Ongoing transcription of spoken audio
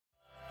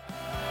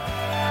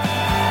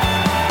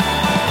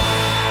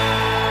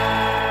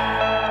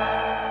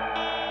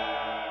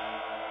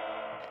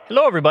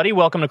Hello, everybody.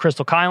 Welcome to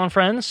Crystal Kyle and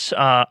Friends.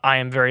 I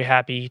am very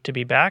happy to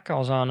be back. I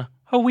was on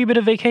a wee bit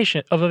of a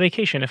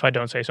vacation, if I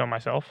don't say so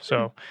myself.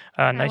 So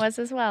nice. I was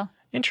as well.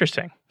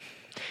 Interesting.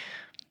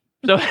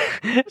 So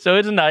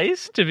it's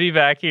nice to be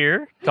back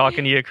here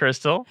talking to you,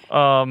 Crystal.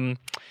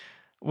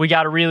 We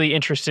got a really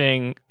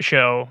interesting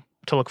show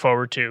to look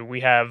forward to. We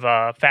have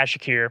Faz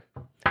Shakir,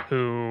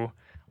 who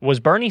was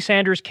Bernie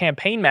Sanders'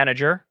 campaign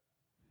manager.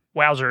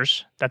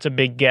 Wowzers. That's a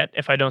big get,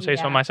 if I don't say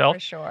so myself. For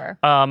sure.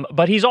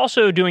 But he's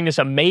also doing this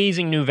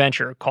amazing new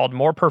venture called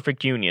More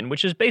Perfect Union,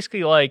 which is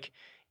basically like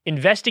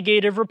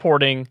investigative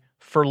reporting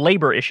for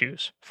labor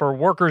issues, for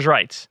workers'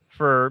 rights,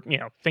 for,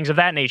 things of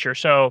that nature.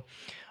 So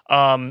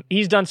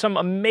he's done some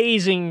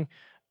amazing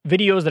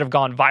videos that have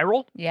gone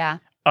viral. Yeah.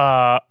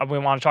 We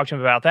want to talk to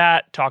him about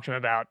that, talk to him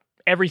about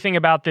everything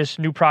about this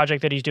new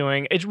project that he's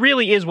doing. It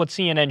really is what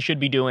CNN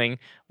should be doing,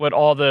 what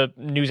all the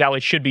news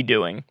outlets should be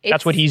doing.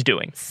 That's what he's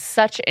doing.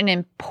 Such an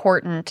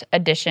important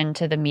addition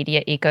to the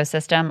media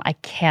ecosystem. I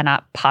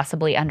cannot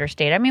possibly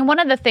understate. I mean, one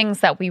of the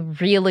things that we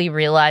really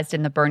realized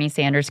in the Bernie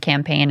Sanders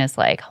campaign is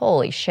like,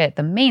 holy shit,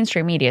 the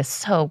mainstream media is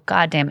so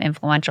goddamn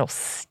influential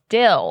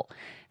still.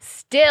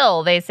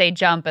 Still, they say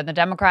jump, and the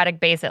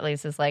Democratic base at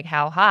least is like,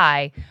 how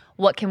high?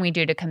 What can we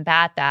do to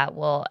combat that?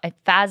 Well,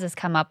 Faz has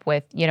come up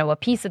with, a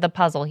piece of the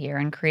puzzle here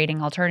in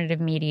creating alternative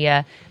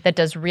media that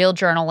does real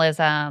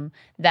journalism,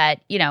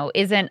 that,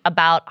 isn't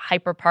about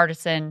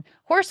hyper-partisan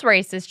horse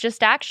races,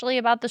 just actually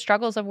about the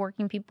struggles of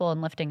working people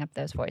and lifting up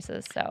those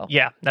voices. So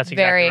yeah, that's exactly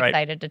very right.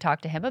 excited to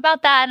talk to him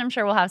about that. And I'm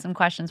sure we'll have some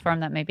questions for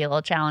him that may be a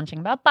little challenging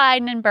about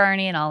Biden and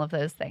Bernie and all of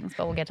those things,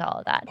 but we'll get to all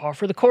of that. Par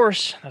for the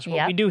course. That's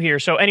what we do here.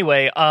 So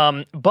anyway,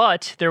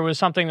 but there was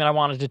something that I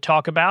wanted to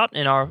talk about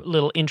in our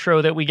little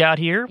intro that we got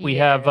here. We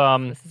have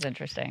this is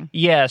interesting.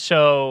 Yeah,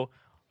 so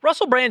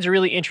Russell Brand's a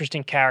really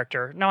interesting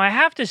character. Now, I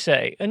have to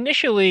say,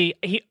 initially,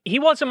 he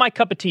wasn't my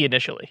cup of tea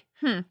initially.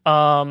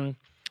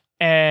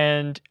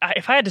 And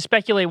if I had to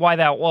speculate why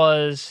that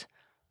was,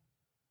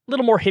 a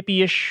little more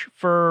hippie-ish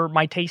for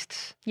my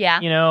tastes. Yeah.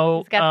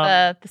 He's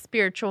got the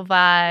spiritual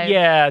vibe.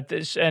 Yeah,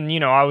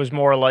 I was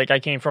more like, I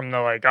came from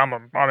the, like, I'm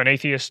an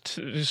atheist,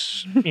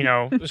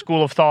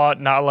 school of thought,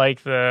 not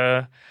like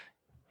the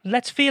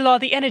let's feel all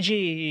the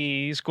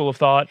energy school of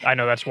thought. I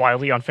know that's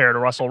wildly unfair to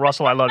Russell.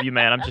 Russell, I love you,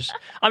 man.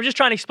 I'm just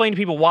trying to explain to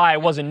people why I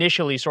was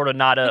initially sort of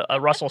not a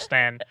Russell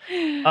stan.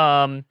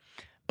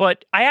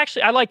 But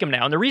I like him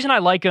now. And the reason I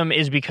like him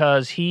is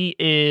because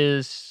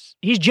he's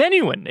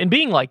genuine in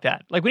being like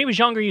that. Like when he was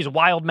younger, he was a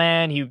wild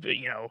man. He,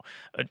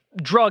 a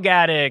drug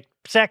addict,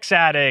 sex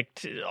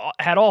addict,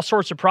 had all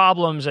sorts of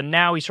problems. And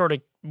now he sort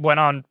of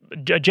went on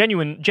a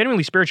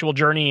genuinely spiritual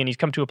journey, and he's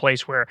come to a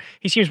place where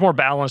he seems more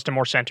balanced and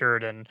more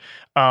centered.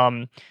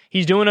 And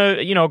he's doing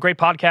a great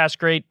podcast,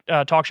 great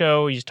talk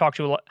show. He's talked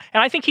to a lot,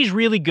 and I think he's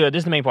really good. This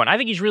is the main point. I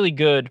think he's really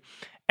good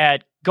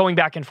at going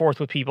back and forth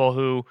with people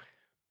who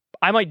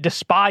I might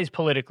despise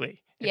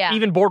politically. Yeah.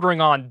 Even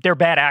bordering on they're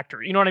bad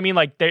actors. You know what I mean?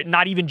 Like they're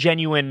not even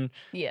genuine.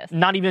 Yes.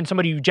 Not even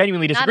somebody who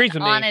genuinely disagrees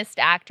with me. Not an honest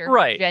actor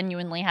Right. who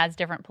genuinely has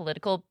different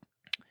political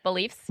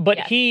beliefs. But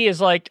he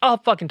is like, I'll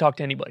fucking talk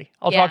to anybody.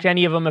 I'll talk to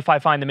any of them if I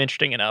find them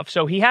interesting enough.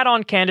 So he had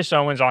on Candace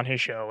Owens on his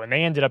show, and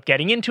they ended up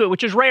getting into it,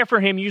 which is rare for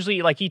him.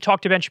 Usually, like, he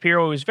talked to Ben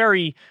Shapiro. It was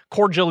very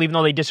cordial, even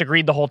though they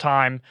disagreed the whole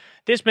time.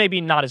 This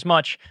maybe not as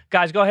much.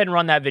 Guys, go ahead and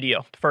run that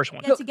video, the first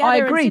one. Look, I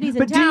agree,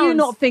 but do you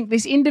not think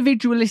this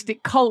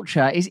individualistic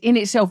culture is in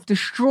itself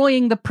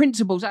destroying the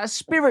principles at a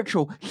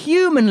spiritual,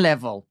 human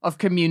level of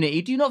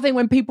community? Do you not think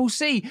when people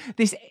see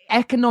this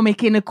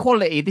economic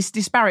inequality, this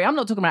disparity, I'm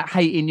not talking about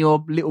hating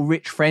your little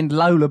rich friend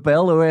Lola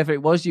Bell or whoever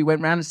it was, you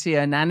went round to see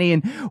her nanny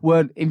and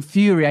were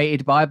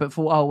infuriated by it, but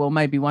thought, oh, well,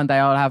 maybe one day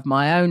I'll have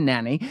my own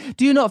nanny.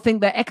 Do you not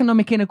think that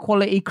economic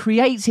inequality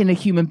creates in a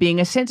human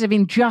being a sense of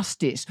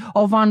injustice,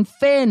 of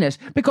unfairness?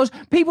 Because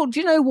people,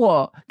 do you know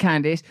what,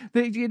 Candice?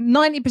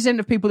 90%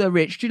 of people that are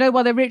rich, do you know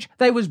why they're rich?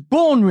 They was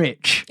born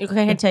rich.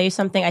 Okay, I can tell you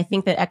something. I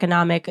think that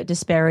economic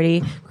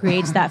disparity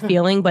creates that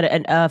feeling, but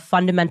a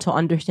fundamental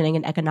understanding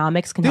in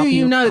economics can help you. Do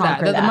you know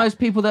that the most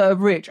people that are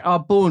rich are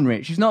born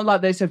rich? It's not like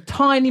there's a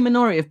tiny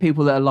minority of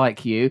people that are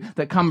like you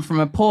that come from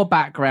a poor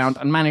background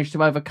and manage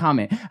to overcome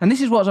it. And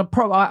this is what's a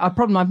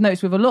problem I've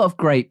noticed with a lot of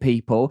great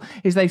people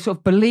is they sort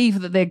of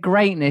believe that their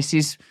greatness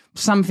is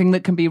something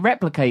that can be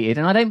replicated,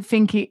 and I don't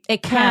think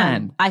it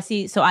can. I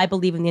see. So I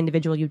believe in the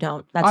individual. You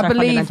don't. That's our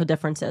fundamental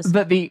differences.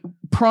 That the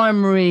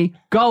primary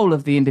goal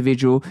of the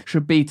individual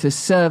should be to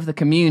serve the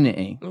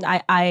community.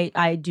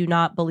 I do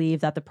not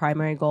believe that the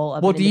primary goal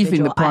of what an do you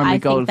think individual, the primary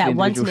goal of the individual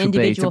once an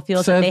individual should be?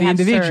 Feels serve that they the have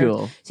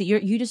individual. Served,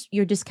 so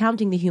you're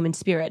discounting the human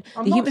spirit.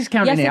 I'm not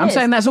discounting it. I'm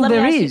saying that's all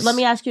there is. Let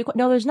me ask you.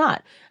 No, there's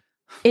not.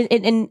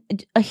 In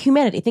a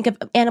humanity, think of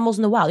animals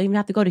in the wild. You don't even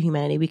have to go to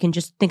humanity. We can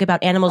just think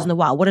about animals in the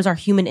wild. What is our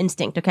human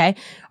instinct, okay?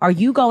 Are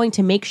you going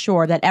to make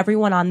sure that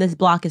everyone on this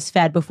block is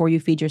fed before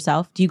you feed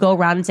yourself? Do you go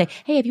around and say,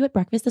 hey, have you had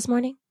breakfast this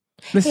morning?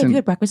 Hey, have you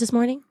had breakfast this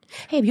morning?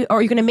 Hey, or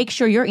are you going to make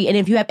sure you're eating?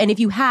 And if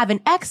you have an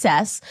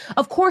excess,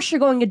 of course you're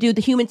going to do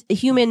the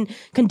human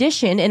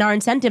condition, and our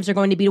incentives are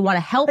going to be to want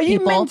to help Are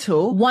people. you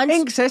mental?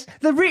 Excess.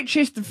 The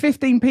richest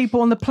 15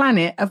 people on the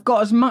planet have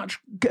got as much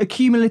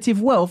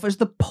accumulative wealth as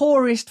the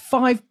poorest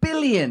 5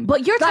 billion.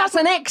 But that's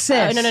an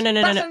excess. No.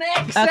 That's an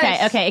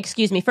excess. Okay.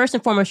 Excuse me. First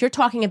and foremost, you're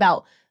talking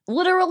about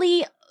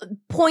literally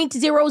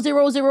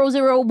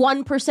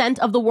 0.00001%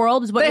 of the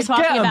world is what you're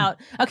talking about.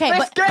 Okay,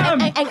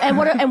 and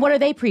what are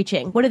they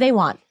preaching? What do they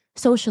want?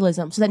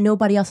 Socialism, so that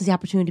nobody else has the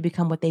opportunity to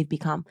become what they've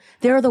become.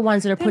 They're the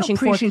ones that are pushing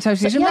for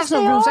socialism. Yes, that's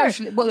not real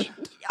socialism. Well,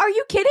 are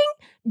you kidding?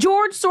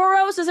 George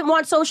Soros doesn't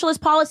want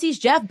socialist policies.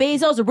 Jeff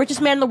Bezos, the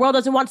richest man in the world,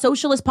 doesn't want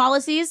socialist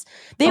policies.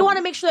 They want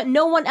to make sure that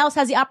no one else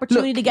has the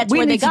opportunity to get to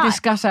where they got. We need to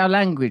discuss our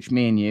language,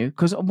 me and you,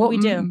 because we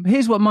do.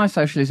 Here's what my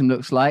socialism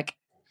looks like.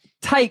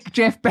 Take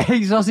Jeff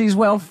Bezos'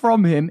 wealth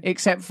from him,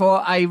 except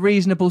for a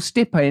reasonable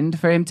stipend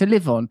for him to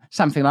live on.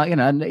 Something like,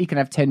 he can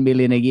have 10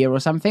 million a year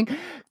or something.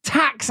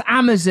 Tax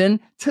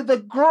Amazon to the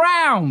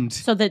ground.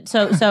 So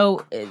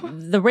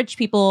the rich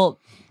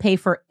people pay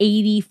for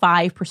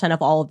 85%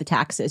 of all of the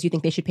taxes. You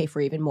think they should pay for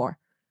even more?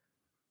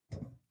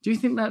 Do you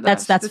think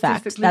that's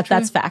fact?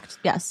 That's fact.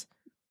 Yes.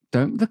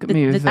 Don't look at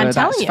me with I'm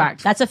telling you,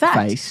 fact. That's a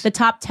fact. Face. The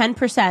top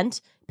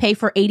 10% pay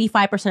for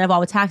 85% of all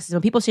the taxes.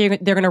 When people say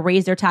they're going to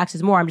raise their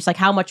taxes more, I'm just like,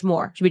 how much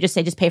more? Should we just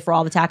say just pay for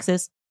all the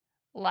taxes?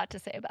 A lot to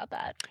say about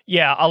that.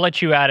 Yeah, I'll let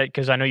you add it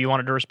because I know you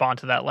wanted to respond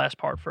to that last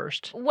part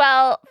first.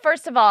 Well,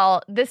 first of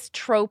all, this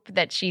trope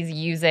that she's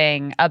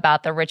using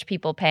about the rich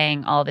people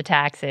paying all the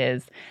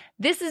taxes,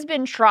 this has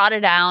been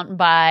trotted out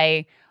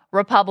by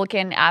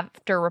Republican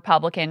after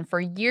Republican for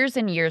years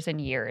and years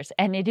and years,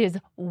 and it is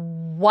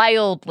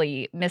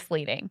wildly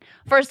misleading.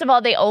 First of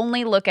all, they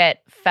only look at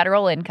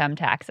federal income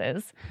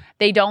taxes.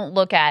 They don't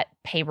look at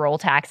payroll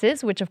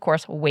taxes, which of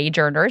course wage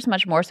earners,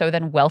 much more so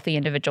than wealthy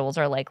individuals,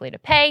 are likely to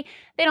pay.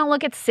 They don't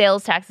look at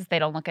sales taxes. They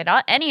don't look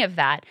at any of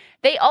that.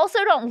 They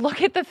also don't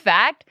look at the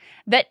fact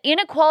that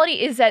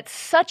inequality is at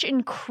such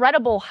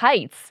incredible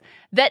heights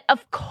that,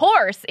 of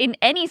course, in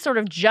any sort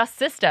of just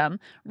system,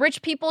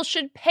 rich people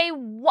should pay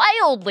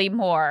wildly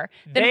more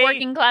than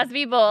working class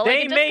people.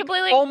 They make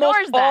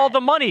almost all the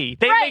money.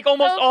 They make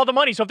almost all the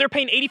money. So if they're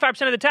paying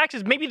 85% of the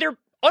taxes, maybe they're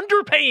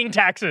underpaying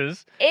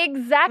taxes.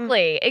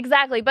 Exactly.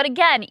 But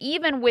again,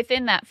 even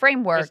within that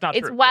framework,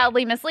 it's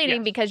wildly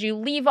misleading because you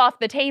leave off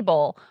the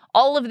table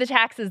all of the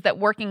taxes that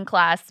working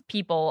class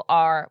people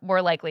are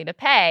more likely to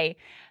pay.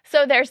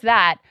 So there's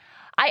that.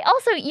 I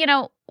also,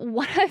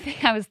 one other thing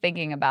I was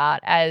thinking about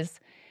as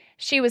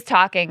she was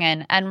talking,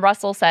 and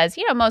Russell says,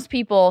 most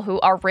people who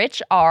are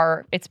rich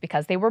it's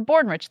because they were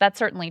born rich. That's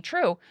certainly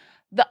true.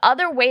 The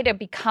other way to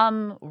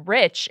become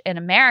rich in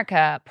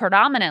America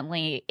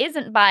predominantly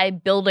isn't by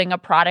building a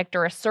product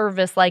or a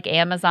service like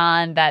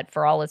Amazon that,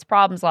 for all its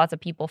problems, lots of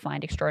people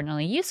find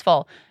extraordinarily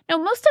useful. No,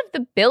 most of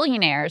the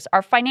billionaires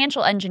are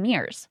financial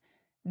engineers.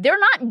 They're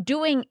not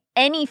doing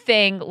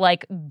anything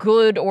like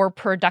good or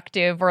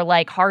productive or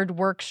like hard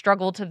work,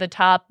 struggle to the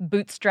top,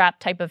 bootstrap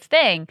type of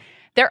thing.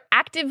 They're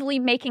actively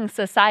making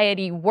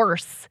society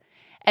worse.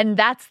 And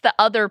that's the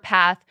other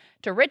path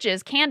to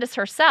riches. Candace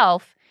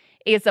herself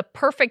is a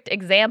perfect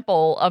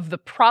example of the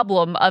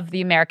problem of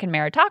the American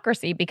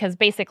meritocracy, because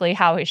basically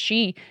how has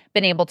she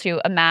been able to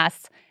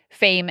amass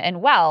fame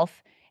and wealth?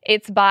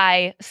 It's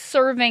by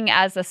serving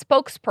as a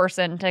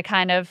spokesperson to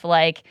kind of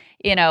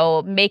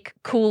make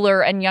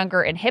cooler and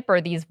younger and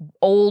hipper these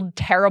old,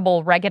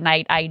 terrible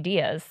Reaganite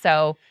ideas.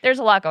 So there's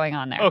a lot going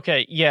on there.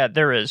 Okay, yeah,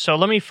 there is. So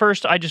let me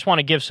first, I just want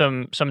to give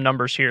some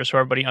numbers here so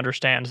everybody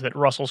understands that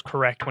Russell's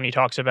correct when he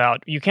talks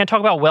about, you can't talk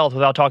about wealth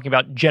without talking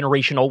about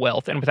generational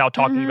wealth and without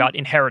talking about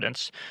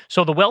inheritance.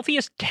 So the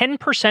wealthiest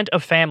 10%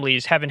 of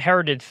families have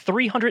inherited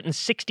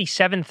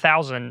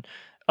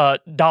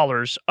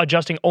 $367,000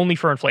 adjusting only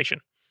for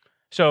inflation.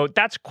 So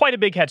that's quite a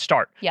big head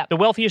start. Yep. The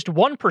wealthiest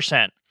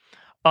 1%,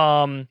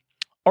 around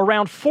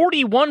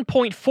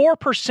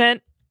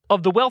 41.4%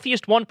 of the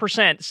wealthiest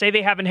 1% say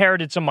they have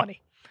inherited some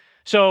money.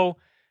 So,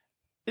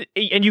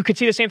 and you could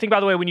see the same thing, by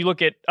the way, when you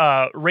look at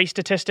race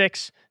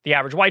statistics, the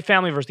average white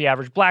family versus the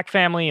average black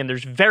family, and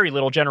there's very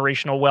little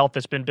generational wealth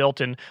that's been built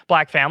in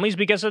black families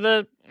because of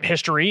the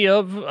history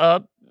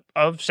of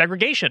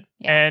segregation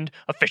and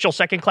official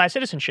second-class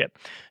citizenship.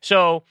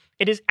 So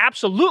it is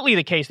absolutely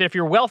the case that if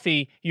you're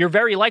wealthy, you're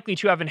very likely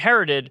to have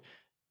inherited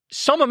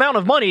some amount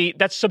of money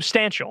that's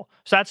substantial.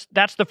 So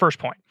that's the first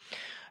point.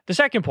 The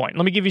second point,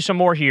 let me give you some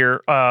more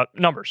here,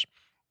 numbers.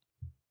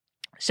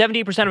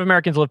 78% of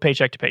Americans live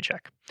paycheck to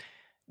paycheck.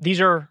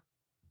 These are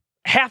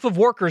half of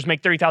workers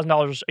make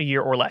 $30,000 a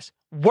year or less.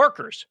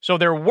 Workers. So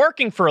they're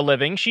working for a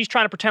living. She's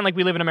trying to pretend like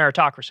we live in a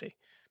meritocracy.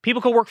 People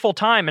can work full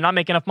time and not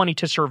make enough money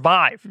to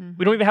survive. Mm-hmm.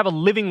 We don't even have a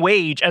living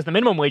wage as the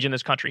minimum wage in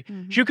this country.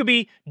 Mm-hmm. You could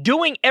be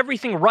doing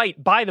everything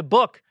right by the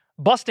book,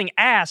 busting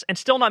ass, and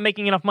still not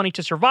making enough money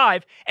to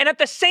survive. And at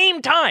the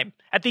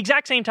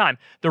exact same time,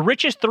 the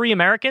richest 3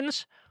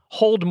 Americans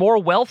hold more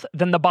wealth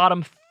than the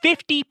bottom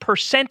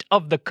 50%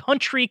 of the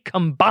country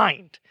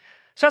combined.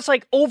 So that's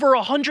like over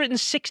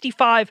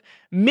 165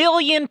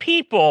 million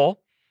people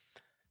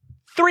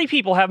 3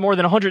 people have more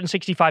than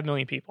 165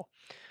 million people.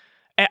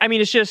 I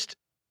mean,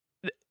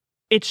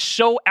 it's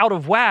so out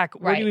of whack.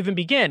 Where do you even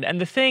begin?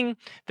 And the thing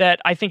that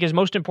I think is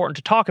most important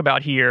to talk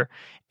about here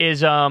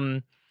is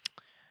her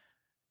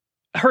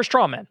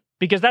straw man,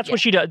 because that's what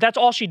she does. That's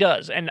all she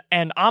does. And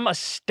I'm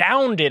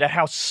astounded at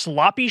how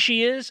sloppy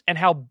she is and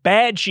how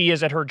bad she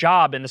is at her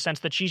job, in the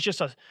sense that she's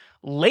just a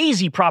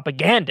lazy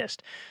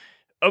propagandist.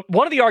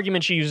 One of the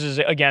arguments she uses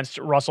against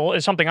Russell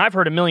is something I've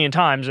heard a million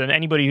times, and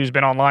anybody who's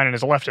been online and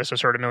is a leftist has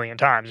heard a million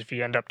times. If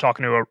you end up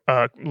talking to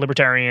a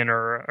libertarian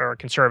or a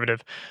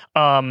conservative,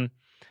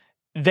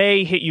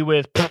 they hit you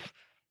with,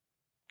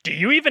 do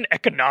you even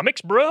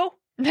economics, bro?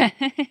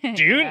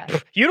 You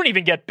don't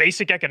even get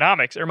basic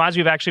economics. It reminds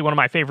me of actually one of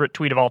my favorite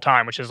tweet of all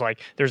time, which is like,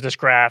 there's this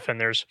graph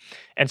and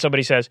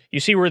somebody says, you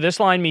see where this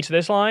line meets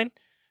this line?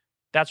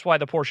 That's why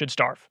the poor should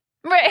starve.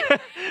 Right.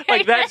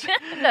 Like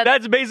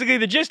that's basically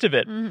the gist of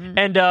it. Mm-hmm.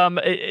 And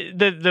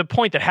the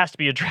point that has to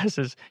be addressed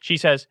is, she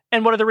says,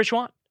 and what do the rich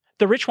want?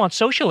 The rich want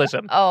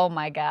socialism. Oh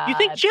my God. You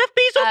think Jeff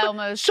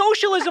Bezos?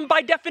 Socialism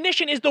by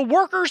definition is the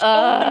workers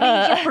own the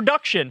means of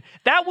production.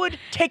 That would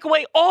take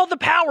away all the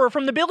power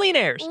from the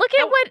billionaires. Look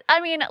at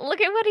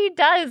what he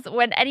does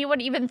when anyone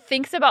even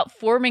thinks about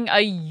forming a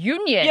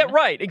union. Yeah,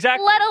 right,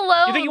 exactly. Let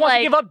alone, you think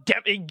he wants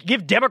to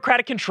give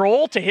democratic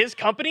control to his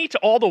company, to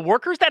all the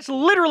workers? That's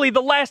literally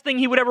the last thing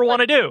he would ever want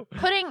to do.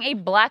 Putting a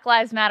Black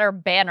Lives Matter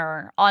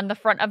banner on the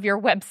front of your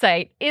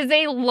website is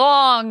a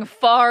long,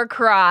 far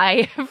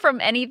cry from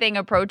anything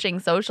approaching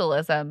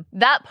socialism.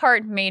 That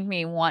part made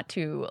me want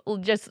to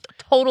just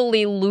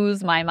totally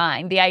lose my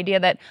mind. The idea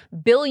that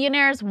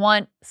billionaires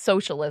want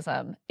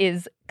socialism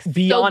is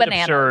beyond so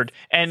bananas. Absurd.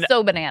 And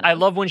so bananas. I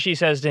love when she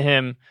says to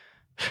him,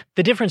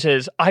 the difference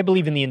is I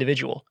believe in the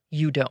individual.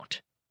 You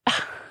don't.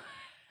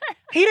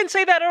 He didn't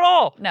say that at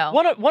all. No.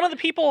 One of the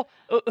people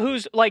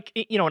who's like,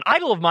 an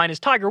idol of mine is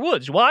Tiger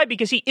Woods. Why?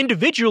 Because he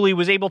individually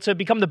was able to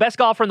become the best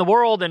golfer in the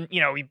world, and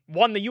he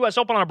won the U.S.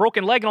 Open on a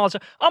broken leg and all that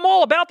stuff. I'm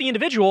all about the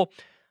individual.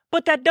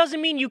 But that doesn't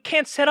mean you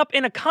can't set up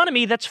an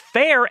economy that's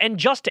fair and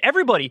just to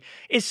everybody.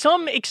 Is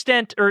some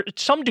extent or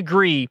some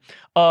degree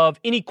of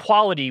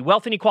inequality,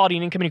 wealth inequality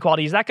and income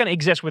inequality, is that going to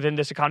exist within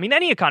this economy, in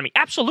any economy?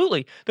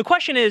 Absolutely. The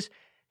question is,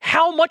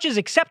 how much is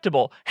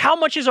acceptable? How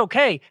much is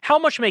okay? How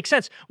much makes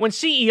sense? When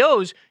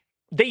CEOs,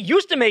 they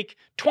used to make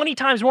 20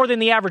 times more than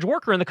the average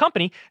worker in the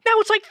company. Now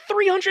it's like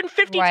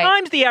 350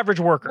 times the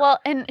average worker. Well,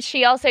 and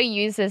she also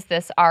uses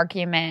this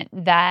argument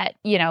that,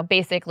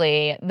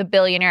 basically the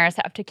billionaires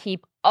have to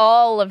keep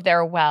all of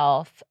their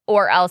wealth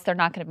or else they're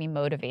not going to be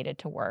motivated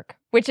to work,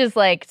 which is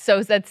like,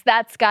 so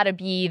that's got to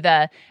be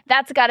the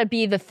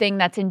thing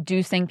that's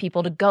inducing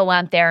people to go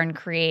out there and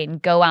create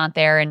and go out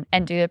there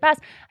and do their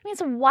best. I mean,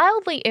 it's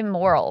wildly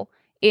immoral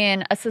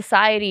in a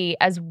society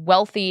as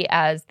wealthy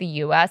as the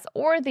US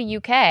or the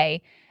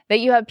UK that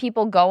you have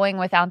people going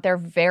without their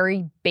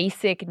very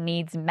basic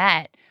needs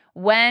met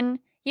when,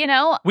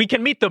 we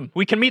can meet them.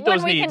 We can meet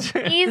those needs.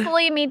 We can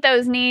easily meet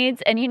those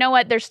needs. And you know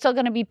what? There's still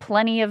going to be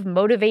plenty of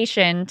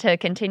motivation to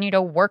continue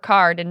to work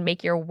hard and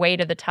make your way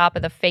to the top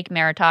of the fake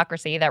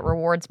meritocracy that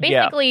rewards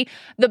basically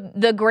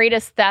the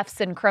greatest thefts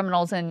and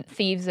criminals and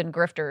thieves and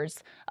grifters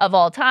of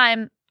all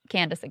time.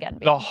 Candace again.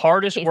 The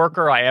hardest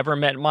worker I ever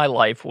met in my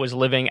life was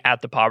living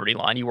at the poverty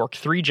line. He worked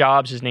 3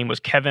 jobs. His name was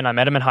Kevin. I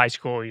met him in high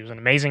school. He was an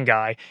amazing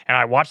guy. And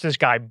I watched this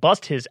guy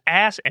bust his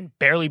ass and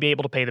barely be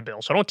able to pay the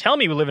bill. So don't tell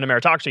me we live in a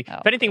meritocracy.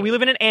 If anything, we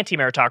live in an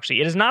anti-meritocracy.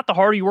 It is not the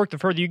harder you work, the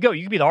further you go.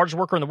 You can be the hardest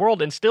worker in the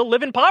world and still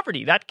live in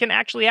poverty. That can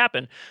actually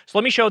happen. So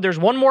let me show, there's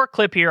one more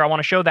clip here. I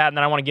want to show that, and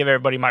then I want to give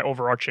everybody my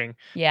overarching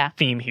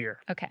theme here.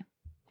 Okay.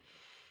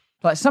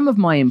 Like some of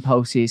my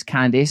impulses,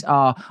 Candice,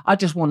 are I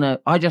just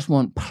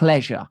want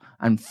pleasure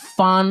and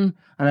fun,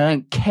 and I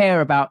don't care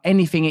about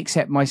anything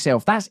except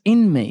myself. That's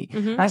in me.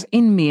 Mm-hmm. That's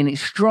in me, and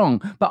it's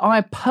strong. But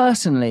I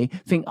personally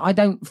think I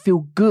don't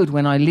feel good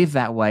when I live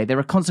that way. There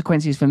are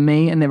consequences for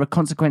me, and there are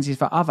consequences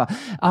for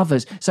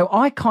others. So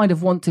I kind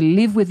of want to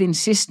live within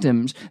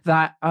systems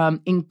that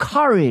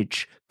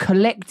encourage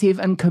collective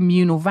and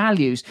communal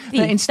values.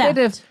 Instead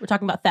of we're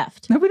talking about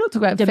theft. No, we're not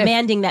talking about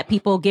demanding that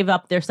people give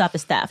up their stuff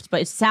is theft.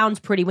 But it sounds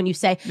pretty when you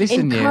say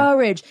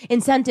encourage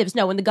incentives.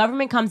 No, when the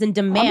government comes and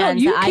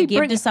demands that I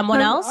give to someone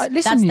else,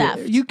 that's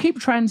theft. You keep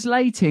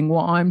translating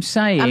what I'm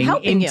saying. I'm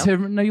helping you.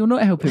 No, you're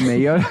not helping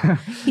me.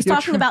 He's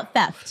talking about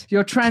theft.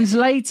 You're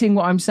translating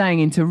what I'm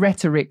saying into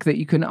rhetoric that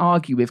you can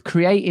argue with,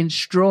 creating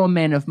straw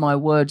men of my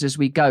words as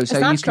we go, so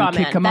you can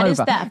kick them over. Is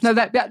theft. No,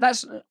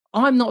 that's.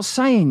 I'm not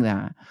saying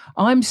that.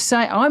 I'm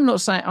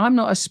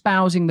not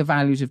espousing the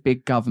values of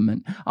big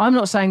government. I'm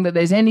not saying that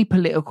there's any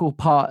political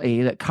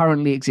party that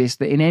currently exists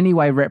that in any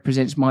way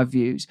represents my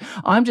views.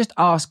 I'm just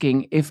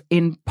asking if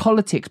in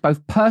politics,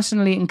 both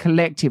personally and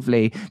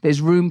collectively,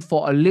 there's room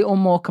for a little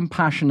more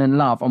compassion and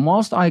love. And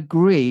whilst I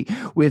agree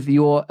with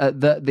your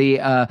that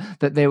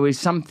there is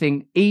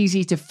something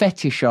easy to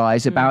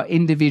fetishize about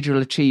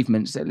individual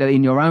achievements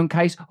in your own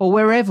case or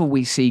wherever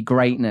we see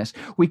greatness,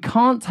 we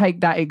can't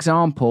take that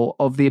example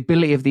of the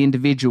ability of the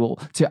individual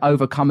to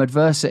overcome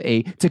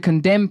adversity, to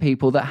condemn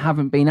people that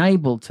haven't been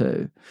able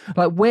to.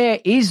 Like, where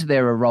is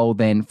there a role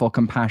then for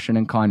compassion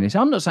and kindness?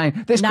 I'm not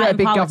saying let's create a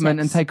big government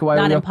and take away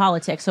not in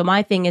politics. So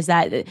my thing is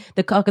that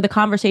the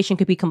conversation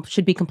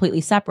should be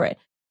completely separate.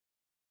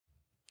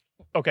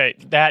 Okay,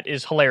 that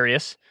is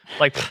hilarious.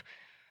 Like,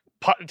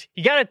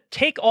 you got to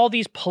take all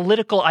these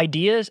political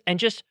ideas and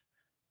just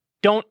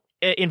don't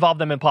involve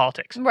them in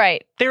politics.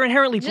 Right. They're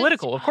inherently Just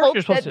political. Of course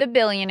you're supposed that the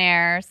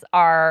billionaires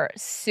are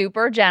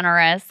super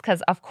generous,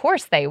 because of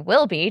course they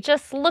will be.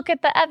 Just look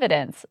at the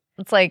evidence.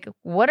 It's like,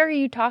 what are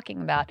you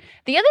talking about?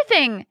 The other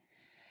thing,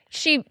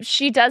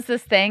 she does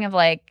this thing of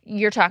like,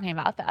 you're talking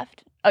about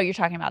theft. Oh, you're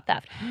talking about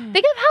theft.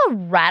 Think of how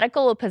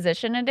radical a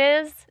position it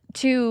is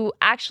to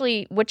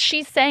actually, what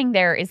she's saying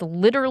there is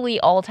literally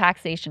all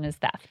taxation is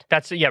theft.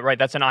 That's, yeah, right.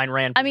 That's an Ayn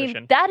Rand position. I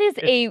mean, that is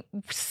a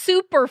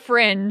super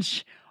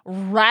fringe,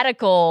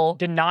 radical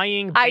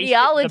denying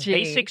ideology.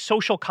 The basic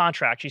social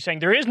contract. She's saying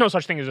there is no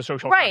such thing as a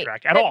social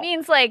contract at all. That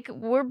means like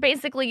we're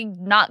basically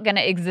not going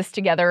to exist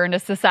together in a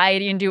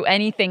society and do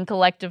anything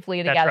collectively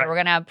together. That's right.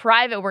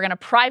 We're going to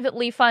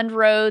privately fund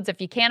roads. If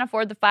you can't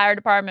afford the fire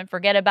department,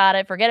 forget about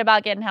it. Forget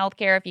about getting health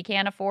care if you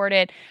can't afford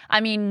it.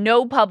 I mean,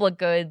 no public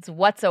goods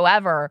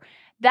whatsoever.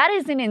 That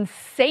is an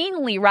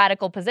insanely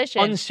radical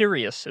position.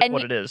 Unserious is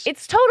what it is.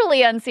 It's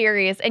totally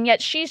unserious, and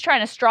yet she's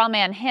trying to straw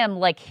man him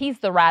like he's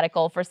the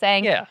radical for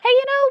saying, hey,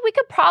 we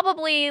could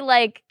probably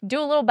like do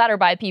a little better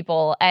by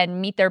people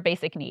and meet their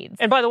basic needs.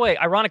 And by the way,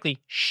 ironically,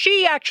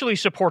 she actually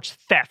supports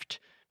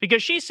theft.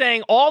 Because she's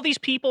saying all these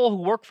people who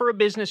work for a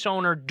business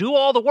owner do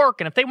all the work,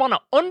 and if they want to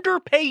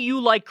underpay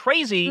you like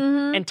crazy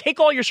and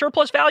take all your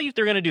surplus value,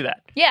 they're going to do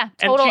that. Yeah,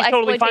 total and she's exploitation.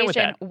 totally fine with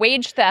that.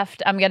 Wage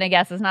theft, I'm going to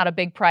guess, is not a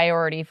big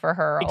priority for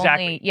her.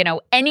 Exactly. Only,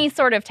 any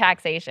sort of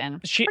taxation.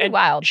 Pretty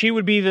wild. She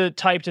would be the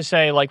type to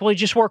say, like, well, you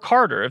just work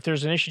harder. If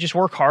there's an issue, just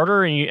work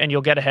harder and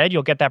you'll get ahead,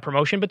 you'll get that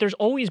promotion. But there's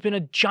always been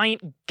a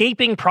giant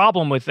gaping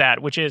problem with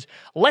that, which is,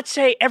 let's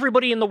say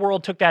everybody in the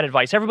world took that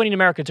advice. Everybody in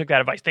America took that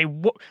advice. They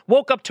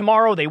woke up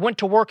tomorrow, they went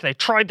to work, they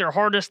tried their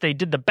hardest, they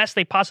did the best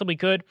they possibly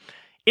could.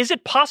 Is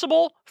it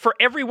possible for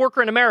every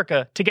worker in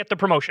America to get the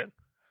promotion?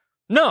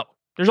 No.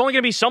 There's only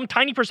going to be some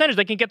tiny percentage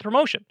that can get the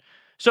promotion.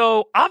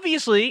 So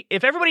obviously,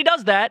 if everybody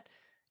does that,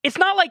 it's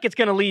not like it's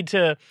going to lead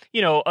to,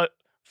 a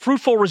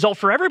fruitful result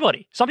for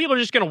everybody. Some people are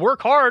just going to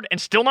work hard and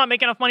still not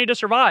make enough money to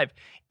survive.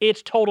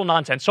 It's total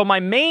nonsense. So my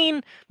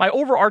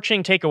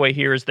overarching takeaway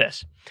here is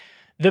this.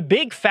 The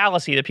big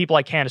fallacy that people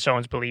like Candace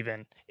Owens believe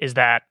in is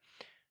that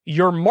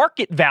your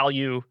market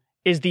value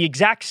is the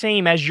exact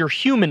same as your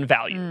human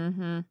value.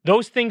 Mm-hmm.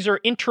 Those things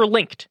are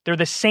interlinked. They're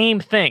the same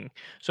thing.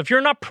 So if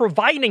you're not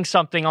providing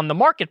something on the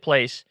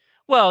marketplace,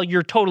 well,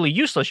 you're totally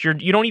useless. You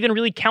don't even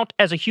really count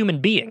as a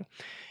human being.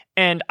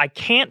 And I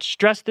can't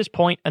stress this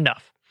point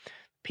enough.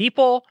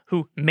 People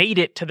who made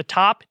it to the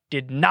top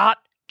did not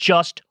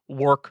just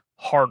work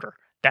harder.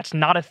 That's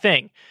not a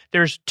thing.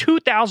 There's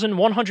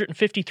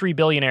 2,153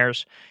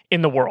 billionaires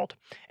in the world,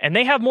 and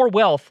they have more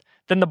wealth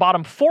than the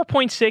bottom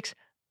 4.6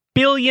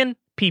 billion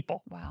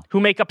people who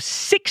make up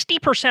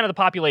 60% of the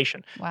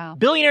population. Wow.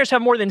 Billionaires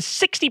have more than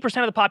 60%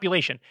 of the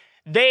population.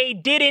 They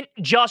didn't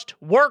just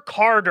work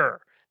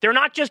harder. They're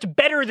not just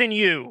better than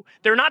you.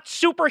 They're not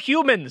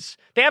superhumans.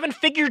 They haven't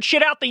figured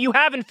shit out that you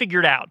haven't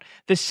figured out.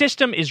 The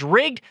system is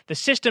rigged. The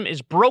system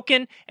is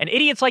broken. And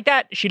idiots like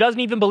that, she doesn't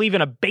even believe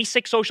in a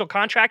basic social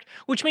contract,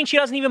 which means she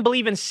doesn't even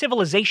believe in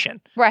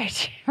civilization.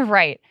 Right,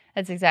 right.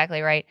 That's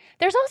exactly right.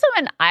 There's also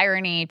an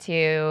irony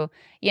to,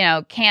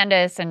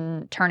 Candace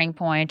and Turning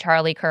Point,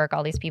 Charlie Kirk,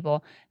 all these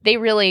people. They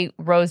really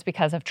rose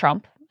because of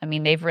Trump. I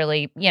mean, they've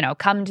really,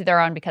 come to their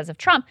own because of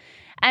Trump.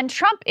 And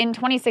Trump in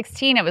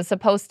 2016, it was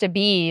supposed to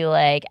be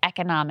like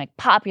economic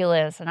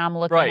populist, and I'm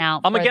looking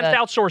out. I'm against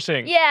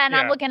outsourcing. Yeah, and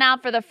I'm looking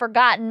out for the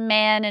forgotten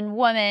man and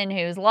woman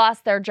who's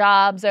lost their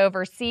jobs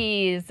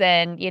overseas,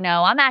 and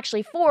I'm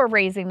actually for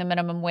raising the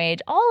minimum wage.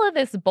 All of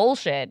this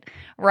bullshit,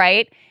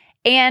 right?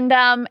 And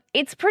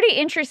it's pretty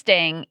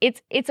interesting.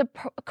 It's a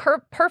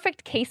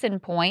perfect case in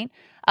point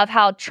of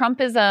how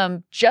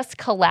Trumpism just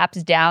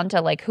collapsed down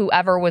to like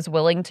whoever was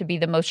willing to be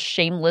the most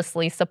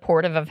shamelessly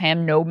supportive of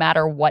him no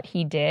matter what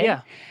he did.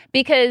 Yeah.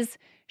 Because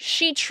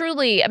she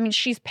truly,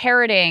 she's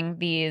parroting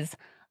these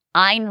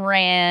Ayn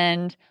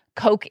Rand,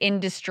 Koch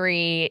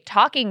industry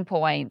talking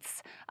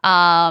points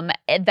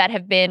that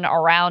have been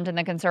around in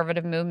the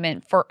conservative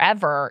movement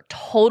forever.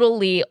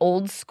 Totally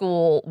old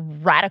school,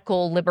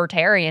 radical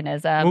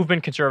libertarianism.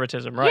 Movement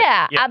conservatism, right?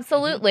 Yeah,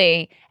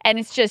 absolutely. Mm-hmm. And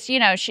it's just,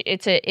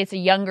 it's a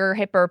younger,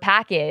 hipper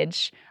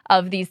package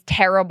of these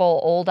terrible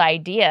old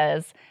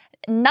ideas.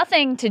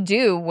 Nothing to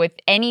do with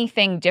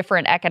anything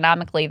different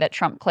economically that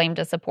Trump claimed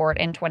to support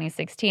in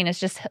 2016. It's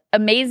just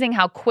amazing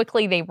how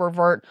quickly they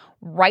revert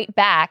right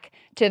back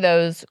to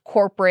those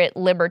corporate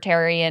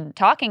libertarian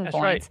talking points.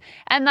 Right.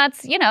 And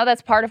that's,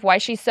 that's part of why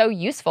she's so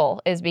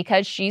useful, is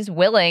because she's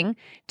willing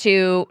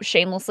to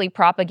shamelessly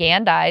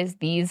propagandize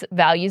these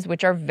values,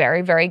 which are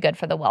very, very good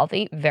for the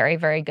wealthy, very,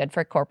 very good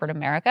for corporate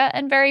America,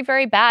 and very,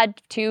 very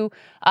bad to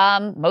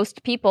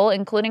most people,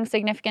 including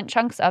significant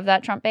chunks of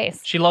that Trump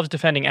base. She loves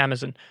defending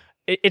Amazon.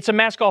 It's a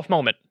mask off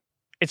moment.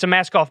 It's a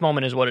mask off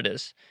moment is what it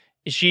is.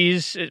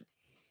 She's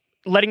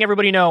letting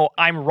everybody know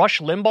I'm Rush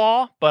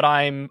Limbaugh, but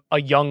I'm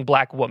a young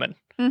black woman.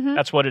 Mm-hmm.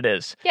 That's what it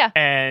is. Yeah.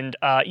 And,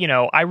 I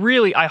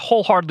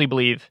wholeheartedly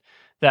believe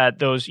that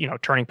those,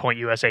 Turning Point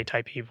USA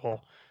type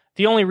people,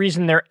 the only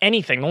reason they're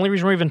anything, the only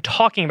reason we're even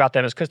talking about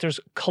them is because there's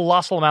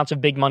colossal amounts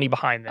of big money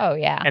behind them. Oh,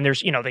 yeah. And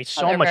there's, they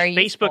so much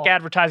Facebook useful.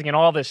 Advertising and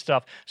all this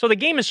stuff. So the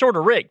game is sort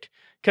of rigged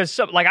because,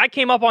 I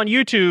came up on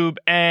YouTube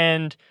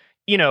and,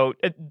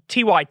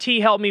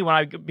 TYT helped me when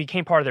I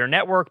became part of their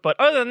network. But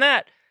other than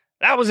that,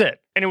 that was it.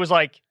 And it was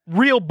like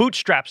real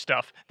bootstrap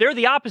stuff. They're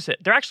the opposite.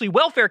 They're actually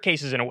welfare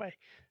cases in a way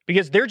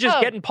because they're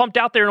just getting pumped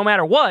out there no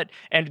matter what.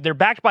 And they're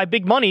backed by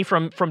big money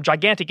from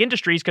gigantic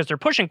industries because they're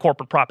pushing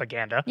corporate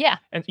propaganda. Yeah.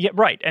 And yeah,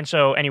 right. And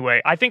so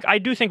anyway, I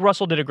do think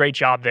Russell did a great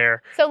job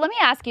there. So let me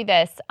ask you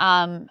this.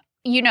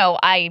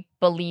 I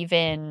believe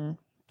in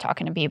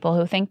talking to people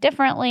who think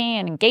differently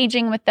and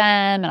engaging with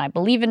them. And I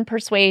believe in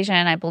persuasion.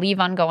 I believe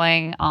on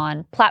going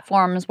on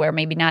platforms where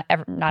maybe not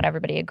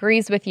everybody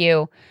agrees with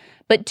you.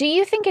 But do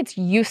you think it's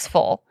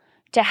useful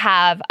to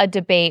have a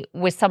debate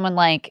with someone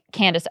like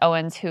Candace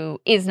Owens, who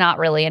is not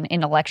really an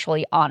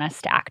intellectually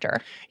honest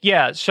actor?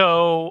 Yeah.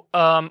 So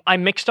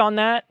I'm mixed on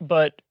that,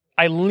 but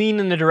I lean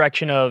in the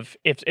direction of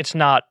it's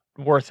not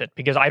worth it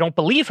because I don't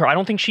believe her. I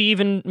don't think she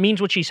even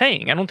means what she's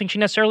saying. I don't think she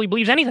necessarily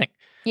believes anything.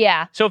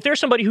 Yeah. So if there's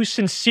somebody who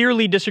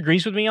sincerely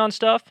disagrees with me on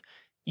stuff,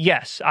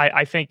 yes,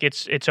 I think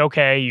it's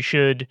okay. You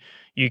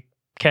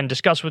can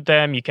discuss with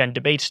them. You can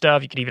debate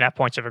stuff. You can even have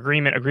points of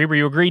agreement. Agree where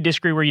you agree,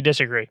 disagree where you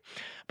disagree.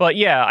 But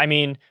yeah, I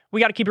mean,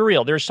 we got to keep it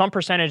real. There's some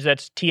percentage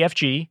that's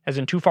TFG, as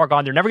in too far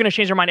gone. They're never going to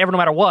change their mind ever, no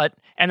matter what.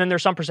 And then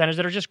there's some percentage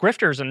that are just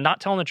grifters and not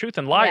telling the truth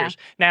and liars.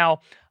 Yeah.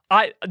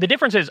 Now, the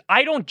difference is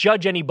I don't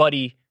judge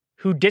anybody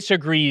who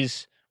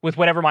disagrees with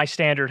whatever my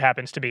standard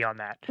happens to be on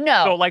that.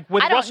 No. So like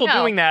with Russell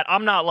doing that,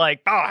 I'm not like,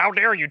 oh, how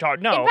dare you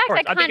talk? No, in fact, of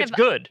course. I think it's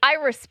good. I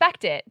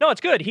respect it. No, it's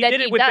good. He did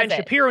it with Ben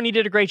Shapiro and he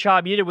did a great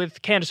job. He did it with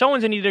Candace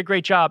Owens and he did a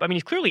great job. I mean,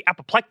 he's clearly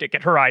apoplectic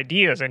at her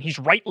ideas and he's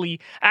rightly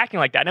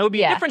acting like that. Now, it would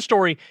be a different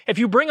story if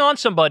you bring on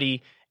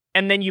somebody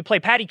and then you play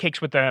patty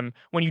cakes with them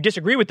when you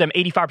disagree with them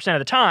 85% of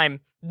the time,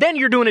 then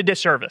you're doing a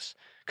disservice.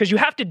 Because you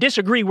have to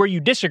disagree where you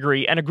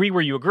disagree and agree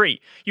where you agree.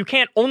 You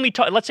can't only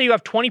talk, let's say you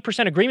have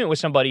 20% agreement with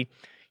somebody.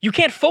 You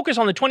can't focus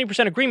on the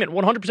 20% agreement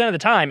 100% of the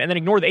time and then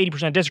ignore the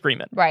 80%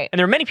 disagreement. Right. And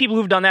there are many people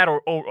who've done that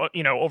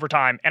over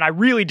time, and I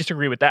really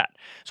disagree with that.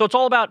 So it's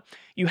all about,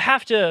 you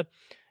have to,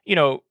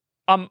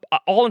 I'm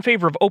all in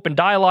favor of open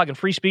dialogue and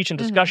free speech and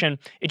discussion.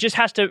 Mm-hmm. It just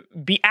has to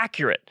be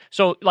accurate.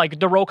 So like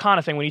the Ro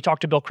Khanna thing when he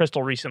talked to Bill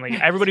Kristol recently,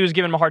 everybody was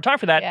giving him a hard time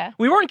for that. Yeah.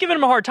 We weren't giving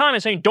him a hard time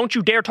and saying, don't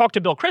you dare talk to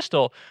Bill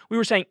Kristol. We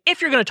were saying,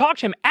 if you're going to talk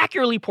to him,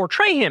 accurately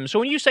portray him. So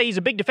when you say he's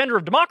a big defender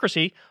of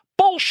democracy,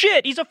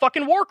 bullshit. He's a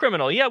fucking war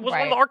criminal. Yeah, was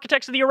one of the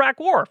architects of the Iraq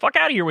War. Fuck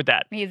out of here with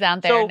that. He's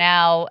out there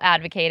now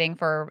advocating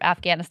for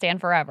Afghanistan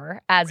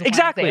forever as one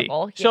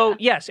example. Yeah. So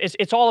yes,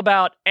 it's all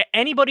about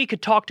anybody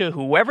could talk to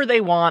whoever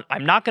they want.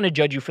 I'm not going to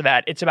judge you for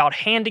that. It's about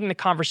handing the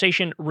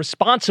conversation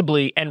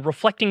responsibly and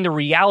reflecting the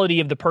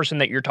reality of the person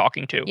that you're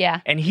talking to.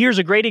 Yeah. And here's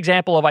a great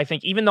example of, I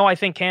think, even though I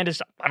think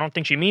Candace, I don't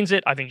think she means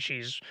it. I think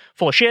she's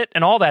full of shit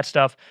and all that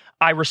stuff.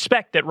 I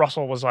respect that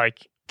Russell was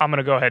like, I'm going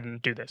to go ahead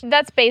and do this.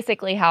 That's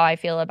basically how I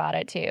feel about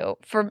it too.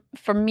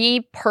 For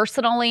me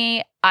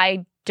personally,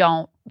 I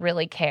don't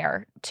really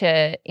care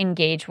to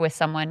engage with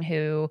someone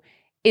who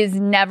is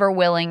never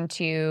willing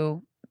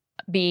to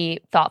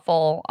be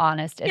thoughtful,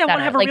 honest, etc. Yeah, I want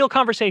to have a real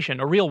conversation,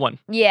 a real one.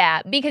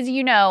 Yeah, because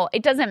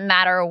it doesn't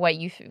matter what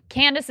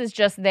Candace is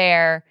just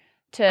there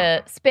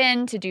to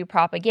spin, to do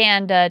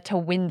propaganda, to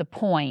win the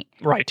point.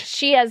 Right.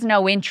 She has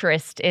no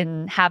interest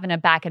in having a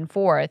back and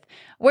forth.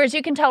 Whereas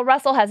you can tell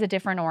Russell has a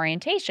different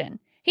orientation.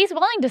 He's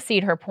willing to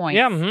cede her points.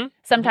 Yeah, mm-hmm.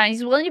 Sometimes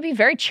he's willing to be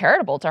very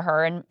charitable to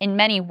her in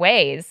many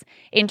ways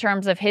in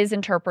terms of his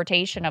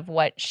interpretation of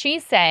what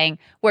she's saying,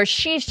 where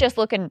she's just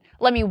looking,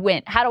 let me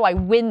win. How do I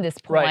win this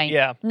point? Right,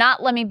 yeah.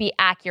 Not let me be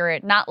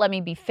accurate, not let me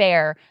be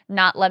fair,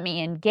 not let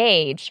me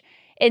engage.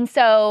 And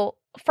so,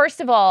 first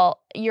of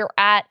all, you're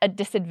at a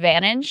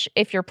disadvantage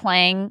if you're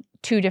playing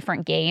two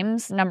different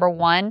games, number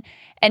one.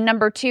 And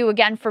number two,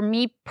 again, for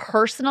me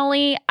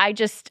personally, I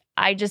just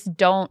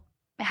don't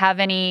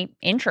have any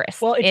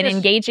interest in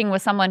engaging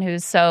with someone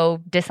who's so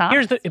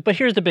dishonest.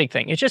 Here's the big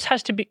thing. It just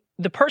has to be,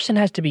 the person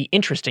has to be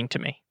interesting to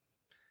me.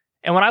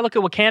 And when I look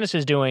at what Candace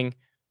is doing,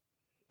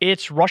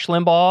 it's Rush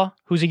Limbaugh,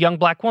 who's a young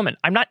black woman.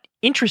 I'm not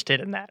interested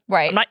in that.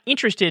 Right. I'm not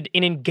interested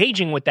in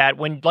engaging with that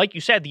when, like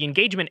you said, the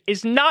engagement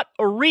is not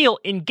a real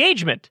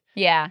engagement.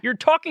 Yeah. You're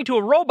talking to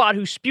a robot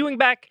who's spewing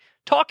back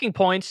talking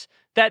points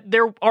that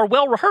are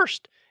well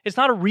rehearsed. It's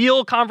not a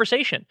real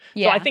conversation.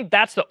 Yeah. So I think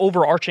that's the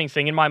overarching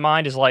thing in my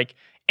mind is like,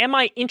 am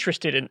I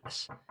interested in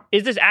this?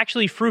 Is this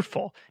actually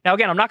fruitful? Now,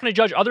 again, I'm not going to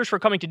judge others for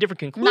coming to different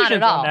conclusions not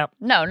at all. on that.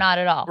 No, not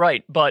at all.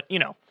 Right, but,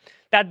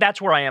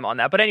 that's where I am on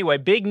that. But anyway,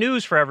 big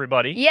news for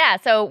everybody. Yeah,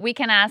 so we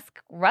can ask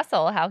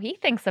Russell how he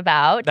thinks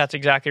about That's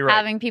exactly right.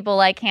 having people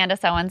like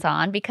Candace Owens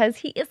on, because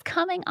he is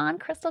coming on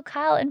Crystal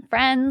Kyle and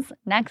Friends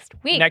next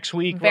week. Next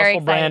week, Very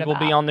Russell Brand will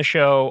be on the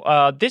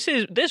show.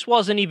 This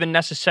wasn't even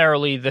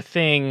necessarily the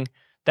thing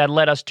that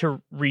led us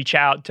to reach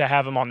out to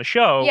have him on the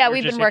show. Yeah,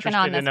 we've been working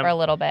on this for a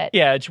little bit.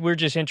 Yeah, we're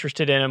just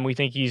interested in him. We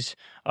think he's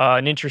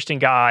an interesting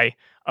guy.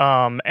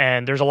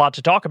 And there's a lot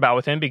to talk about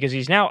with him because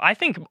he's now, I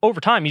think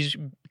over time, he's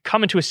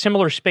come into a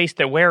similar space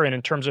that we're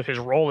in terms of his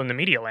role in the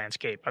media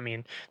landscape. I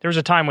mean, there was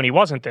a time when he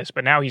wasn't this,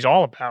 but now he's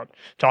all about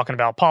talking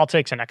about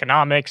politics and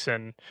economics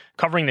and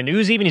covering the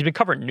news even. He's been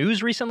covering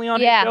news recently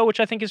on his show, which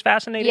I think is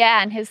fascinating.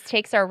 Yeah, and his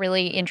takes are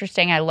really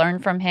interesting. I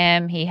learned from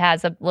him. He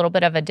has a little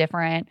bit of a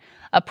different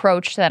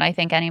approach than I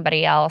think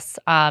anybody else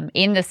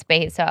in the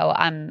space. So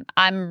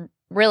I'm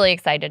really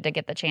excited to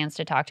get the chance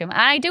to talk to him.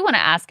 And I do want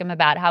to ask him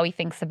about how he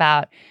thinks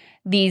about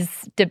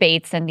these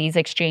debates and these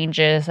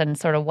exchanges and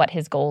sort of what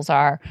his goals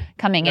are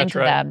coming into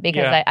them,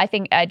 because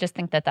I just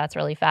think that that's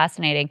really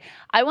fascinating.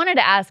 I wanted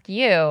to ask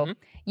you,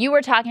 you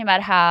were talking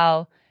about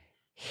how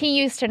he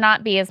used to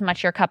not be as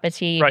much your cup of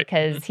tea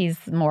because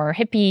he's more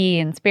hippie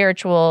and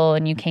spiritual,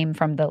 and you came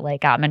from the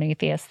like, I'm an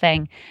atheist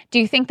thing. Do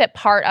you think that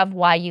part of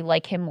why you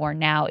like him more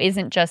now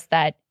isn't just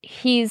that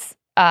he's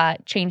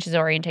changed his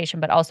orientation,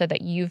 but also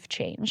that you've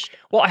changed?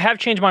 Well, I have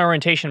changed my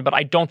orientation, but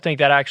I don't think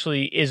that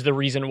actually is the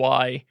reason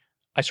why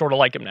I sort of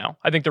like him now.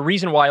 I think the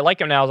reason why I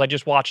like him now is I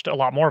just watched a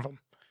lot more of him.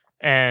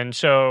 And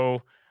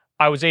so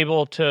I was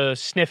able to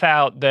sniff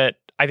out that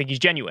I think he's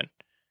genuine.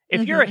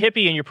 If you're a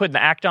hippie and you're putting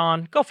the act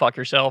on, go fuck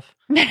yourself.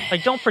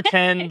 Like, don't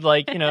pretend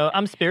like,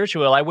 I'm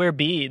spiritual, I wear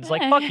beads.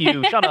 Like, fuck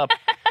you, shut up.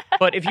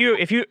 But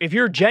if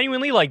you're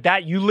genuinely like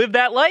that, you live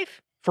that life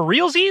for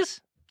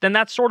realsies, then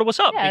that's sort of what's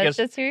up. Yeah, because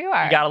that's who you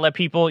are. You got to let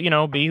people,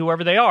 be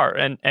whoever they are.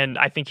 And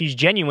I think he's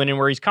genuine in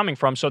where he's coming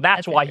from. So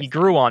that's why he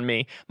grew on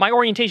me. My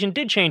orientation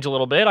did change a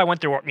little bit. I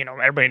went through,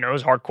 everybody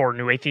knows hardcore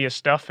new atheist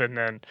stuff. And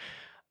then,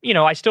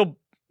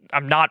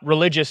 I'm not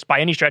religious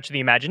by any stretch of the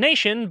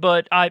imagination,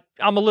 but I'm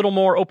a little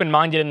more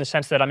open-minded in the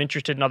sense that I'm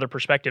interested in other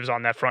perspectives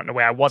on that front in a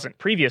way I wasn't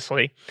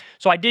previously.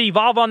 So I did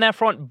evolve on that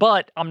front,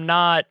 but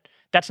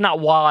that's not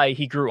why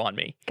he grew on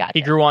me. Gotcha.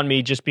 He grew on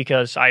me just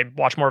because I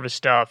watched more of his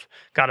stuff,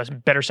 got a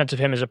better sense of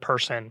him as a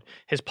person.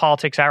 His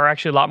politics are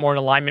actually a lot more in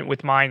alignment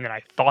with mine than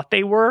I thought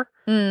they were,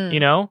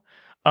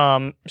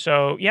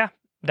 So, yeah,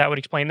 that would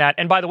explain that.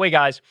 And by the way,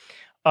 guys,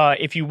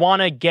 if you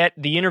want to get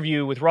the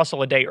interview with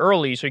Russell a day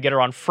early, so you get her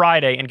on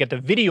Friday and get the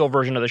video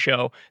version of the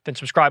show, then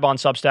subscribe on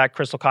Substack,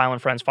 Crystal Kyle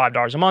and Friends,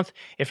 $5 a month.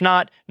 If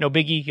not, no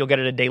biggie. You'll get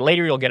it a day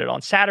later. You'll get it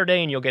on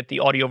Saturday, and you'll get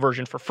the audio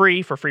version for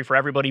free for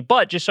everybody.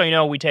 But just so you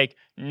know, we take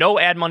no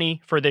ad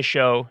money for this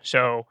show,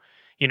 so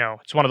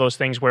it's one of those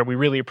things where we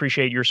really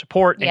appreciate your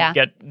support, and you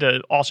get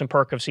the awesome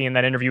perk of seeing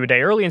that interview a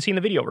day early and seeing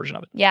the video version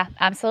of it. Yeah,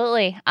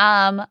 absolutely.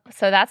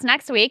 So that's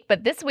next week.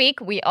 But this week,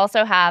 we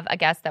also have a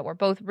guest that we're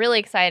both really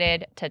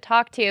excited to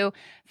talk to.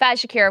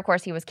 Faz Shakir, of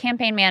course, he was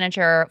campaign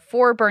manager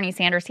for Bernie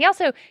Sanders. He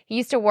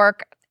used to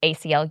work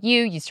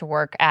ACLU, used to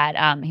work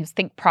at, he was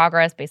Think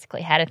Progress,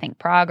 basically had a Think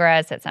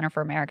Progress at Center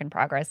for American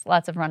Progress.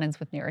 Lots of run-ins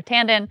with Neera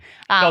Tanden.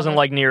 Doesn't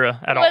like Neera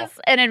at all. Was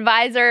an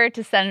advisor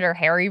to Senator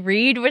Harry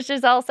Reid, which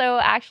is also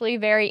actually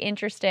very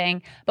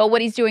interesting. But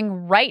what he's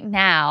doing right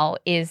now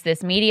is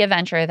this media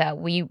venture that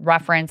we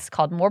reference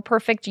called More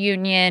Perfect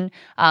Union,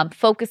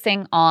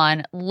 focusing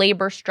on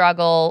labor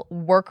struggle,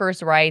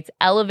 workers' rights,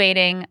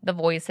 elevating the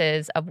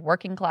voices of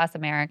working class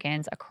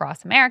Americans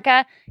across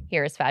America.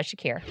 Here's Faz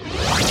Shakir.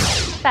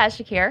 Faz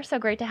Shakir, so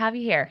great to have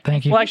you here.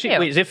 Thank you. Well, actually,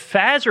 wait, is it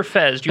Faz or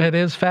Fez? It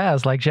is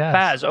Faz, like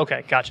jazz. Faz,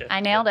 okay, gotcha. I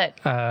nailed it.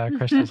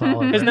 Crystal's all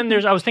over. Because then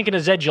I was thinking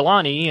of Zed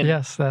Jelani, and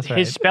yes, that's right.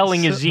 His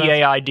spelling is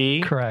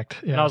Z-A-I-D. Correct.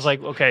 Yes. And I was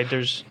like, okay,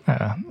 there's...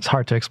 it's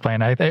hard to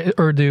explain.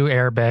 Urdu,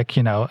 Arabic,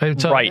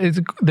 it's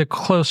the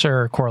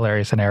closer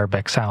corollaries in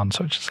Arabic sounds,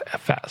 which is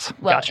Faz.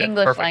 Well, gotcha.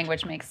 English Perfect.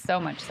 language makes so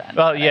much sense.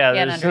 Well, yeah. I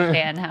can't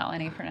understand how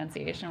any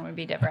pronunciation would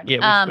be different.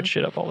 Yeah, we switch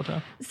shit up all the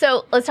time.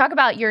 So let's talk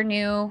about your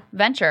new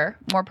venture,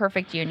 More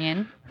Perfect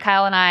Union.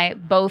 Kyle and I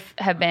both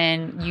have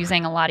been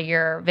using a lot of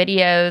your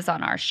videos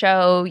on our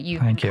show.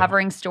 You've been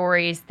covering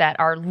stories that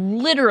are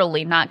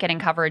literally not getting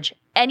coverage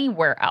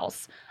anywhere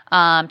else.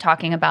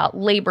 Talking about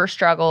labor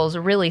struggles,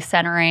 really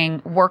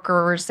centering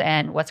workers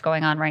and what's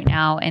going on right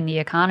now in the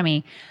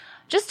economy.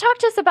 Just talk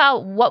to us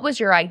about what was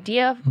your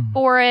idea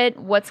for it,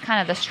 what's kind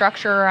of the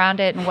structure around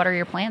it, and what are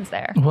your plans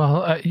there?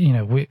 Well,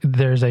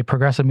 there's a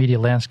progressive media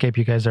landscape.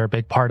 You guys are a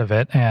big part of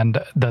it.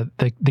 And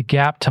the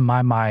gap, to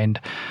my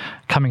mind,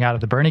 coming out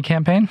of the Bernie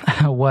campaign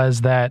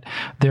was that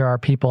there are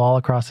people all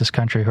across this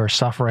country who are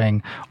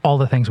suffering all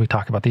the things we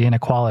talk about, the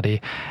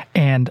inequality.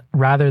 And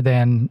rather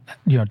than,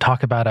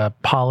 talk about a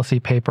policy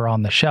paper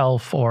on the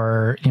shelf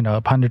or,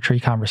 a punditry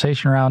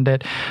conversation around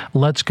it,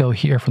 let's go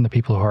hear from the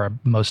people who are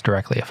most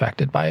directly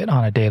affected by it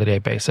on a day-to-day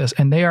basis.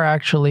 And they are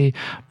actually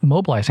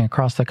mobilizing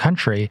across the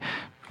country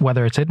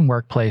whether it's in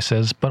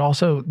workplaces, but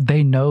also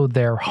they know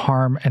their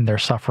harm and their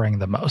suffering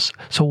the most.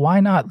 So why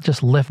not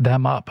just lift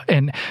them up?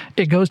 And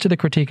it goes to the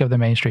critique of the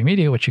mainstream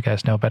media, which you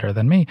guys know better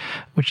than me,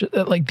 which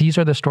like these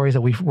are the stories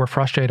that we were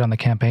frustrated on the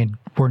campaign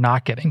were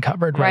not getting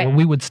covered. Right?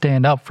 We would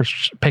stand up for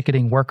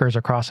picketing workers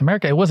across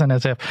America. It wasn't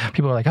as if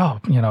people were like, oh,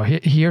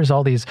 here's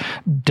all these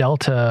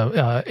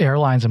Delta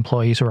Airlines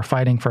employees who are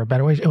fighting for a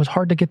better wage. It was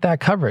hard to get that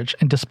coverage.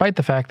 And despite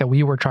the fact that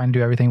we were trying to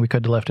do everything we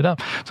could to lift it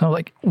up. So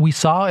like we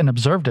saw and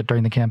observed it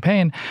during the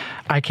campaign.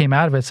 I came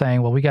out of it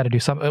saying, well, we got to do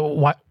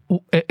something.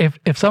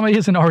 If somebody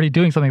isn't already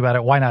doing something about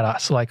it, why not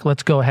us? Like,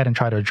 let's go ahead and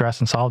try to address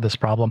and solve this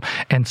problem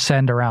and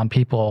send around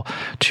people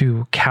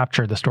to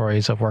capture the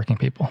stories of working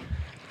people.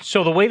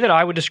 So the way that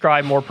I would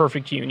describe More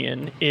Perfect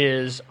Union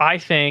is I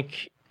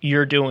think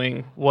you're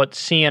doing what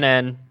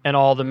CNN and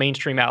all the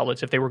mainstream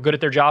outlets, if they were good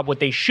at their job, what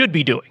they should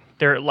be doing.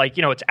 They're like,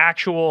 it's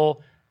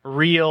actual,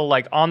 real,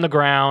 like on the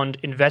ground,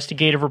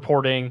 investigative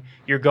reporting.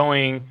 You're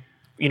going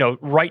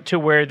right to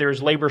where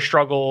there's labor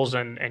struggles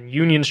and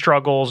union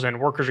struggles and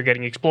workers are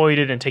getting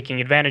exploited and taking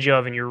advantage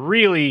of, and you're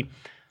really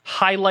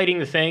highlighting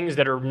the things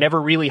that are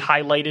never really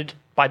highlighted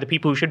by the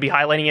people who should be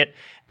highlighting it.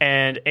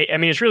 And I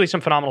mean, it's really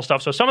some phenomenal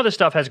stuff. So some of the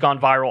stuff has gone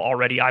viral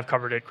already. I've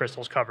covered it.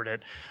 Crystal's covered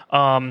it.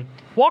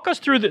 Walk us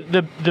through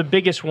the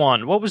biggest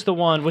one. What was the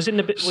one? Was it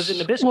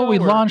Nabisco? Well, we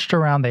launched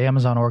around the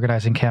Amazon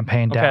organizing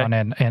campaign down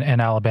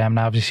in Alabama.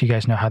 Now, obviously, you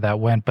guys know how that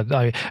went.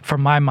 But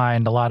from my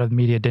mind, a lot of the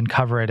media didn't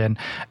cover it. And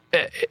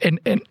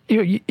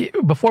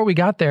before we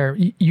got there,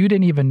 you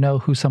didn't even know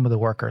who some of the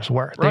workers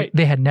were. Right.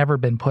 They had never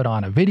been put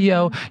on a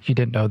video. You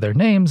didn't know their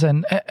names.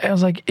 And I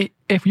was like,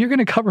 if you're going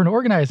to cover an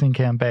organizing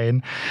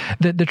campaign,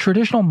 the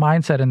traditional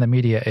mindset in the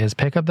media is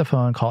pick up the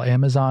phone, call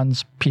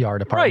Amazon's PR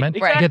department,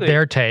 exactly. get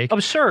their take.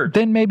 Absurd.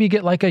 Then maybe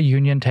get like a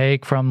union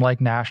take from like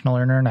national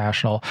or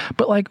international.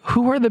 But like,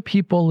 who are the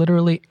people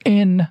literally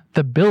in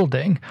the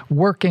building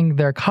working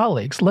their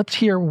colleagues? Let's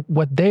hear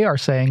what they are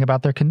saying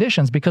about their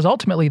conditions, because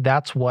ultimately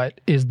that's what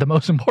is the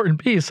most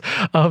important piece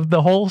of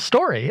the whole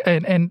story.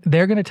 And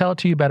they're going to tell it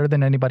to you better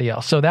than anybody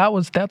else. So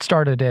that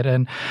started it.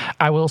 And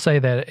I will say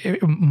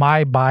that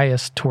my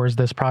bias towards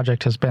this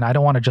project has been, I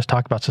don't want to just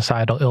talk about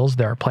societal ills.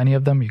 There are plenty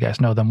of them. You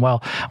guys know them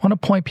well. I want to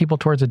point people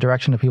towards the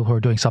direction of people who are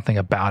doing something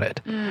about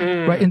it.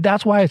 Right. And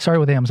that's why it started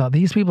with Amazon.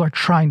 These people are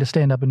trying to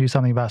stand up and do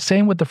something about it.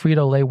 Same with the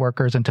Frito-Lay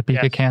workers in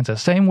Topeka,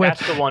 Kansas. Same with...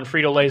 That's the one.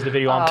 Frito-Lay is the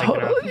video I'm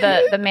thinking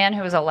of. The man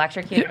who was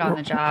electrocuted on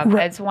the job.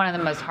 It's one of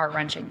the most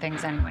heart-wrenching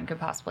things anyone could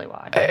possibly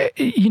watch.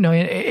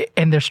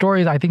 And their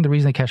stories, I think the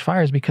reason they catch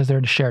fire is because they're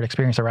a shared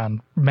experience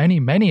around many,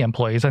 many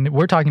employees. And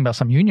we're talking about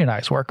some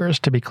unionized workers,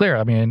 to be clear.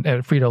 I mean,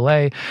 at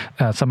Frito-Lay,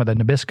 some of the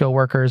Nabisco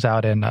workers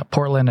out in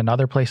Portland and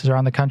other places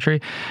around the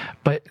country.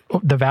 But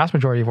the vast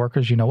majority of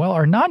workers,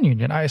 are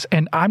non-unionized.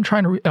 And I'm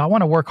I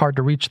want to work hard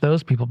to reach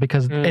those people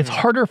because it's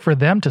harder for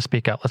them to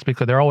speak out. Let's be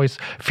clear. They're always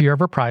fear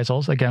of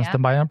reprisals against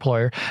them by an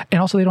employer. And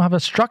also they don't have a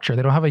structure.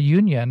 They don't have a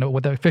union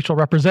with an official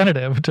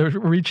representative to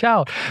reach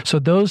out. So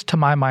those, to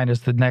my mind,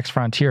 is the next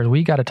frontier.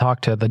 We got to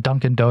talk to the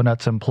Dunkin'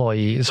 Donuts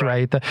employees,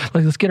 right?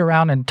 Let's get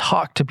around and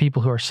talk to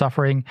people who are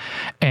suffering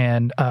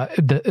and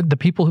the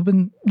people who've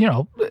been,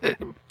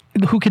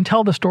 who can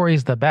tell the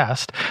stories the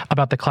best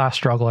about the class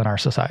struggle in our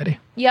society.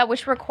 Yeah,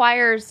 which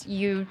requires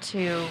you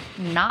to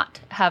not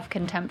have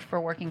contempt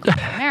for working class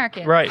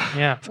Americans. Right,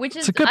 yeah. Which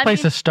is a good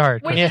place to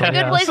start. Which is a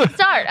good place to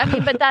start. I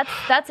mean, but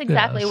that's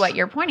exactly what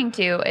you're pointing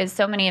to is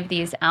so many of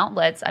these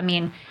outlets. I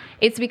mean,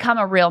 it's become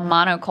a real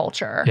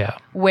monoculture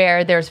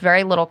where there's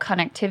very little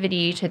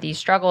connectivity to these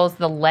struggles.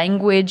 The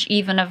language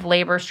even of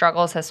labor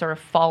struggles has sort of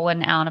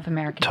fallen out of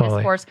American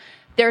discourse.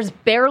 There's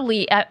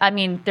barely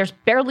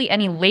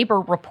any labor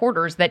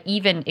reporters that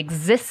even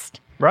exist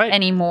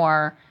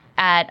anymore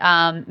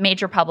at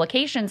major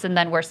publications. And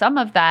then where some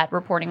of that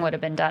reporting would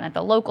have been done at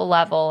the local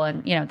level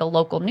and, the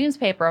local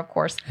newspaper, of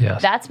course,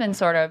 that's been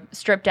sort of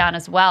stripped down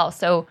as well.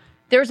 So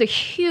there's a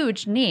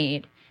huge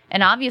need.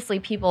 And obviously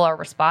people are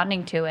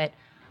responding to it.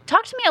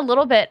 Talk to me a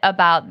little bit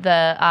about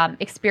the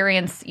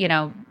experience,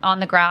 on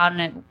the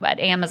ground at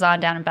Amazon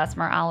down in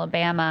Bessemer,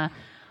 Alabama.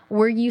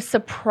 Were you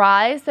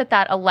surprised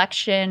that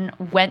election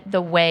went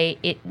the way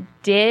it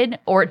did,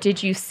 or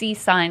did you see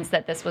signs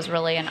that this was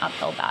really an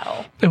uphill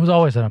battle? It was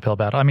always an uphill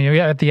battle. I mean,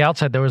 at the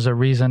outset, there was a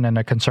reason and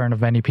a concern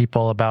of many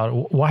people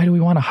about why do we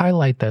want to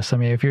highlight this? I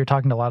mean, if you're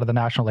talking to a lot of the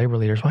national labor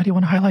leaders, why do you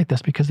want to highlight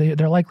this? Because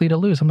they're likely to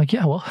lose. I'm like,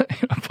 yeah, well,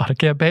 I fought a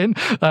campaign.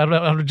 I don't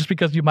know, just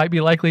because you might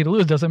be likely to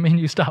lose doesn't mean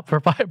you stop for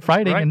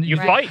fighting. Right. And you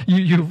fight.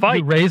 You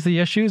raise the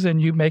issues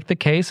and you make the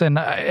case. And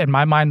in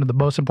my mind, the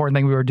most important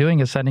thing we were doing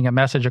is sending a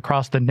message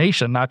across the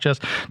nation, not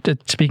just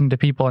speaking to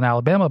people in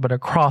Alabama, but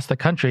across the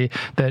country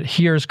that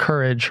here's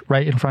courage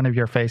right in front of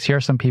your face. Here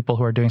are some people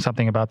who are doing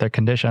something about their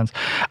conditions.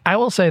 I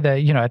will say that,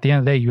 at the end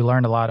of the day, you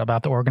learn a lot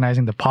about the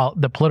organizing.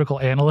 The political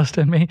analyst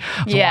in me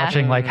was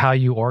watching like how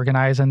you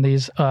organize in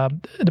these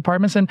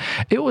departments. And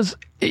it was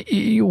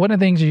one of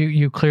the things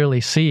you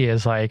clearly see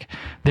is like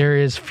there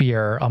is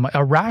fear,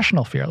 a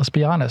rational fear, let's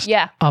be honest,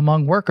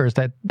 among workers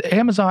that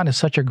Amazon is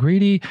such a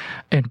greedy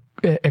and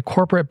a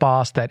corporate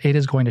boss that it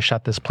is going to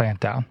shut this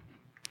plant down.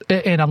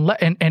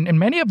 And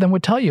many of them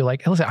would tell you,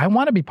 like, listen, I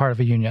want to be part of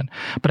a union,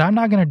 but I'm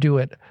not going to do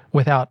it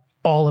without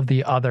all of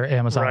the other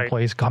Amazon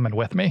employees coming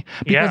with me.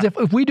 Because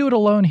if we do it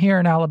alone here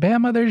in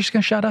Alabama, they're just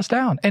going to shut us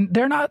down. And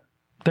they're not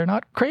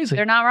crazy.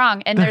 They're not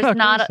wrong. And there's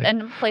not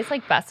in a place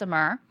like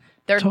Bessemer,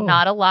 there's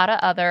not a lot of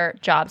other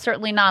jobs,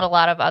 certainly not a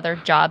lot of other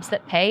jobs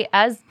that pay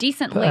as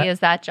decently as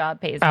that job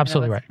pays.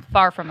 Absolutely right.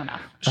 Far from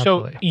enough.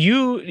 So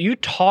you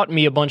taught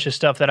me a bunch of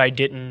stuff that I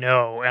didn't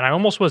know, and I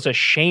almost was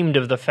ashamed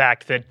of the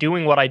fact that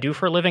doing what I do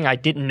for a living, I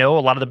didn't know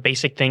a lot of the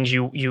basic things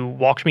you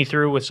walked me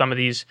through with some of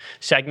these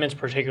segments,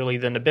 particularly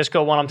the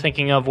Nabisco one I'm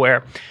thinking of,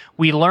 where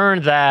we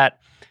learned that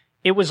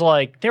it was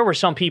like there were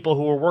some people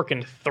who were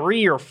working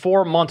 3 or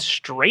 4 months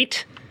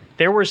straight.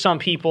 There were some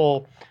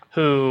people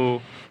who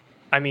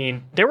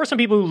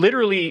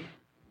literally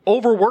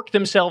overworked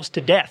themselves to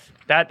death.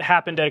 That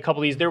happened at a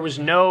couple of these. There was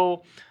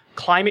no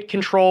climate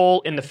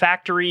control in the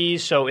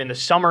factories, so in the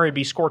summer it'd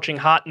be scorching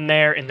hot in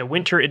there. In the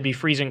winter it'd be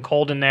freezing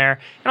cold in there.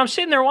 And I'm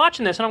sitting there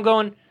watching this and I'm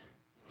going,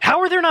 how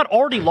are there not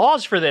already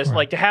laws for this? Right.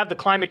 Like to have the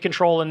climate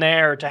control in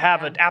there, to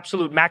have an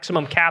absolute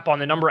maximum cap on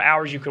the number of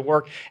hours you could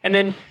work. And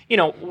then,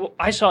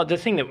 I saw the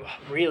thing that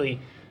really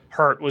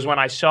hurt was when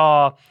I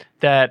saw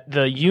that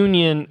the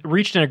union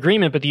reached an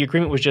agreement, but the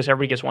agreement was just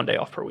everybody gets 1 day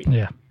off per week.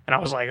 Yeah. And I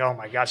was like, oh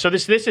my God. So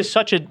this is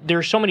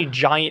there's so many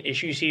giant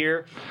issues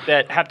here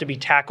that have to be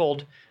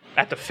tackled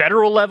at the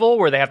federal level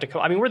where they have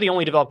to we're the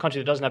only developed country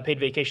that doesn't have paid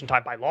vacation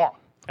time by law.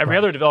 Every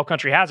other developed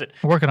country has it.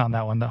 We're working on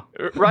that one, though.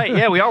 Right,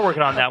 yeah, we are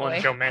working on that one.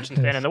 Joe Manchin's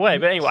standing in the way.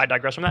 But anyway, I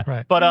digress from that.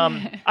 Right. But I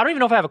don't even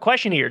know if I have a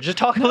question here. Just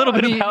talk a little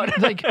bit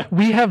about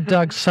we have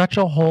dug such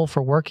a hole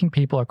for working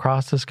people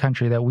across this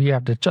country that we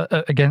have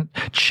to, again,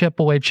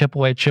 chip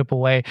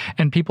away,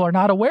 and people are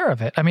not aware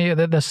of it. I mean,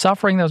 the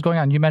suffering that was going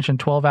on, you mentioned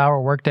 12-hour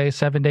workday,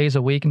 7 days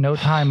a week, no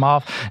time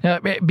off,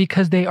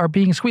 because they are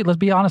being squeezed. Let's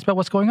be honest about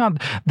what's going on.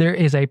 There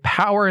is a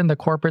power in the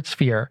corporate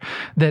sphere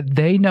that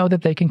they know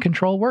that they can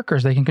control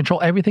workers. They can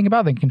control everything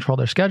about them. They can control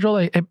their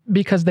schedule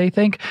because they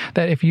think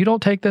that if you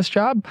don't take this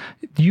job,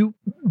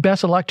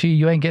 best of luck to you,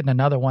 you ain't getting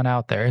another one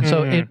out there. And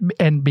so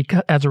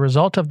because as a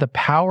result of the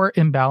power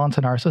imbalance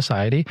in our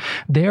society,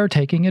 they are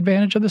taking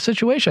advantage of the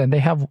situation. They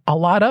have a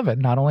lot of it,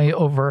 not only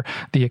over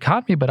the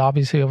economy, but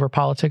obviously over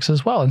politics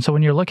as well. And so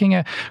when you're looking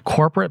at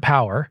corporate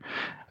power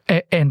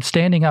and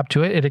standing up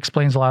to it, it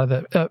explains a lot of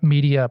the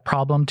media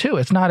problem too.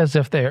 It's not as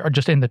if they are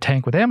just in the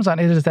tank with Amazon.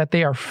 It is that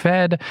they are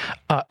fed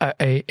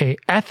a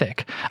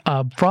ethic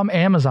from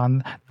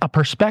Amazon, a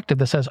perspective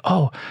that says,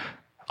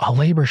 a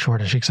labor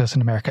shortage exists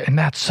in America, and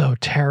that's so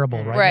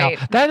terrible right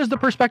now. That is the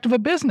perspective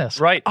of business.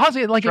 Right.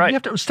 Honestly, if you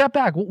have to step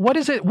back, what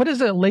is it? What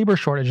does a labor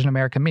shortage in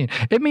America mean?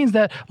 It means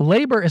that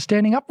labor is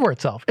standing up for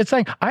itself. It's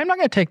saying, I'm not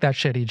going to take that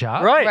shitty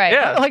job. Right.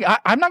 Yeah.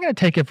 I'm not going to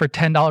take it for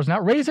 $10 an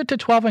hour. Raise it to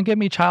 $12 and give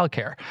me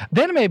childcare.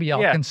 Then maybe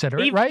I'll consider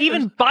it, right?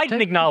 Even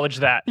Biden acknowledged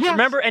that. Yes.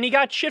 Remember? And he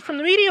got shit from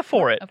the media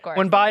for it. Of course.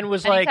 When Biden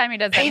was pay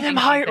them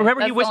higher.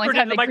 Remember, he whispered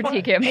in the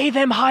microphone, pay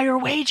them higher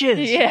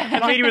wages. Yeah.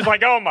 And the media was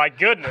like, oh my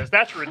goodness,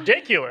 that's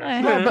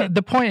ridiculous. But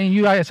the point, and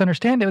you guys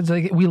understand it, is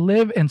like we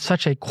live in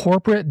such a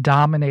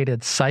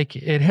corporate-dominated psyche.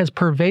 It has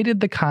pervaded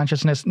the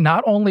consciousness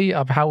not only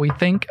of how we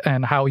think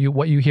and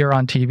what you hear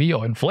on TV.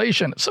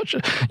 Inflation. It's such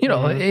a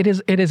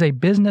it is a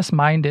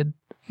business-minded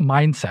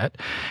mindset,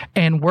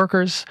 and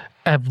workers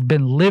have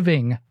been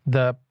living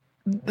the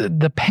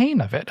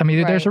pain of it. I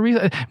mean, there's a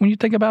reason. When you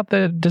think about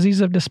the disease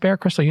of despair,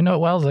 Crystal, you know it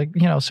well,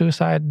 is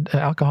suicide,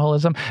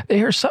 alcoholism.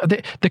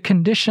 The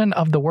condition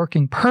of the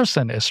working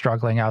person is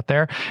struggling out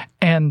there,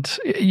 and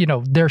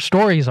their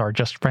stories are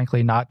just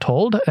frankly not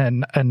told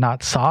and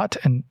not sought,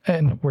 and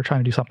we're trying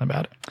to do something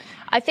about it.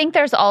 I think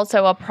there's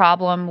also a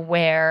problem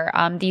where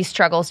these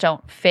struggles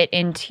don't fit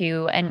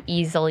into an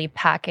easily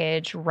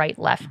packaged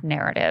right-left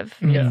narrative.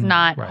 Yeah. It's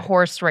not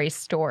horse race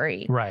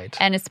story. Right.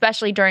 And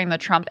especially during the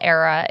Trump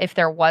era, if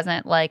there wasn't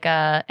like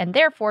and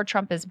therefore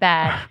Trump is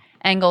bad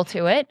angle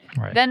to it,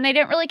 then they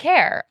didn't really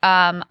care.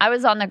 I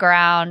was on the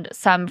ground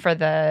some for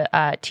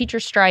the teacher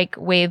strike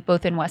wave,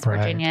 both in West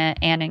Virginia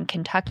and in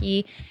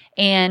Kentucky.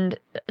 And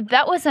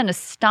that was an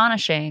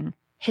astonishing,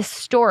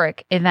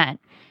 historic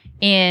event.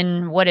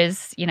 In what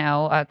is,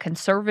 a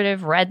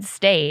conservative red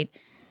state,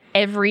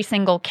 every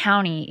single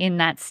county in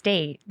that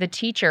state, the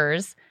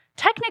teachers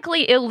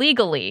technically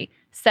illegally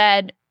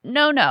said,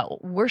 no,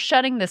 we're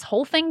shutting this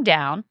whole thing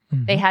down.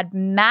 Mm-hmm. They had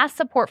mass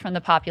support from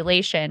the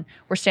population.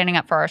 We're standing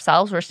up for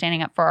ourselves. We're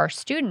standing up for our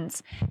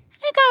students.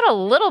 It got a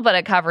little bit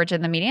of coverage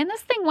in the media, and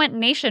this thing went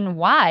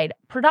nationwide,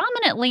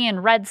 predominantly in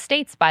red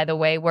states, by the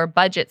way, where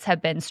budgets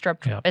have been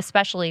stripped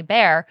especially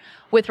bare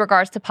with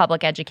regards to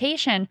public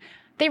education.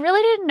 They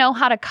really didn't know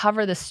how to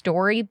cover the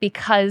story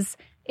because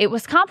it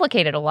was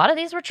complicated. A lot of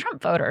these were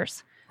Trump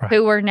voters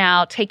who were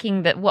now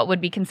taking what would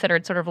be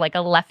considered sort of like a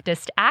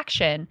leftist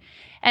action.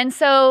 And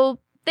so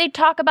they'd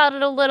talk about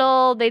it a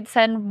little. They'd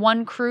send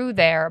one crew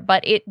there,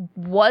 but it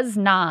was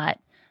not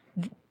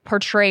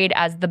portrayed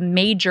as the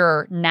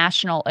major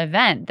national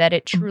event that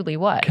it truly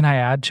was. Can I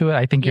add to it?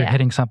 I think you're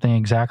hitting something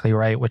exactly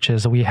right, which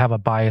is we have a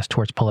bias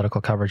towards political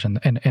coverage in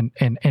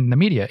the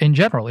media in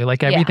general.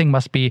 Like everything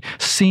must be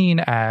seen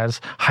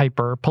as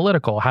hyper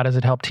political. How does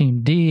it help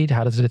Team D?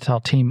 How does it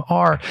help Team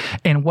R?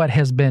 And what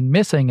has been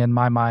missing in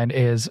my mind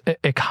is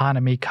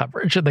economy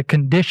coverage, the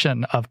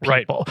condition of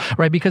people,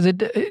 right? Because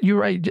you're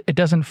right, it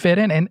doesn't fit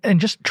in, and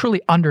just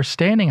truly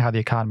understanding how the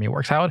economy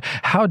works.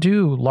 How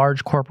do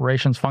large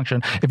corporations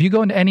function? If you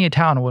go into any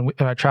town, when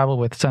I travel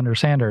with Senator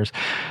Sanders,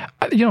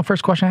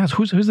 first question I ask,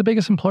 who's the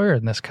biggest employer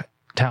in this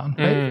town?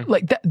 Right?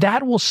 Like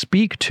that will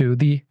speak to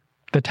the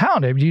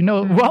town. If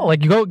well,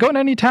 like you go in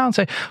any town and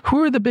say,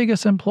 who are the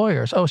biggest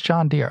employers? Oh, it's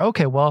John Deere.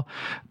 Okay, well,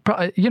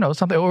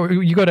 something, or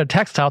you go to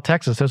Textile,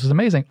 Texas. This is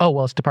amazing. Oh,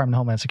 well, it's Department of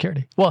Homeland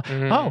Security. Well,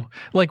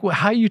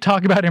 how you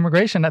talk about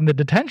immigration and the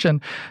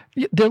detention,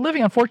 they're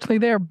living, unfortunately,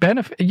 they're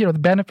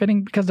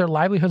benefiting because their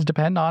livelihoods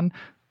depend on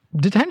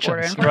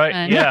detentions.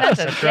 Right. Yeah.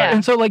 That's right.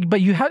 And so but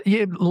you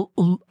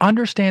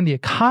understand the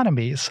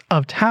economies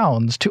of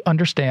towns to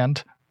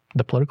understand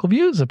the political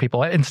views of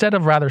people, instead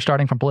of rather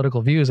starting from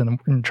political views and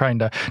trying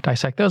to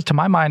dissect those. To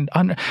my mind,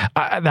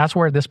 that's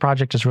where this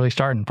project is really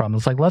starting from.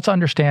 It's like, let's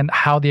understand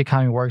how the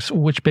economy works,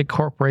 which big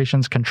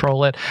corporations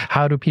control it,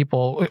 how do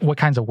people, what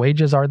kinds of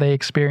wages are they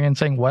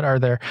experiencing, what are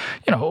their,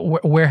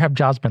 where have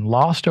jobs been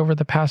lost over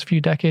the past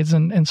few decades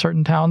in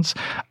certain towns.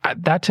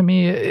 That to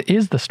me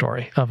is the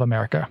story of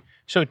America.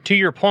 So to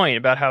your point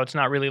about how it's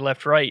not really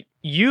left-right,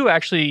 you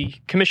actually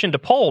commissioned a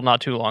poll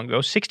not too long ago.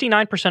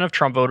 69% of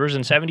Trump voters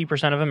and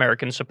 70% of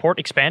Americans support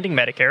expanding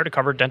Medicare to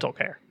cover dental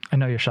care. I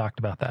know you're shocked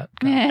about that.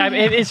 I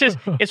mean,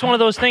 it's one of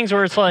those things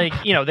where it's like,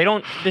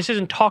 this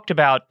isn't talked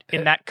about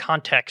in that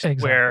context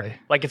where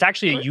like it's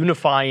actually a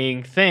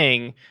unifying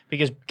thing,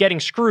 because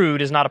getting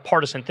screwed is not a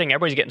partisan thing.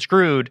 Everybody's getting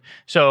screwed.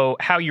 So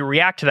how you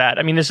react to that,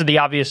 I mean, this is the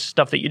obvious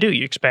stuff that you do.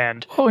 You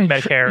expand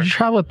Medicare. You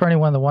travel with Bernie.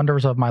 One of the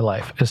wonders of my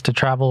life is to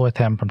travel with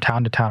him from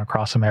town to town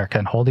across America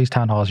and hold these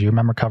town halls. You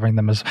remember covering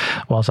them as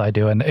well as I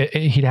do. And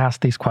he'd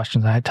ask these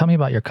questions. Tell me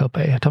about your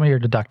copay. Tell me your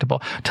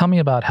deductible. Tell me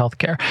about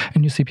healthcare.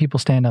 And you see people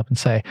stand up and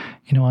say,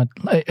 you know what,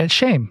 it's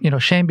shame.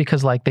 Shame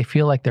because like they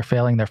feel like they're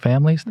failing their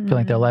families. They feel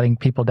like they're letting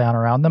people down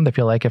around them. They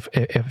feel like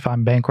if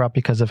I'm bankrupt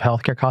because of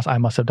healthcare costs, I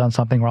must have done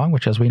something wrong,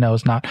 which as we know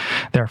is not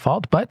their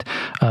fault, but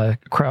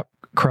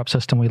corrupt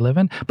system we live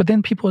in. But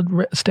then people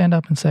would stand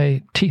up and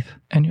say teeth.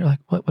 And you're like,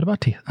 what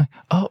about teeth? Like,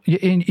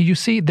 you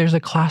see there's a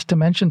class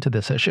dimension to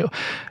this issue.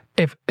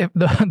 If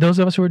those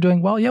of us who are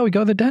doing well, we go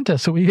to the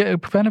dentist, so we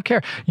get preventive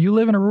care. You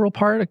live in a rural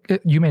part,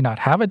 you may not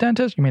have a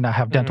dentist, you may not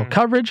have dental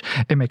coverage.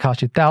 It may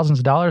cost you thousands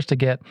of dollars to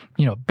get,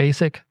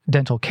 basic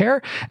dental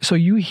care. So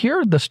you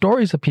hear the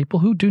stories of people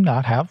who do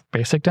not have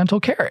basic dental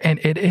care, and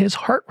it is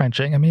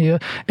heart-wrenching. I mean,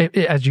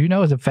 as you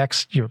know, it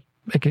affects your.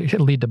 It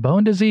can lead to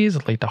bone disease,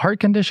 it lead to heart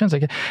conditions.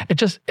 It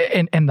just,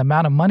 and the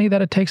amount of money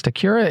that it takes to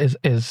cure it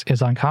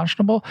is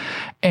unconscionable.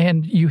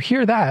 And you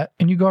hear that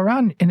and you go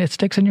around and it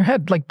sticks in your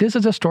head. Like, this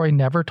is a story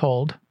never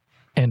told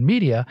in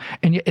media,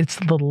 and it's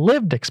the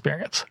lived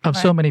experience of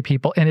so many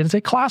people, and it is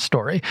a class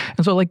story.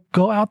 And so, like,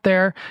 go out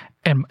there,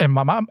 and in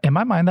my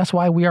mind, that's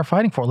why we are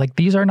fighting for. Like,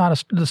 these are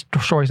not the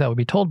stories that would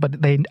be told, but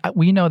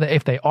we know that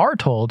if they are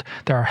told,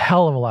 there are a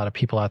hell of a lot of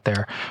people out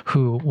there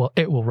who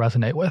it will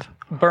resonate with.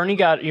 You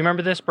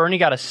remember this? Bernie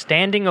got a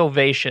standing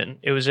ovation.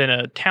 It was in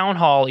a town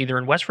hall, either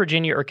in West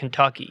Virginia or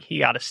Kentucky. He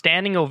got a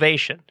standing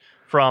ovation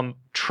from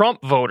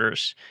Trump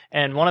voters,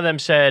 and one of them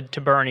said to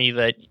Bernie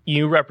that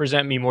you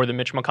represent me more than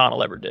Mitch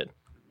McConnell ever did.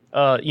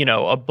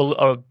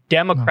 A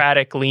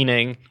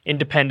Democratic-leaning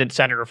independent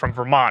senator from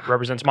Vermont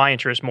represents my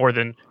interest more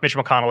than Mitch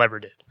McConnell ever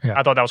did. Yeah.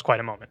 I thought that was quite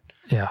a moment.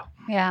 Yeah.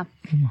 Yeah.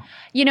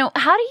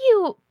 How do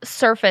you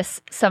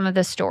surface some of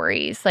the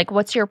stories? Like,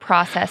 what's your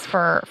process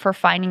for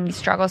finding these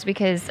struggles?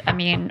 Because, I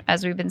mean,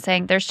 as we've been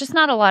saying, there's just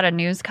not a lot of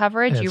news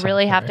coverage. You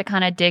really have to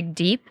kind of dig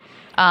deep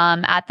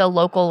at the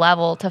local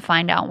level to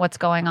find out what's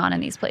going on in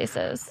these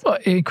places. Well,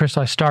 Chris,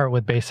 I start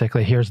with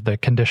basically here's the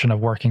condition of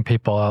working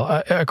people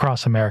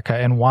across America,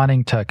 and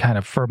wanting to kind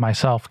of, for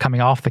myself, coming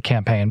off the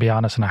campaign, be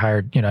honest, and I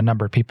hired a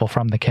number of people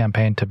from the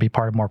campaign to be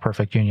part of More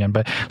Perfect Union.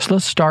 But so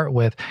let's start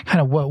with kind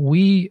of what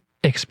we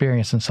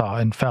experienced and saw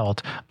and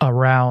felt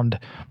around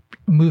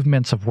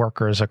movements of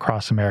workers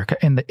across America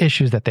and the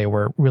issues that they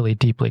were really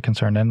deeply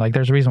concerned in. Like,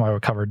 there's a reason why we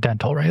covered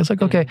dental, right? It's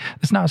like, okay,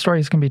 it's not a story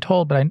that's going to be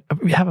told, but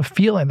we have a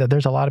feeling that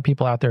there's a lot of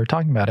people out there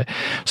talking about it.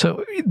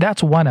 So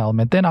that's one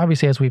element. Then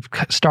obviously, as we've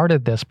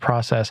started this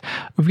process,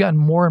 we've gotten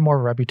more and more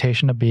of a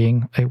reputation of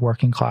being a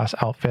working class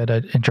outfit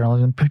in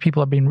journalism.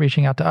 People have been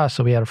reaching out to us.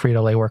 So we had a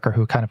Frito-Lay worker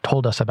who kind of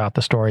told us about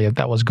the story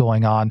that was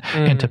going on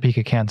in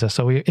Topeka, Kansas.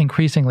 So we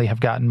increasingly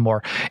have gotten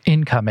more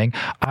incoming.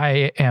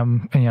 I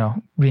am,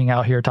 being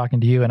out here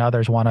talking to you, and and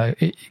others want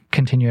to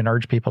continue and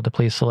urge people to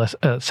please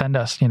send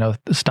us,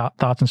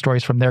 thoughts and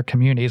stories from their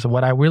communities.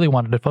 What I really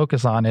wanted to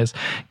focus on is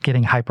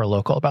getting hyper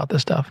local about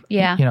this stuff.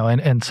 Yeah.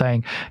 And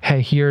saying,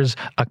 hey, here's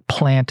a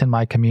plant in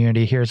my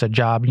community. Here's a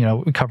job.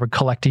 We covered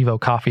Collectivo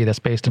Coffee that's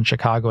based in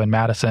Chicago and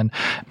Madison,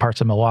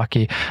 parts of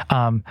Milwaukee.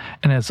 And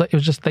it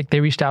was just like they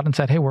reached out and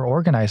said, hey, we're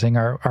organizing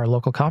our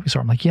local coffee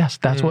store. I'm like, yes,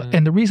 that's what.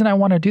 And the reason I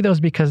want to do those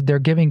is because they're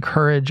giving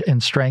courage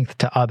and strength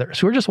to others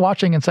who are just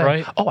watching and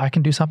saying, oh, I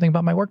can do something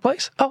about my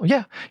workplace. Oh,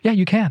 yeah,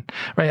 you can.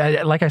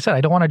 Right. Like I said,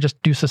 I don't want to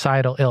just do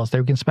societal ills.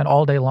 We can spend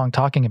all day long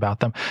talking about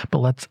them,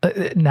 but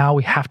now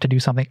we have to do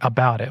something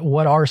about it.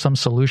 What are some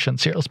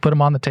solutions here? Let's put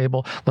them on the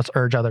table. Let's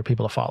urge other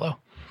people to follow.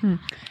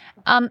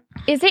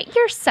 Is it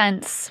your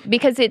sense,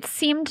 because it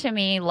seemed to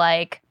me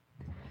like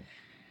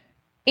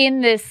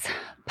in this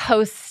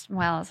it's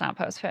not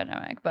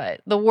post-pandemic,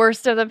 but the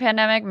worst of the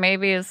pandemic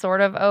maybe is sort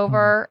of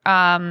over.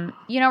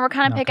 We're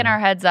kind of picking our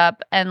heads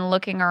up and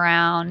looking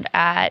around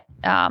at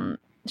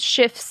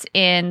shifts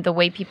in the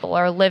way people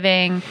are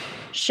living,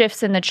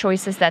 shifts in the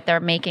choices that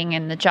they're making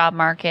in the job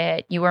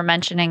market. You were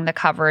mentioning the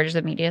coverage.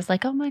 The media is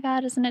like, oh my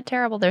God, isn't it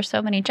terrible? There's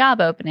so many job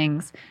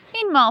openings.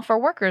 Meanwhile, for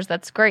workers,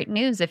 that's great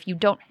news if you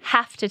don't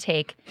have to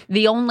take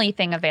the only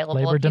thing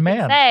available. Labor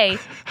demand. Say,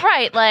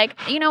 right, like,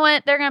 you know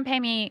what? They're going to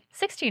pay me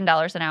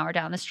 $16 an hour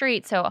down the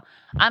street, so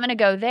I'm going to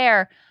go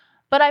there.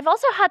 But I've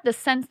also had the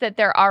sense that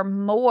there are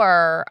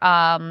more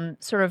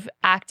sort of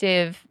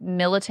active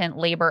militant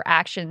labor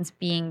actions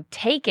being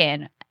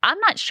taken. I'm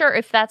not sure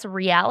if that's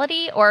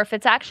reality or if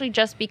it's actually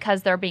just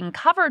because they're being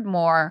covered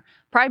more,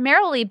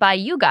 primarily by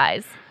you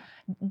guys.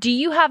 Do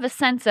you have a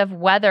sense of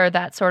whether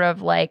that sort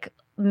of like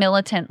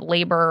militant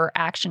labor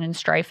action and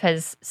strife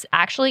has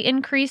actually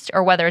increased,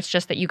 or whether it's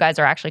just that you guys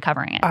are actually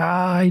covering it?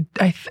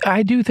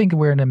 I do think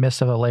we're in the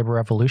midst of a labor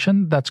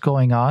revolution that's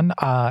going on.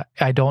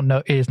 I don't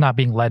know. It is not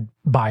being led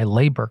by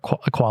labor,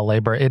 qual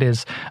labor. It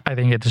is, I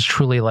think it is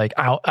truly like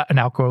an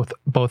outgrowth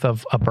both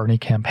of a Bernie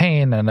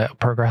campaign and a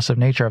progressive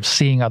nature of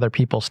seeing other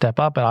people step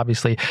up, and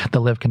obviously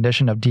the lived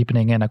condition of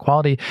deepening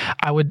inequality.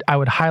 I would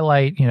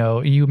highlight,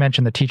 you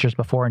mentioned the teachers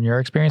before in your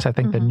experience. I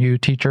think the new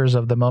teachers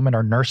of the moment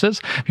are nurses.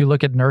 If you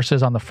look at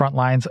nurses on the front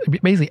lines,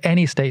 basically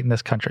any state in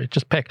this country,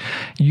 just pick,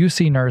 you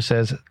see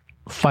nurses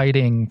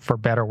fighting for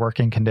better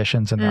working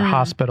conditions in their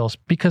hospitals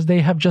because they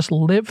have just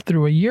lived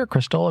through a year,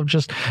 Crystal, of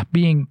just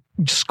being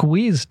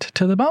squeezed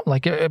to the bone.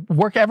 Like,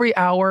 work every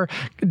hour,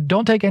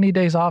 don't take any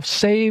days off,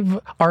 save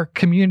our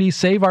community,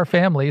 save our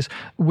families.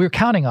 We're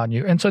counting on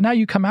you. And so now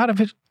you come out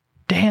of it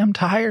damn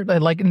tired,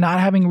 like not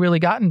having really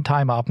gotten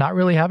time off, not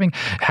really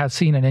has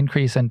seen an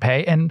increase in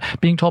pay, and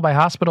being told by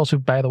hospitals, who,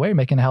 by the way, are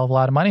making a hell of a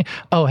lot of money,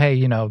 oh, hey,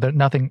 there's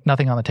nothing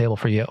on the table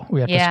for you. We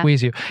have to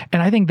squeeze you.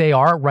 And I think they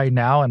are right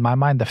now, in my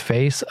mind, the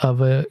face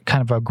of a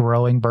kind of a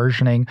growing,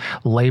 burgeoning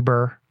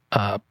labor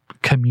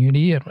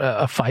community,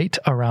 a fight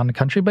around the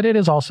country. But it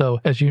is also,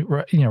 as you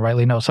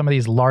rightly know, some of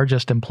these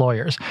largest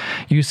employers.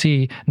 You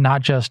see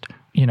not just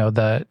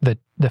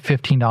the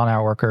 $15 an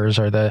hour workers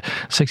or the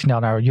 $16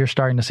 an hour. You're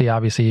starting to see,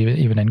 obviously,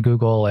 even in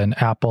Google and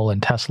Apple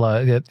and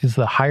Tesla, it is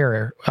the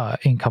higher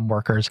income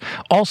workers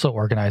also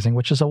organizing,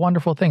 which is a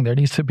wonderful thing. There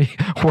needs to be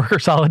worker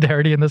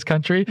solidarity in this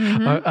country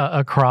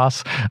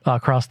across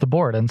the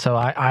board. And so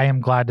I am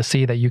glad to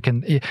see that you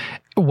can.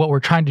 What we're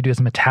trying to do is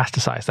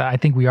metastasize that. I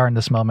think we are in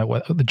this moment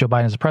with Joe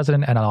Biden as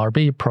president,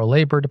 NLRB,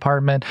 pro-labor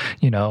department,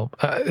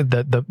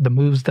 the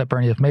moves that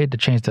Bernie has made to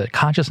change the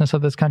consciousness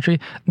of this country.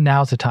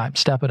 Now's the time.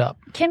 Step it up.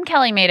 Kim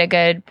Kelly made a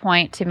good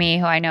point to me,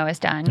 who I know has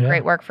done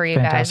great work for you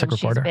guys. And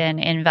she's been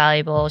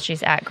invaluable.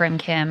 She's at Grim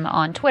Kim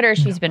on Twitter.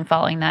 She's been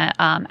following that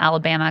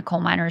Alabama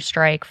coal miners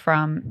strike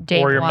from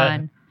day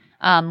one.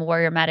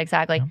 Warrior Med,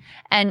 exactly. Yeah.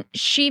 And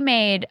she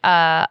made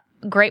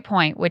great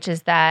point, which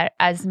is that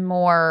as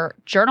more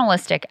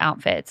journalistic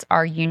outfits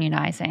are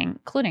unionizing,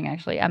 including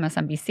actually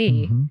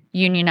MSNBC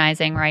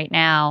unionizing right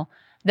now,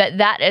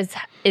 that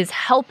is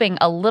helping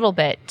a little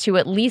bit to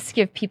at least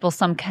give people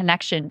some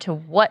connection to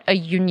what a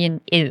union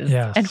is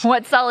and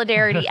what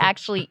solidarity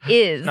actually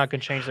is. Not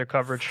going to change their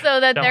coverage. So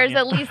that there's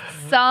at least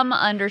some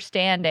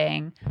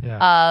understanding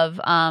of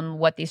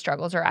what these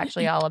struggles are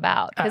actually all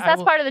about. Because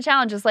that's part of the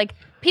challenge, is like,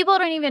 people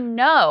don't even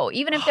know.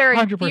 Even if they're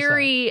in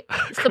theory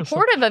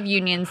supportive of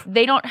unions,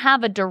 they don't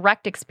have a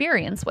direct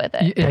experience with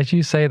it. As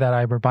you say that,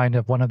 I remind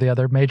of one of the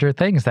other major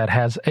things that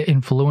has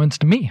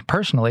influenced me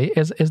personally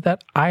is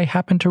that I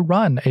happen to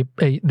run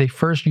the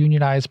first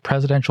unionized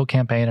presidential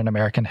campaign in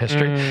American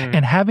history.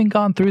 And having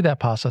gone through that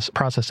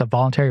process of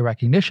voluntary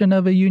recognition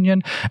of a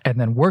union,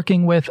 and then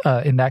working with,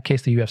 in that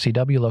case, the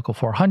UFCW Local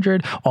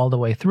 400, all the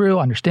way through,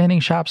 understanding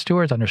shop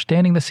stewards,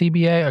 understanding the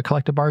CBA, a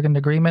collective bargaining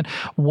agreement,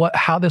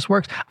 how this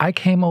works, I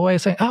came away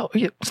saying, oh,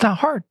 it's not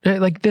hard.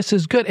 Like, this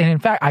is good. And in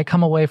fact, I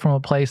come away from a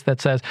place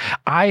that says,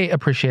 I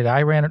appreciate it.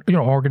 I ran an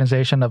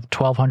organization of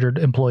 1,200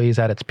 employees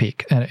at its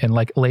peak in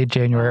like late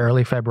January,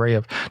 early February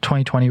of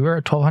 2020. We were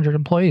at 1,200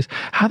 employees.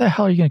 how the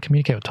hell are you going to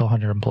communicate with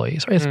 1,200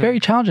 employees? It's very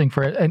challenging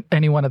for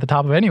anyone at the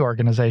top of any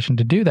organization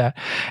to do that.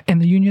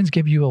 And the unions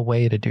give you a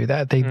way to do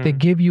that. They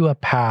give you a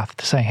path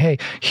to say, hey,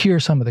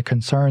 here's some of the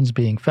concerns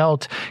being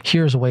felt.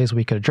 Here's ways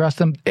we could address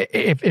them.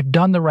 If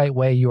done the right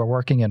way, you are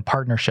working in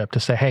partnership to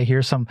say, hey,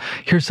 here's some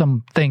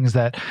things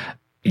that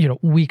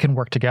we can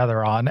work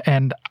together on.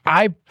 And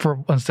I,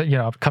 for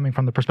coming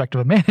from the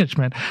perspective of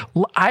management,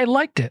 I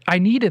liked it. I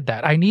needed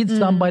that. I need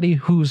somebody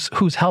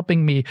who's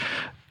helping me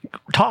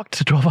talk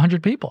to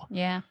 1,200 people.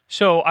 Yeah.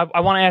 So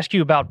I want to ask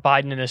you about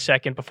Biden in a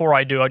second. Before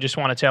I do, I just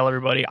want to tell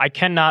everybody, I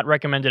cannot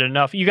recommend it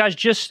enough. You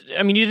guys you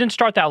didn't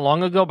start that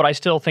long ago, but I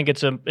still think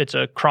it's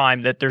a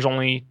crime that there's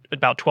only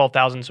about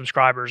 12,000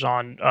 subscribers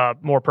on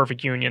More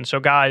Perfect Union.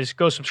 So guys,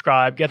 go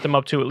subscribe, get them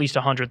up to at least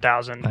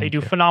 100,000. They do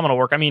phenomenal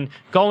work. I mean,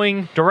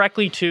 going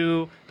directly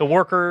to the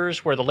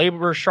workers where the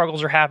labor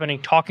struggles are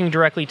happening, talking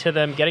directly to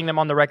them, getting them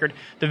on the record.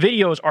 The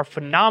videos are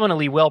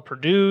phenomenally well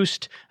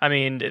produced. I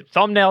mean,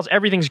 thumbnails,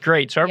 everything's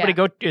great. So everybody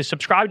go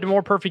subscribe to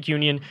More Perfect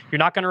Union. You're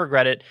not going to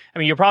regret it. I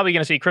mean, you're probably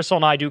going to see Crystal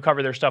and I do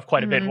cover their stuff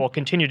quite a bit. We'll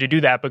continue to do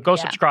that, but go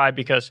subscribe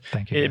because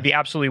it'd be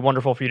absolutely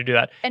wonderful for you to do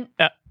that. And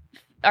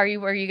were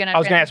you going to? I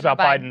was going to ask about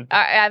Biden.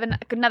 I have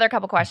another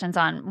couple questions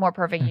on More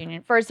Perfect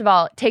Union. First of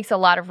all, it takes a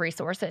lot of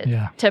resources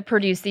to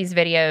produce these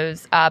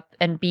videos up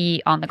and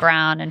be on the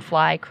ground and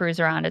fly,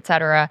 cruise around,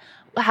 etc.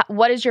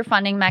 What is your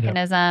funding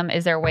mechanism?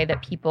 Is there a way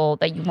that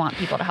you want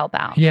people to help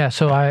out? Yeah.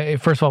 So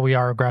first of all, we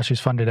are a grassroots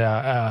funded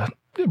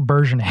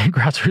burgeoning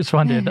grassroots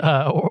funded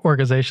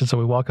organization. So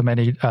we welcome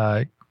any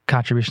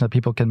contribution that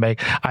people can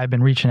make. I've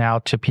been reaching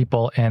out to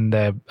people in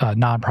the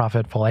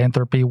nonprofit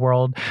philanthropy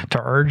world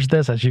to urge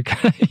this, as you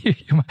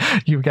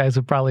guys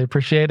would probably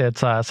appreciate.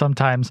 It's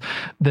sometimes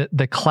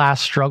the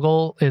class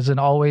struggle isn't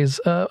always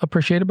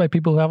appreciated by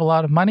people who have a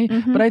lot of money,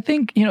 but I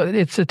think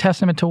it's a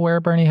testament to where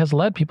Bernie has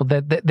led people,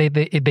 that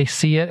they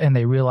see it and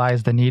they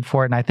realize the need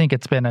for it. And I think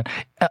it's been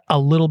a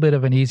little bit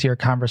of an easier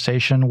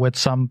conversation with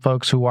some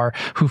folks who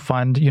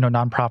fund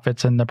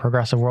nonprofits in the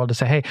progressive world to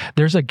say, hey,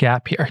 there's a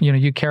gap here.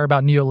 You care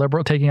about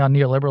taking on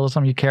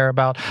neoliberalism, you care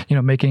about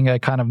making a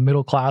kind of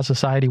middle class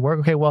society work.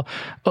 Okay, well,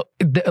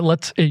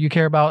 you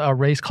care about a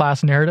race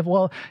class narrative.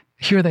 Well,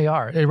 here they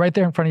are, right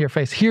there in front of your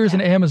face. Here's an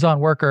Amazon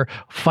worker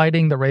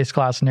fighting the race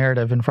class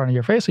narrative in front of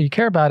your face. So you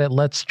care about it.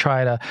 Let's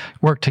try to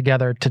work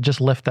together to just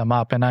lift them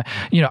up. And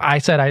I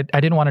said I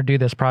didn't want to do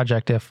this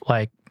project if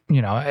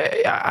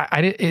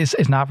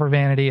it's not for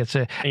vanity.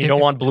 You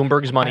don't want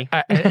Bloomberg's money.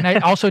 I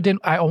also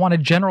didn't. I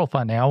wanted general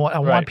funding. I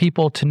want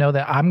people to know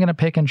that I'm going to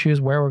pick and choose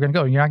where we're going to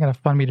go. You're not going to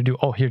fund me to do.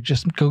 Oh, here,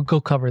 just go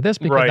cover this,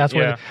 because that's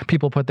where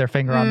people put their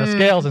finger on the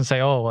scales and say,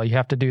 oh, well, you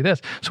have to do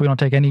this. So we don't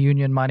take any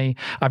union money.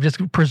 I've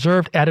just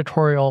preserved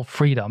editorial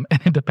freedom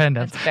and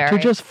independence to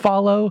just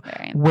follow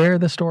where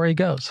the story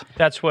goes.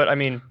 That's what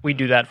we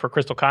do that for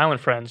Crystal Kyle and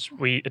Friends.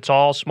 It's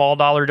all small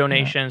dollar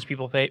donations.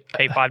 People pay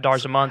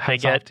 $5 a month. They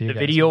get the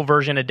video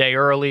version a day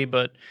early,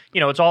 but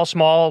it's all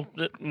small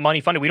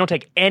money funded. We don't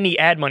take any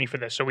ad money for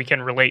this, so we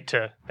can relate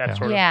to that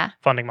sort of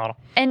funding model.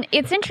 And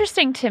it's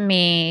interesting to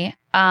me,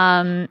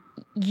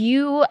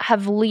 you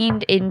have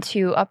leaned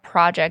into a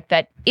project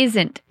that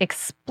isn't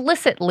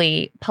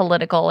explicitly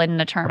political in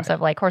the terms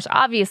of of course,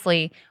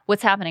 obviously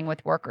what's happening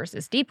with workers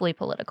is deeply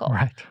political,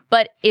 right?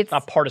 But it's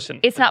not partisan.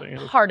 It's not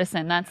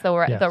partisan. That's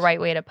the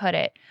right way to put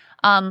it.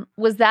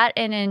 Was that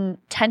an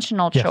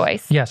intentional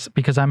choice? Yes,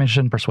 because I'm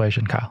interested in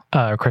persuasion,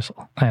 Kyle,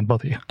 Crystal, and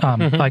both of you.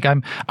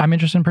 I'm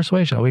interested in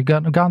persuasion. We've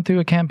gone through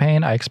a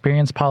campaign. I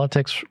experienced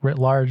politics writ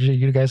large.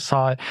 You guys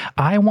saw it.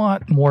 I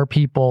want more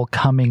people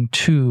coming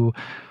to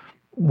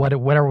what do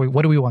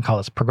we want to call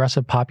this?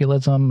 Progressive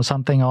populism,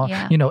 something,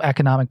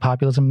 economic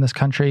populism in this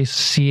country,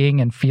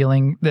 seeing and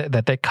feeling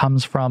that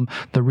comes from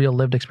the real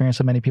lived experience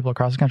of many people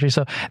across the country.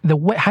 So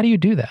how do you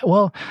do that?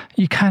 Well,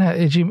 you kind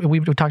of, we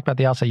talked about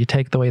the outset, you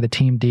take the way the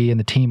Team D and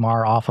the Team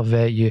R off of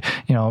it.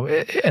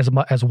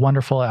 As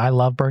wonderful, I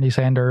love Bernie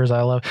Sanders,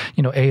 I love,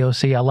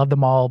 AOC, I love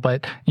them all,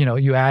 but,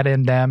 you add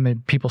in them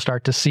and people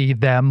start to see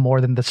them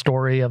more than the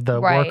story of the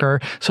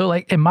worker. So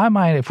in my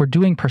mind, if we're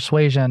doing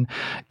persuasion,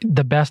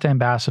 the best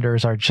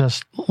ambassadors are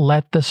just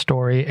let the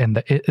story and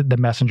the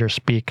messenger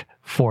speak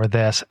for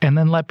this, and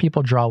then let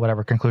people draw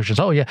whatever conclusions.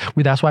 Oh yeah,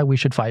 that's why we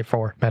should fight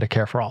for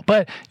Medicare for all.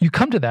 But you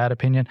come to that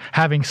opinion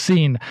having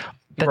seen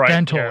that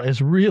dental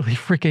is really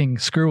freaking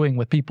screwing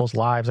with people's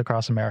lives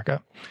across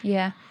America.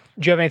 Yeah.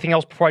 Do you have anything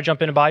else before I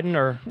jump into Biden?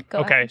 Or Go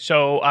ahead.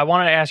 So I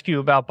wanted to ask you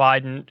about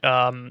Biden.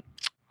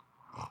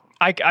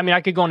 I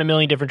could go in a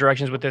million different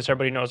directions with this.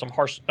 Everybody knows I'm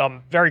harsh,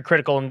 very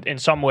critical in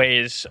some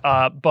ways,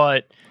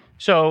 but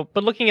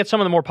looking at some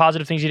of the more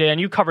positive things he did,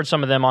 and you covered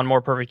some of them on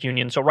More Perfect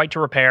Union. So right to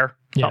repair,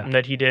 something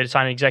that he did,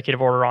 signed an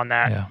executive order on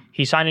that. Yeah.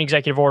 He signed an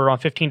executive order on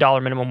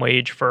 $15 minimum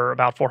wage for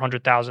about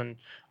 400,000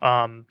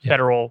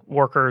 federal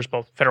workers,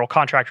 both federal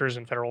contractors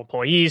and federal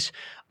employees.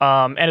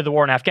 Ended the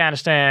war in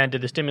Afghanistan, did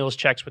the stimulus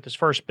checks with his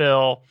first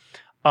bill.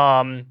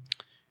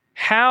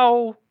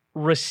 How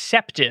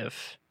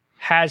receptive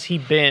has he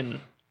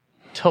been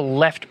to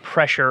left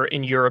pressure,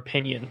 in your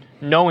opinion?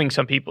 Knowing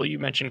some people, you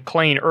mentioned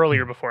Klain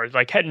earlier before,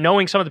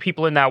 knowing some of the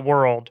people in that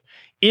world,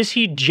 is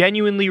he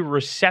genuinely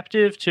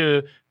receptive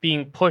to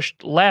being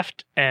pushed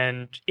left?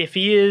 And if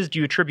he is, do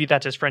you attribute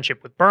that to his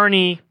friendship with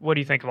Bernie? What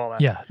do you think of all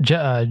that? Yeah,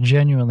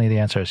 genuinely, the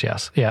answer is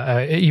yes.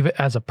 Yeah, even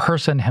as a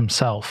person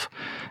himself,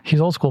 he's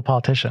an old school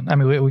politician. I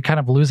mean, we kind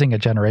of losing a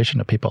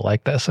generation of people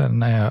like this.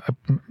 And I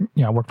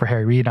work for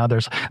Harry Reid and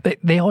others.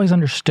 They always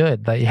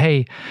understood that,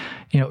 hey,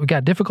 we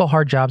got difficult,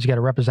 hard jobs. You got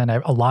to represent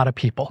a lot of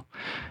people.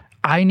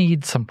 I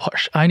need some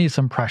push. I need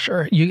some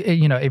pressure.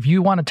 If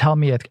you want to tell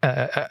me,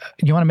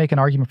 you want to make an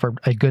argument for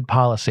a good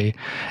policy,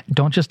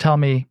 don't just tell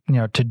me,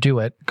 to do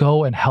it.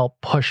 Go and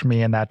help push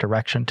me in that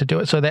direction to do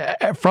it. So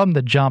from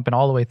the jump and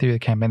all the way through the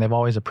campaign, they've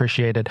always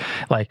appreciated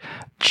like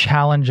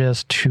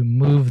challenges to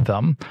move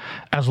them,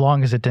 as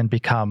long as it didn't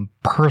become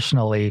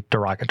personally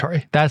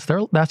derogatory. That's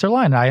their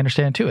line. And I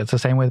understand too. It's the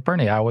same way with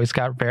Bernie.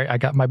 I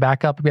got my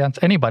back up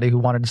against anybody who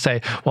wanted to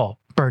say, well,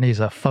 Bernie's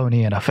a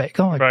phony and a fake.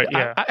 I'm like, right,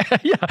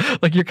 yeah.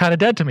 Like you're kind of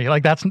dead to me.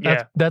 Like that's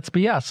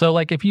BS. So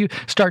like if you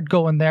start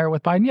going there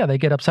with Biden, they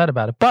get upset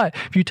about it. But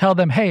if you tell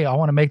them, hey, I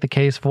want to make the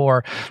case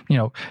for,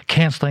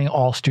 canceling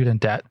all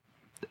student debt,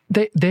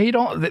 they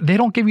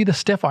don't give you the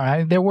stiff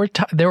arm. There were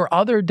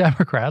other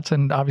Democrats,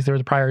 and obviously there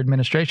was a prior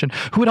administration,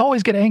 who would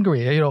always get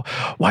angry.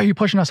 Why are you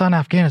pushing us on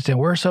Afghanistan?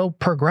 We're so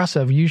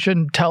progressive. You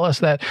shouldn't tell us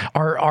that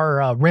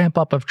our ramp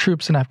up of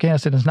troops in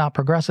Afghanistan is not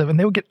progressive. And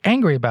they would get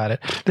angry about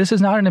it. This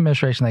is not an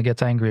administration that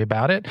gets angry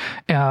about it.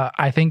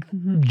 I think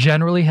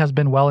generally has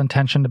been well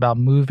intentioned about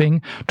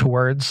moving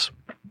towards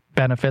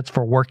benefits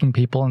for working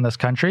people in this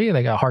country.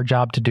 They got a hard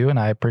job to do, and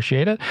I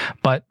appreciate it.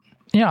 But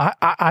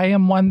I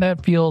am one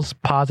that feels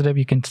positive.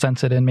 You can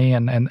sense it in me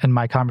and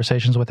my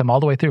conversations with him all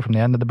the way through, from the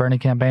end of the Bernie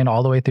campaign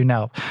all the way through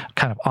now,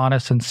 kind of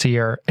honest,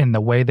 sincere in the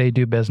way they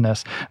do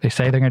business. They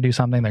say they're going to do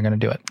something, they're going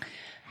to do it.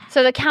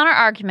 So the counter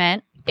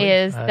argument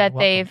is that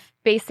they've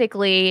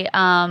basically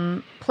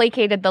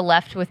placated the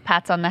left with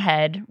pats on the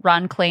head,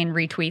 Ron Klain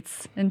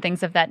retweets and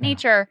things of that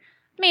nature.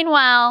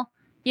 Meanwhile,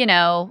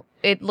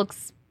 it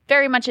looks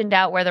very much in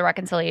doubt where the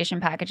reconciliation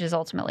package is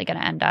ultimately going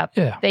to end up.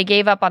 Yeah. They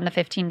gave up on the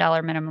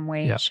 $15 minimum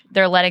wage. Yep.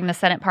 They're letting the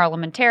Senate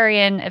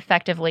parliamentarian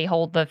effectively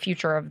hold the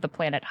future of the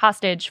planet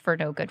hostage for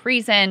no good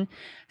reason.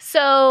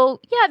 So,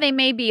 they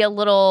may be a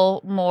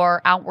little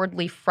more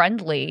outwardly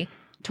friendly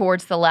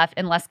towards the left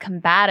and less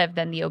combative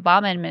than the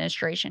Obama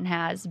administration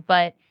has.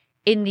 But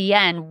in the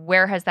end,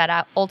 where has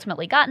that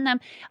ultimately gotten them?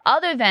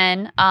 Other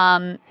than,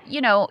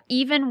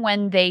 even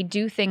when they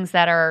do things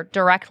that are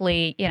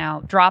directly,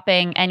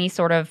 dropping any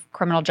sort of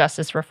criminal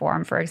justice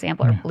reform, for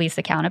example, or police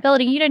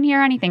accountability, you didn't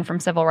hear anything from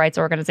civil rights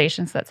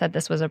organizations that said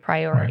this was a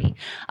priority.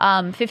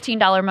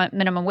 $15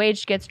 minimum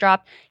wage gets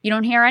dropped. You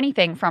don't hear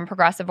anything from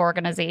progressive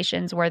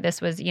organizations where this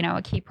was,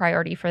 a key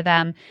priority for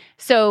them.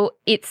 So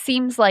it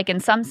seems like in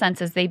some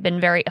senses they've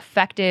been very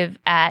effective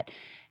at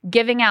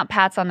giving out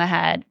pats on the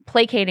head,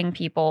 placating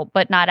people,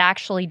 but not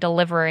actually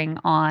delivering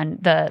on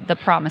the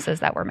promises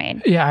that were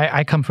made. Yeah,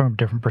 I come from a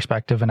different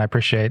perspective, and I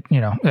appreciate,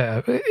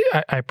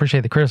 I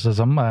appreciate the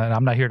criticism.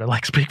 I'm not here to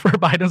speak for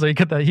Biden, so you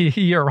get that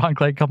he or Ron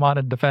Klain come on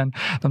and defend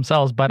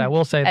themselves. But I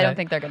will say I don't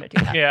think they're going to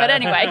do that. But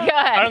anyway, go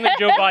ahead. I don't think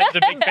Joe Biden's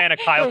a big fan of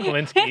Kyle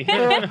Kalinske.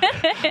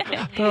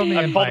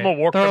 I've called him a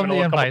war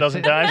criminal a couple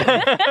dozen times.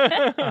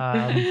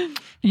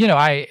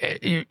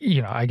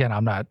 Again,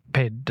 I'm not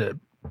paid to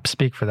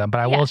speak for them, but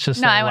I will just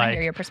say, I want to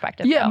hear your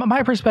perspective. Yeah,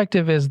 my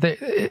perspective is that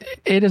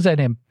it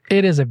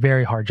is a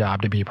very hard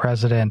job to be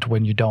president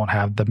when you don't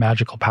have the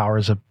magical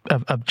powers of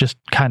just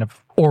kind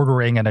of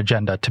ordering an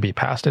agenda to be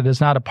passed. It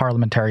is not a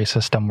parliamentary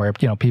system where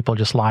people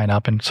just line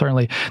up, and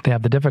certainly they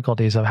have the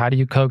difficulties of how do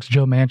you coax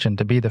Joe Manchin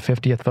to be the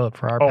 50th vote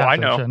for our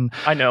passage.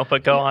 I know,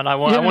 but go on. I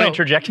want to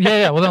interject.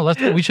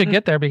 We should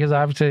get there, because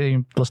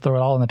obviously let's throw it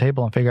all on the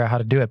table and figure out how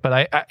to do it. But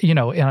I in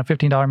a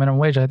 $15 minimum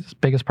wage, the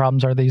biggest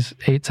problems are these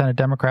 8 Senate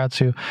Democrats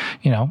who,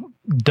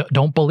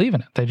 don't believe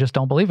in it. They just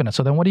don't believe in it.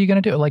 So then what are you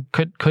going to do?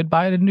 Could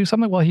Biden do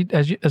something? Well,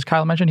 as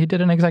Kyle mentioned, he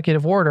did an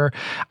executive order.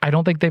 I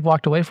don't think they've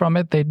walked away from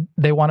it.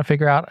 They want to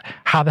figure out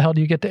how the hell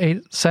do you get to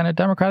 8 Senate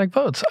Democratic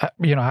votes?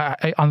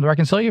 On the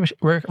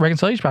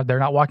reconciliation path, they're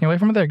not walking away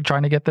from it. They're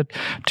trying to get the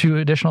 2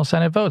 additional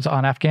Senate votes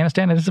on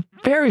Afghanistan. It is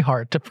very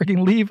hard to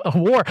freaking leave a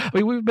war. I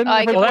mean, we've been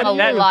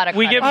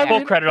we give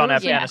full credit on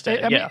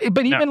Afghanistan.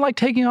 But even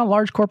taking on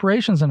large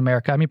corporations in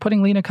America. I mean,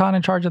 putting Lena Khan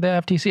in charge of the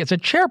FTC. It's a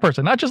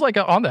chairperson, not just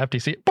on the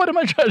FTC. Put him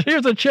in charge.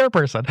 Here's a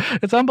chairperson.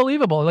 It's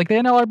unbelievable. The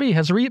NLRB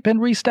has been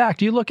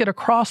restacked. You look at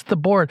across the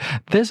board,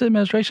 this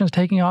administration is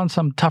taking on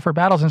some tougher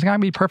battles, and it's not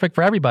going to be perfect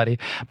for everybody.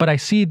 But I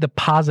see the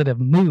positive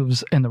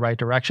moves in the right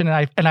direction,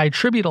 and I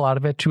attribute a lot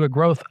of it to a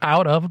growth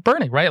out of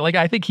Bernie. Right?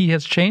 I think he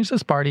has changed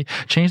this party,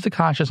 changed the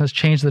consciousness,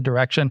 changed the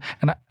direction,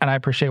 and I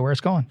appreciate where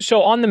it's going.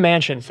 So on the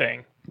Manchin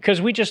thing,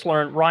 because we just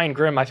learned, Ryan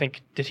Grimm, I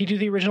think, did he do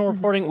the original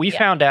reporting? We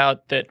found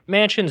out that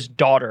Manchin's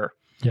daughter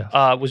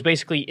was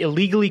basically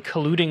illegally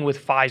colluding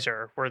with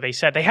Pfizer, where they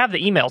said they have the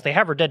emails, they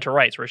have her dead to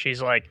rights, where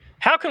she's like,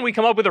 how can we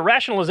come up with a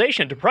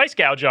rationalization to price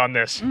gouge on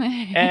this?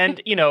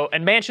 And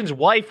Manchin's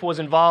wife was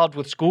involved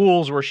with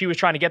schools where she was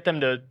trying to get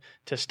them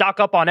to stock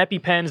up on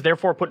EpiPens,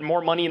 therefore putting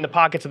more money in the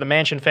pockets of the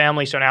Manchin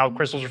family. So now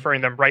Crystal's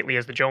referring to them rightly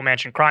as the Joe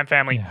Manchin crime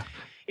family. Yeah.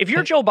 If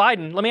you're Joe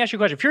Biden, let me ask you a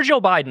question. If you're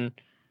Joe Biden,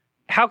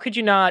 how could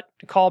you not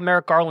call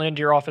Merrick Garland into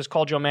your office,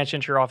 call Joe Manchin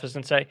into your office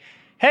and say,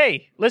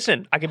 hey,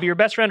 listen, I could be your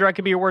best friend or I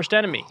could be your worst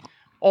enemy.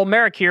 Old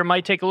Merrick here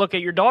might take a look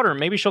at your daughter.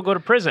 Maybe she'll go to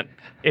prison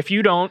if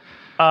you don't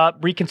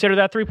reconsider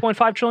that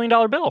 $3.5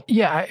 trillion bill.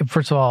 Yeah,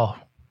 first of all,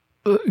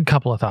 a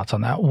couple of thoughts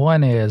on that.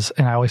 One is,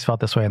 and I always felt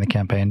this way in the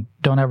campaign,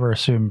 don't ever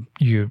assume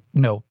you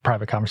know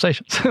private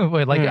conversations.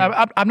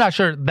 I'm not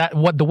sure that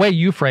the way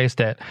you phrased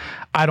it,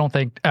 I don't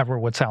think ever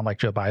would sound like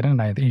Joe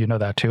Biden, and you know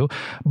that too.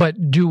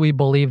 But do we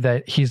believe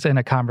that he's in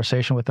a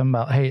conversation with them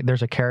about, hey,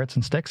 there's a carrots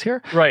and sticks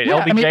here? Right,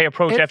 yeah, LBJ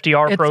approach,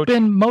 FDR approach. It's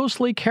been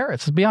mostly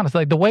carrots, to be honest.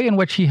 Like the way in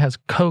which he has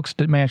coaxed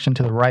Manchin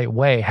to the right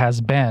way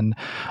has been,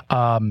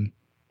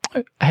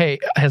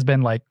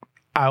 like,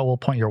 I will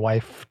point your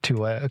wife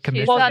to a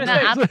commission.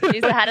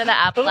 He's the head of the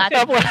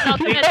Appalachian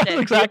Commission.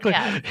 Exactly.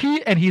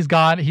 Yeah. He's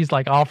gone. He's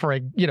like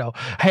offering,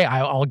 hey,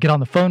 I'll get on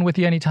the phone with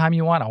you anytime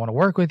you want. I want to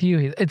work with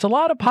you. It's a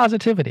lot of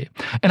positivity,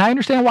 and I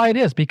understand why it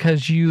is,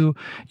 because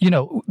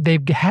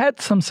they've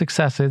had some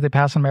successes. They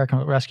passed an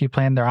American Rescue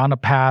Plan. They're on a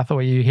path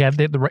where he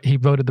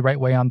voted the right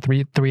way on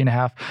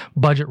 3.5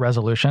 budget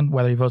resolution.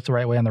 Whether he votes the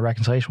right way on the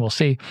reconciliation, we'll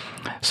see.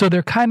 So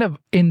they're kind of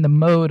in the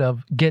mode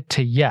of get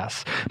to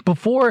yes.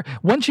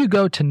 Once you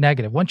go to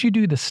negative, once you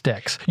do the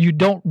sticks, you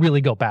don't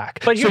really go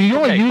back. So you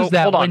only use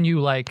that when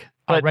you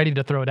are ready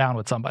to throw down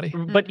with somebody.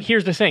 But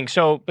here's the thing.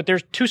 But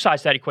there's two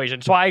sides to that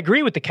equation. So I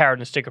agree with the carrot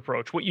and stick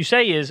approach. What you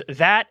say is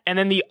that, and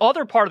then the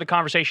other part of the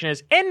conversation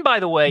is, and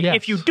by the way,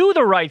 if you do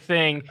the right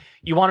thing,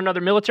 you want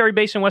another military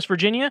base in West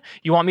Virginia?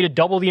 You want me to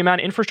double the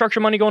amount of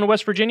infrastructure money going to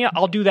West Virginia?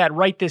 I'll do that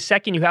right this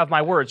second. You have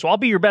my word. So I'll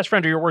be your best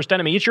friend or your worst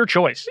enemy. It's your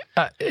choice.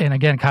 And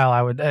again, Kyle,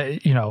 I would,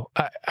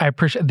 I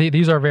appreciate,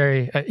 these are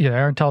very,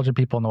 they're intelligent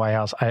people in the White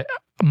House.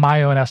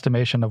 My own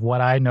estimation of what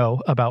I know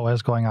about what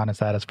is going on is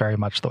that it's very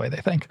much the way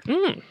they think.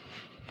 Mm.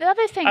 The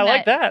other thing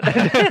like that.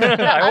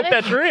 I hope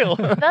that's real.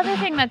 The other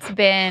thing that's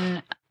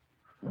been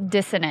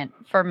dissonant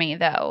for me,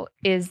 though,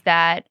 is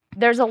that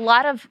there's a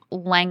lot of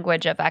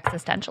language of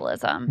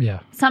existentialism.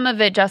 Yeah. Some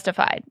of it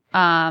justified,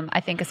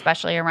 I think,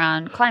 especially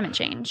around climate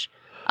change,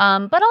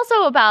 but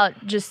also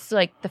about just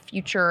like the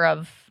future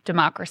of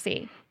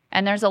democracy.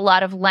 And there's a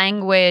lot of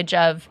language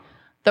of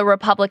the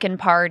Republican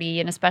Party,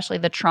 and especially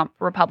the Trump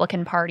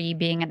Republican Party,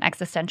 being an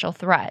existential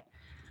threat.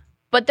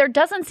 But there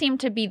doesn't seem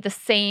to be the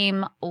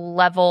same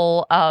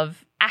level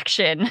of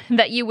action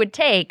that you would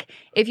take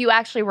if you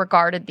actually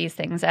regarded these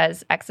things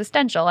as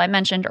existential. I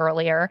mentioned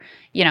earlier,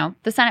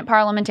 the Senate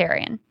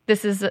parliamentarian.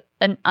 This is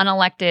an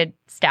unelected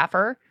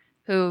staffer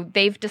who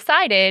they've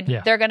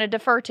decided they're going to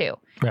defer to.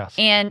 Yes.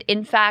 And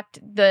in fact,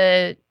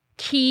 the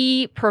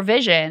key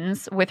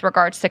provisions with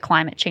regards to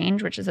climate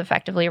change, which is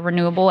effectively a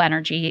renewable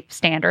energy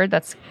standard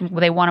that's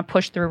they want to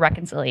push through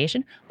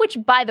reconciliation, which,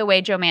 by the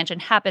way, Joe Manchin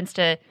happens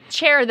to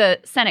chair the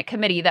Senate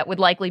committee that would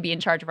likely be in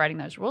charge of writing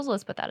those rules.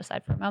 Let's put that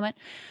aside for a moment.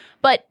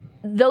 But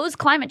those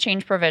climate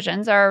change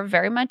provisions are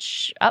very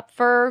much up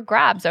for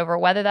grabs over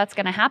whether that's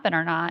going to happen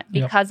or not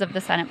because of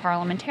the Senate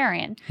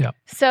parliamentarian. Yep.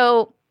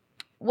 So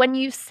when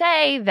you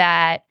say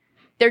that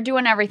they're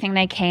doing everything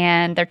they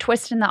can, they're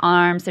twisting the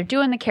arms, they're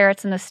doing the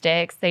carrots and the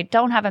sticks, they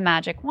don't have a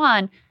magic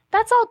wand,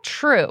 that's all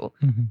true.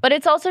 Mm-hmm. But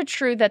it's also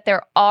true that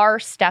there are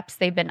steps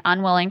they've been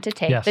unwilling to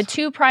take. Yes. The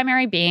two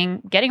primary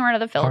being getting rid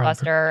of the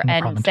filibuster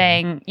and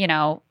saying,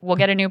 we'll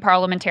get a new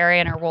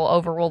parliamentarian or we'll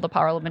overrule the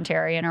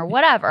parliamentarian or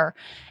whatever.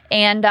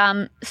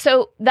 And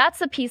so that's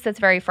the piece that's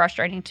very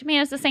frustrating to me.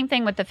 And it's the same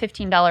thing with the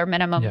 $15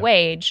 minimum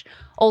wage.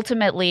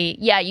 Ultimately,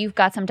 you've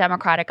got some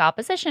Democratic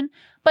opposition.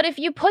 But if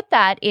you put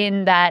that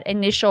in that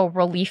initial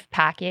relief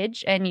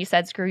package and you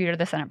said, screw you to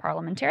the Senate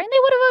parliamentarian, they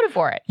would have voted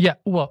for it. Yeah,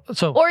 well,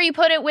 so... Or you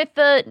put it with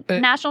the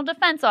National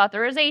Defense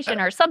Authorization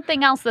or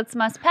something else that's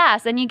must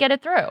pass, and you get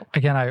it through.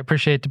 Again, I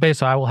appreciate debate,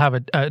 so I will have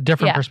a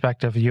different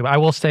perspective of you. I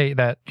will say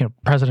that,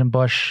 President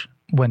Bush,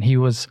 when he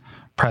was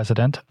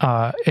president,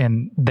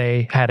 and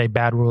they had a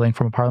bad ruling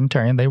from a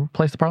parliamentarian, they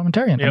replaced the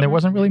parliamentarian, and there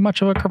wasn't really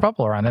much of a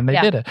kerfuffle around, and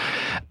they did it.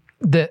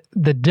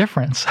 The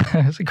difference,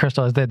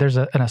 Crystal, is that there's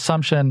an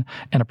assumption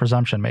and a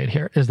presumption made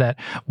here, is that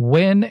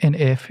when and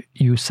if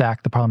you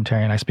sack the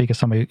parliamentarian, I speak as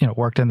somebody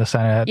worked in the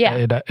Senate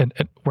and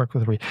worked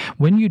with Reid,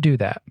 when you do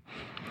that,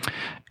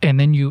 and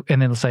then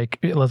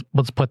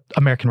let's put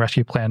American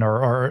Rescue Plan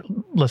or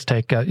let's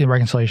take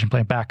reconciliation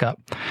plan back up,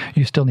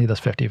 you still need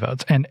those 50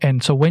 votes,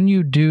 and so when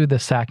you do the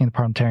sacking of the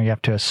parliamentarian, you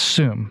have to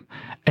assume,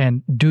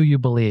 and do you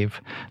believe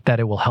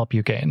that it will help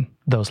you gain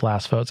those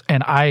last votes?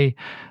 And I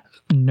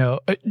know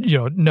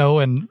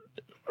and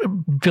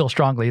feel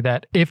strongly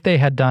that if they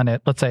had done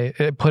it, let's say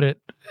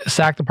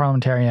sack the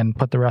parliamentarian,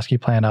 put the rescue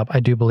plan up,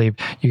 I do believe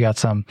you got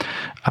some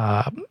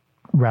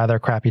rather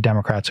crappy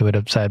Democrats who would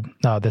have said,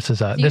 "No, this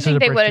is a Do you this think is a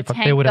they bridge would have too far."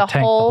 tanked They would have the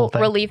tanked whole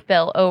thing. relief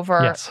bill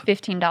over Yes.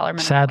 $15 minimum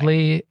wage?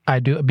 Sadly, I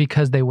do,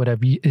 because they would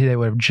have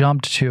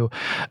jumped to,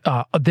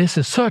 this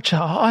is such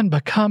an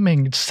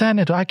unbecoming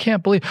Senate. I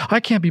can't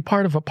be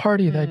part of a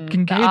party that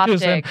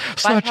engages in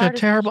such a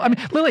terrible. I mean,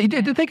 Lily,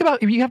 think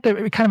about, you have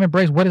to kind of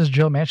embrace, what is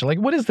Joe Manchin? Like,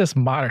 what is this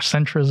modern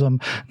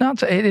centrism?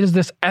 It is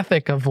this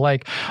ethic of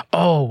like,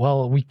 oh,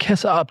 well, we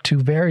kiss up to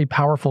very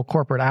powerful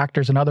corporate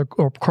actors and other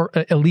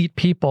elite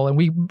people, and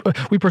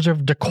we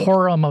preserve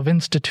decorum of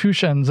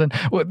institutions, and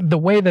the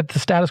way that the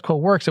status quo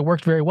works, it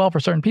worked very well for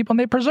certain people, and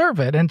they preserve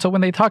it. And so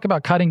when they talk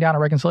about cutting down a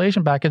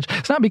reconciliation package,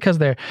 it's not because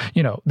they're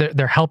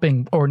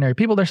helping ordinary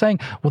people. They're saying,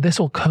 well, this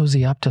will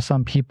cozy up to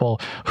some people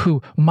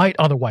who might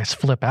otherwise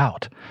flip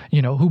out,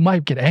 who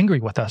might get angry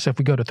with us if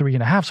we go to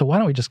 3.5. So why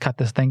don't we just cut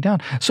this thing down?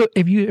 So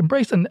if you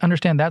embrace and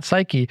understand that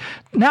psyche,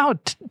 now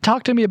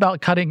talk to me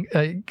about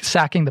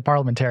sacking the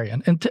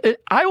parliamentarian, and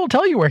I will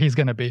tell you where he's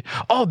going to be.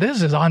 Oh,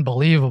 this is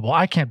unbelievable.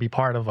 I can't be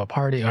part of a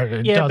party.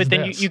 But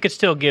then you could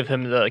still give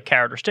him the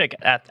carrot or stick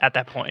at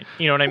that point.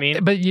 You know what I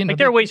mean? But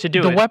there are ways to do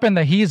it. The weapon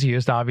that he's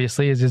used,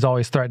 obviously, is he's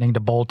always threatening to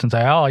bolt and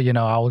say, "Oh,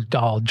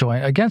 I'll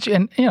join against you."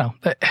 And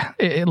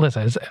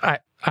listen,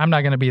 I'm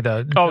not going to be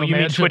the. Oh, you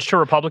mean switch to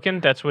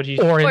Republican? That's what he's.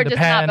 Or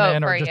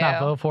independent, or just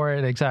not vote for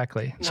it.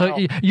 Exactly. So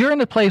you're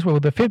in a place where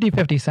with the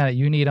 50-50 Senate,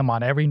 you need him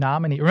on every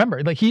nominee.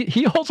 Remember, like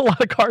he holds a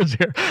lot of cards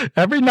here.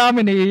 Every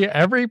nominee,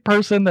 every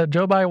person that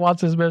Joe Biden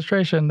wants his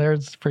administration,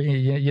 there's for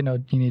you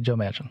need Joe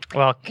Manchin.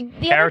 Well,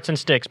 carrots and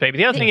sticks, baby.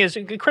 The other thing is,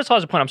 Crystal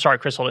has a point. I'm sorry,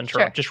 Crystal, to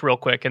interrupt just real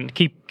quick, and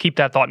keep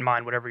that thought in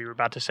mind, whatever you were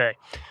about to say.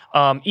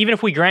 Even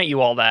if we grant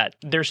you all that,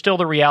 there's still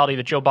the reality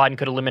that Joe Biden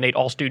could eliminate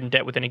all student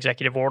debt with an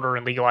executive order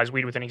and legalize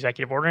weed with an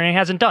executive order, and he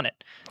hasn't done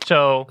it.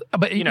 So,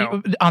 but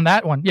on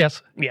that one,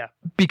 yes, yeah,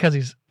 because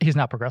he's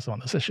not progressive on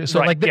this issue.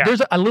 So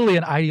there's literally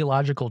an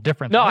ideological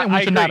difference. No,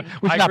 we should not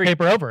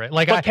paper over it.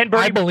 Like,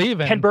 I believe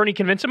in. Can Bernie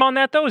convince him on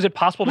that though? Is it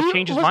possible to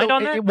change his mind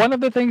on that? One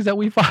of the things that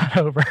we fought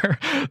over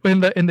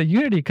in the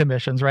unity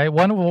commissions, right?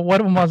 One of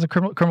them was the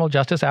criminal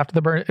justice after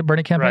the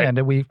Bernie campaign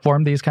ended. We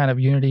formed these kind of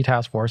unity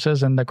task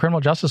forces, and the criminal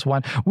justice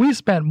one, we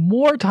spent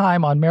more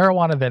time on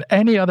marijuana than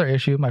any other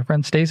issue. My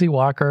friend Stacey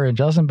Walker and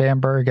Justin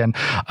Bamberg and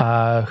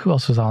who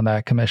else was on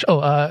that commission?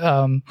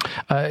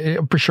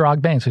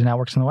 Chirag Bains, who now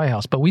works in the White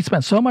House. But we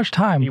spent so much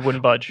time. You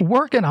wouldn't budge.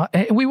 Working on.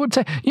 We would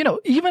say,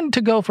 even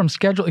to go from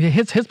schedule.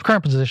 His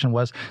current position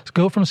was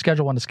go from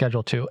Schedule 1 to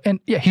Schedule 2, and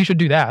yeah, he should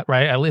do that,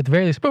 right? At the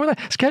very least. But with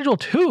Schedule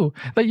 2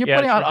 that you're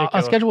putting out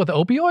a schedule with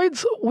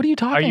opioids. What are you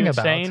talking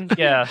about? Are you insane?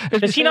 Yeah.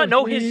 Does he not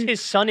know his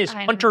son is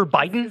Hunter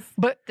Biden?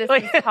 This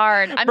is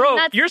hard. I mean, bro,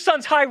 your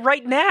son's high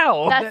right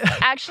now. That's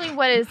actually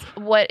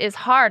what is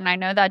hard, and I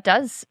know that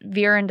does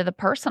veer into the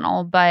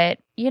personal, but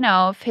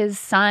if his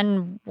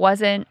son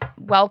wasn't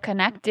well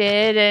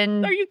connected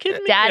and are you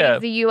kidding me?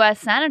 Daddy's a U.S.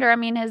 senator, I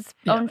mean, his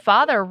own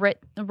father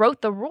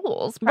wrote the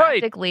rules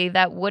practically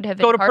that would have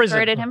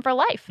incarcerated him for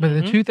life. But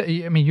the truth,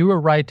 you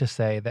were right to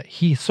say that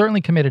he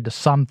certainly committed to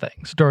some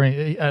things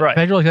during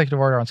federal executive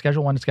order on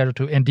Schedule 1 to Schedule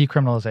 2 and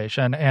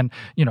decriminalization and,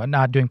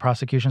 not doing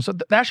prosecution. So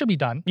that should be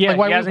done. Yeah,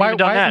 why hasn't even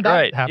done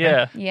that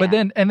happen? Yeah. But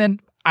then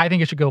I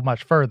think it should go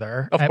much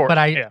further. Of course. But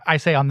I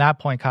say on that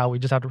point, Kyle, we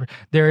just have to,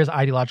 there is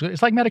ideological.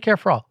 It's like Medicare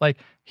for all. Like,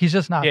 he's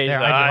just not there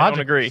ideologically. I don't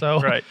agree.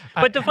 So,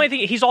 but the funny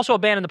thing, he's also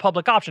abandoning the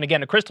public option.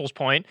 Again, to Crystal's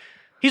point,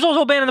 he's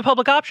also abandoning the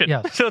public option.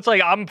 Yes. So it's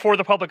like, I'm for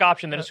the public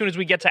option. Then as soon as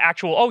we get to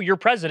actual, you're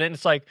president,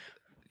 it's like,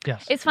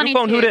 yes. It's funny.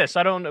 Phone, who this?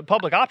 I don't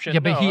public option. Yeah,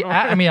 but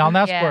on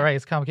that score, right?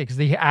 It's complicated because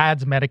he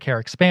adds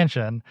Medicare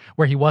expansion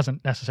where he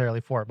wasn't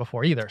necessarily for it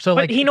before either. So,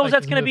 but he knows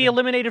that's going to be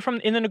eliminated from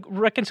in the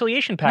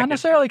reconciliation package. Not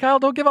necessarily, Kyle.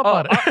 Don't give up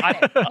on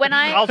it.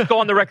 I'll go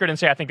on the record and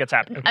say I think that's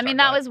happening. I mean,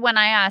 that was when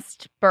I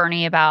asked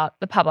Bernie about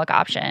the public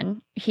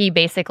option. He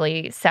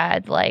basically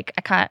said,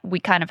 we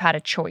kind of had a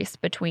choice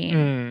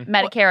between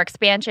Medicare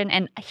expansion,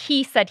 and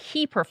he said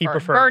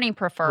Bernie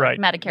preferred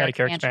Medicare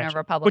expansion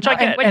over public which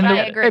option, which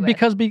I agree with.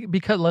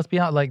 Because let's be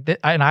honest,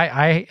 and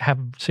I have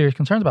serious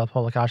concerns about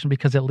public option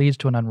because it leads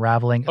to an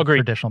unraveling of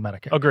traditional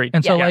Medicare. Agreed.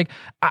 And so,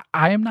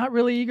 I am not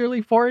really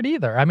eagerly for it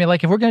either. I mean,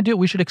 if we're going to do it,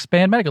 we should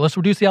expand Medicare. Let's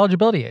reduce the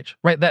eligibility age,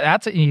 right?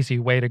 That's an easy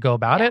way to go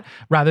about it,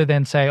 rather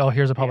than say, oh,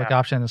 here's a public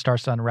option and it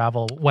starts to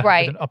unravel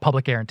a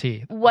public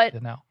guarantee.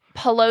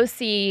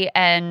 Pelosi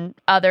and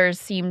others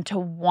seem to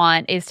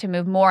want is to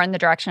move more in the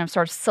direction of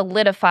sort of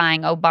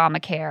solidifying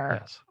Obamacare,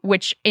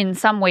 which in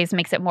some ways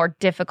makes it more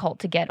difficult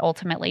to get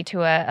ultimately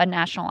to a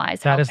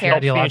nationalized health care.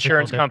 Helps the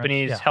insurance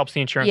companies, helps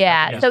the insurance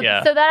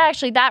companies.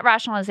 So that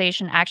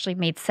rationalization actually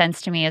made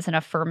sense to me as an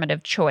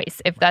affirmative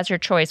choice. If that's your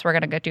choice, we're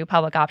going to go do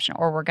public option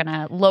or we're going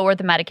to lower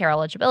the Medicare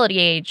eligibility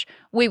age,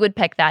 we would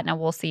pick that. Now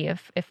we'll see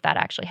if that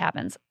actually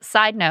happens.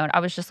 Side note, I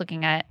was just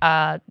looking at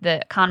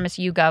the Economist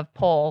YouGov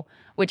poll,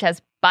 which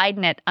has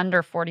Biden at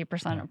under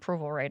 40%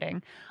 approval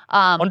rating.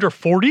 Under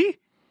 40?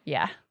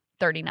 Yeah,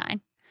 39.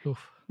 Oof.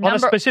 On a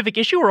specific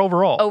issue or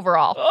overall?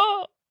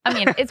 Overall. I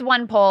mean, it's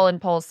one poll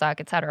and polls suck,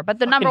 et cetera. But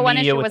the number one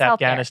issue was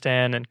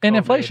Afghanistan healthcare. and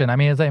inflation. I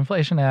mean, the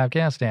inflation in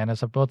Afghanistan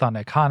is both on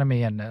the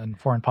economy and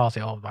foreign policy.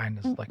 Biden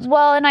is like...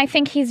 Well, and I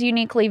think he's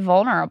uniquely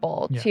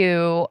vulnerable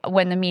to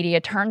when the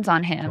media turns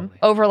on him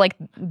over like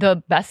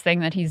the best thing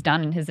that he's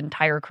done in his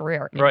entire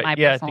career. In my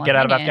personal to get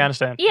out of opinion.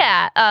 Afghanistan.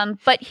 Yeah,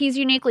 but he's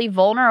uniquely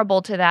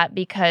vulnerable to that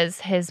because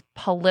his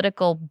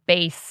political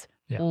base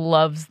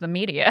loves the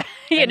media.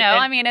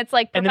 I mean, it's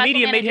like and the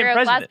media made him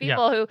president.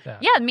 People who,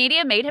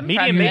 media made him president.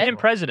 Media made him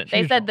president.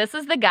 They said, this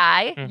is the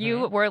guy. Mm-hmm.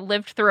 You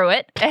lived through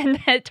it, and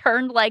it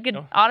turned like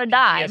on a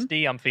dime.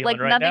 PTSD I'm feeling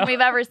like right nothing now.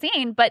 we've ever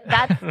seen. But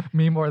that's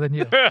me more than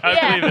you.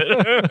 I believe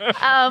it.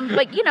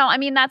 But I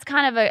mean, that's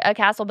kind of a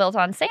castle built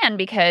on sand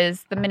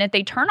because the minute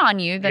they turn on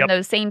you, then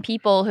those same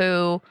people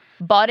who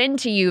bought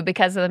into you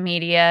because of the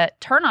media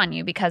turn on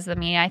you because of the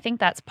media. I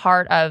think that's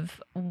part of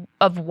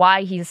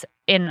why he's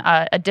in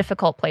a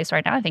difficult place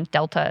right now. I think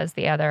Delta is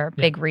the other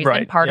big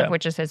reason, part of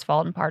which is his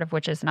fault and part of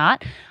which is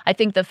not. I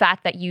think the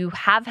fact that you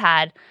have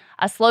had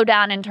a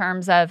slowdown in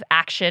terms of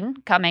action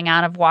coming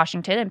out of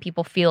Washington and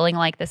people feeling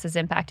like this is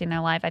impacting their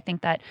life, I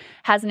think that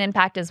has an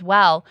impact as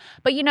well.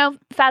 But,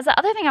 Faz, the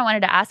other thing I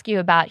wanted to ask you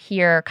about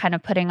here, kind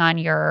of putting on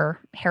your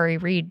Harry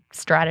Reid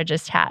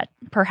strategist hat,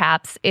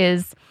 perhaps,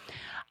 is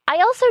I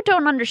also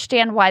don't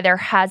understand why there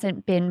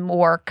hasn't been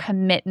more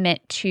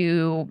commitment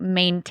to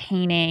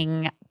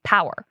maintaining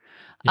power.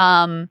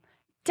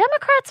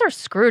 Democrats are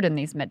screwed in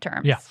these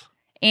midterms. Yes.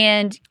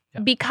 And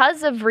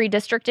because of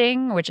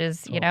redistricting, which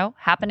is,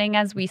 happening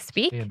as we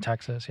speak. In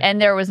Texas.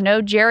 And there was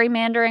no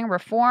gerrymandering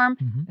reform.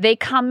 Mm-hmm. They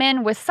come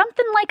in with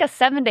something like a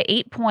 7 to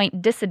 8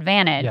 point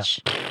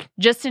disadvantage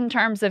just in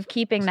terms of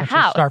keeping the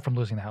House. You start from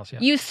losing the House,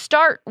 You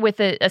start with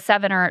a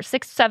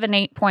 7,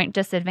 8 point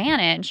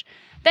disadvantage.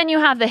 Then you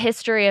have the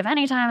history of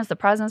any time as the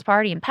president's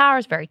party in power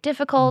is very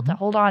difficult to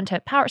hold on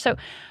to power. So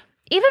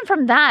even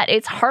from that,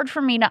 it's hard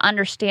for me to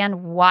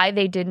understand why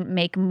they didn't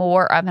make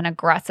more of an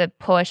aggressive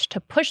push to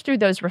push through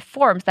those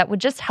reforms that would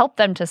just help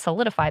them to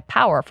solidify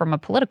power from a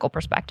political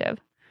perspective.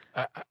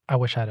 I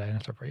wish I had an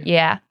answer for you.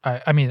 Yeah.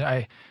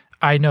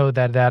 I know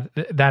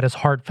that is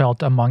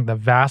heartfelt among the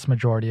vast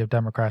majority of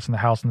Democrats in the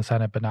House and the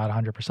Senate, but not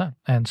 100%.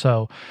 And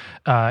so,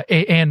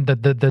 and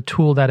the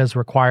tool that is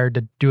required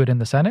to do it in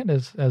the Senate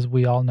is, as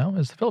we all know,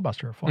 is the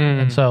filibuster reform.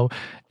 And so,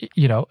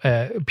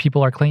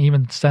 people are claiming,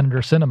 even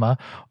Senator Sinema,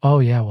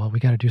 we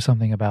got to do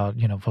something about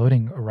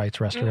voting rights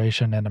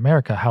restoration in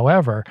America.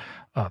 However,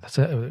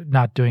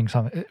 not doing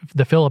something,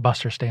 the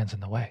filibuster stands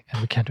in the way,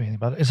 and we can't do anything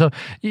about it. So,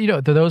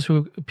 to those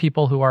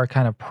people who are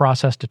kind of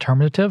process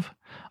determinative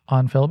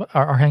on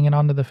are hanging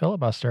on to the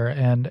filibuster,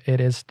 and it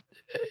is,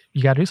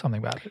 you got to do something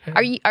about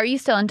it. Are you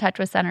still in touch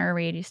with Senator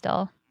Reid? You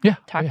still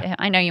talk to him?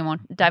 I know you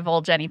won't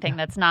divulge anything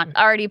that's not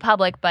already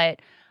public, but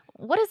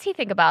what does he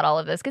think about all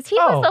of this? Because he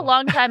was a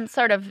longtime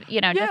sort of,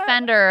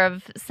 defender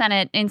of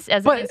Senate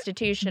as an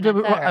institution.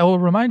 I will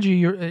remind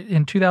you,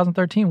 in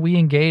 2013, we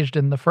engaged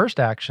in the first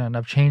action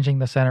of changing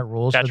the Senate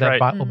rules so that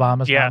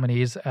Obama's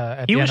nominees.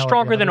 He was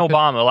stronger than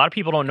Obama. A lot of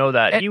people don't know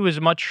that. He was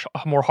much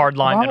more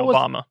hardline than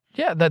Obama.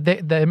 Yeah, the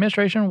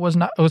administration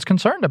was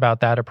concerned about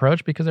that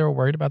approach because they were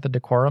worried about the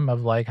decorum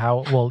of like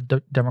how will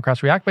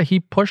Democrats react. But he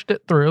pushed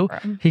it through.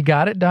 Right. He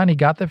got it done. He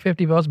got the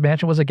 50 votes.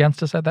 Manchin was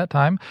against us at that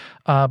time,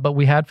 but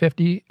we had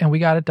 50 and we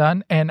got it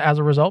done. And as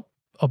a result,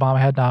 Obama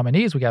had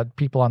nominees. We got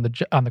people on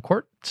the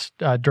court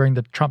during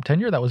the Trump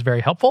tenure. That was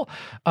very helpful.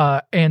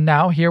 And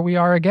now here we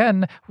are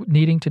again,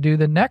 needing to do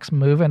the next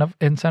move.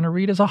 And Senator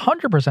Reid is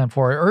 100%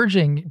 for it,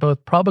 urging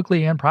both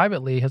publicly and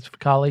privately his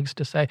colleagues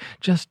to say,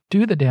 just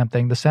do the damn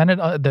thing. The Senate,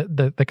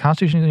 the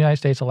Constitution of the United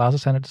States allows the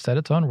Senate to set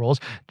its own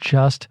rules.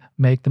 Just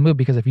make the move,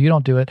 because if you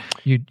don't do it,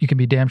 you can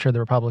be damn sure the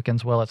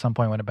Republicans will at some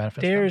point when it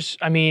benefits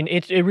them.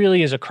 It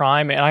really is a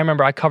crime. And I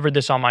remember I covered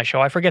this on my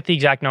show. I forget the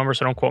exact number,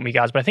 so don't quote me,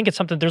 guys, but I think it's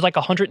something, there's like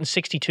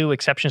 162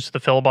 exceptions to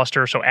the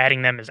filibuster, so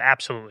adding them is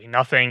absolutely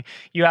nothing.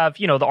 You have,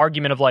 the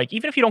argument of like,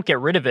 even if you don't get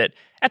rid of it,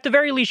 at the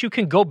very least, you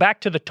can go back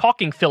to the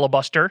talking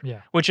filibuster,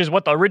 which is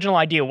what the original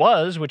idea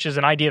was, which is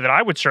an idea that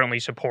I would certainly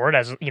support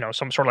as,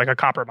 some sort of like a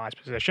compromise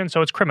position.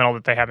 So it's criminal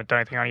that they haven't done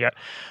anything on it yet.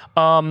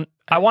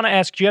 I want to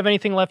ask, do you have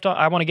anything left on?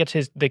 I want to get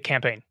to the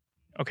campaign.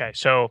 Okay,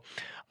 so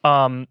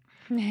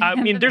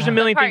there's a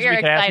million things we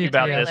can ask you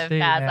about this.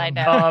 I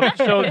know.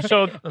 So let's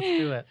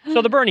do it.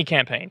 So the Bernie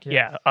campaign,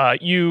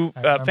 you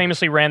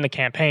famously ran the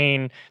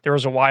campaign. There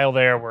was a while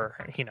there where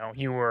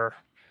you were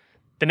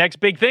the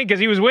next big thing because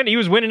he was winning. He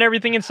was winning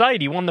everything in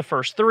sight. He won the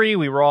first 3.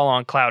 We were all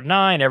on cloud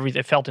 9.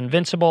 It felt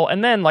invincible.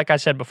 And then, like I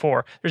said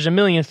before, there's a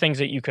million things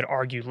that you could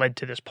argue led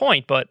to this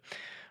point. But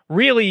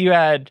really, you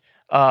had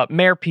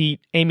Mayor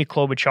Pete, Amy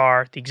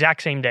Klobuchar, the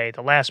exact same day,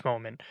 the last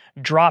moment,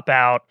 drop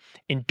out,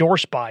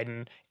 endorse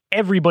Biden.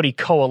 Everybody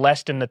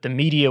coalesced in that the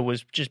media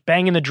was just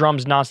banging the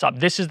drums nonstop.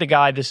 This is the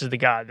guy, this is the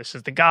guy, this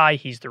is the guy,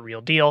 he's the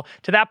real deal.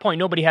 To that point,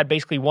 nobody had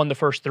basically won the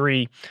first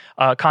 3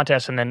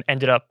 contests and then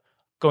ended up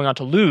going on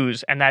to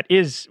lose, and that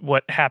is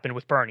what happened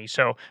with Bernie.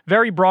 So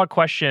very broad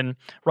question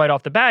right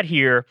off the bat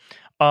here.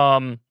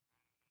 Who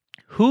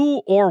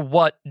or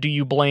what do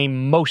you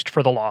blame most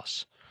for the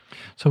loss?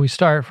 So we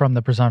start from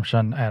the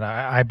presumption, and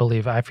I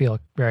feel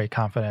very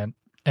confident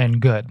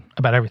and good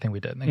about everything we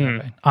did in the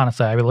campaign.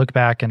 Honestly, I would look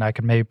back and I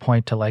could maybe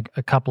point to like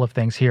a couple of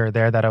things here or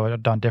there that I would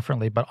have done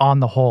differently, but on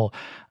the whole,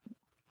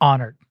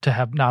 honored to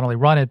have not only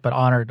run it, but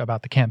honored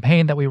about the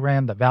campaign that we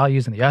ran, the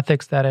values and the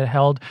ethics that it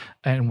held,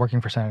 and working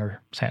for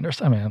Senator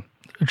Sanders. I mean,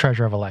 a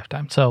treasure of a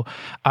lifetime. So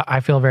I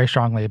feel very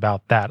strongly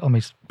about that. Let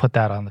me put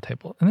that on the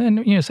table. And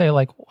then, say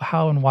like,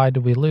 how and why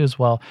did we lose?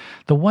 Well,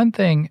 the one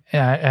thing,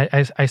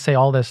 I say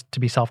all this to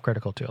be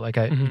self-critical too. Like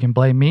you can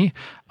blame me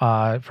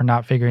for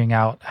not figuring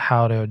out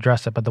how to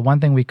address it. But the one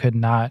thing we could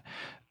not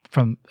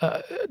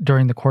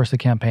during the course of the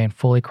campaign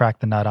fully crack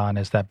the nut on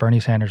is that Bernie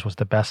Sanders was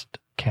the best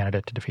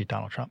candidate to defeat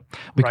Donald Trump.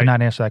 We could not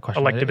answer that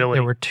question.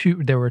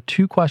 Electability. There were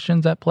two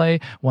questions at play.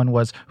 One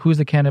was, who's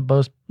the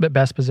candidate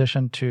best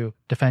positioned to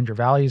defend your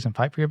values and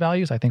fight for your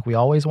values? I think we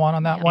always won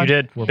on that one. You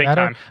did. We're Big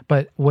better. Time.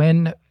 But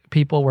when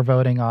people were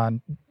voting on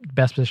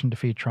best position to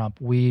defeat Trump,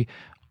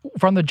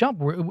 from the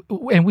jump,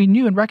 and we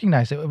knew and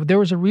recognized it. There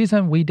was a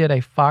reason we did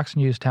a Fox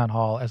News town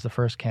hall as the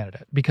first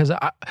candidate, because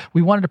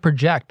we wanted to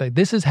project that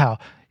this is how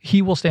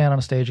he will stand on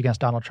a stage against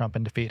Donald Trump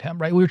and defeat him,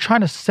 right? We were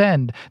trying to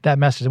send that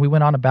message. And we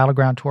went on a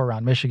battleground tour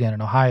around Michigan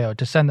and Ohio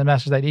to send the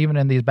message that even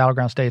in these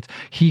battleground states,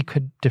 he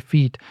could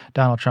defeat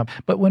Donald Trump.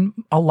 But when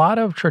a lot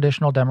of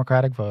traditional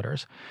Democratic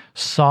voters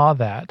saw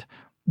that,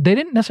 they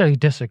didn't necessarily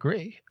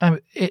disagree.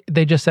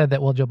 They just said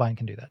that, well, Joe Biden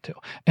can do that too.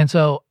 And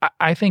so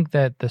I think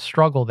that the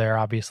struggle there,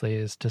 obviously,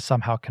 is to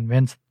somehow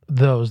convince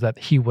those that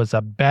he was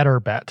a better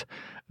bet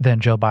than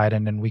Joe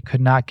Biden, and we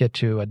could not get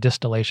to a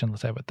distillation,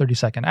 let's say, of a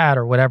 30-second ad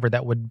or whatever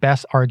that would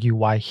best argue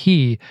why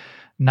he,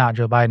 not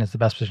Joe Biden, is the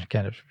best position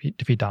candidate to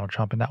defeat Donald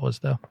Trump, and that was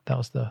the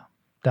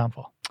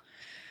downfall.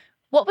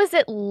 What was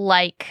it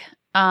like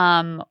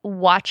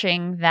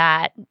watching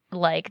that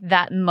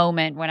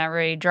moment when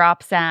everybody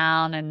drops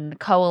down and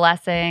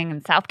coalescing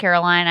and South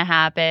Carolina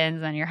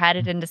happens and you're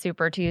headed into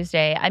Super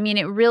Tuesday? I mean,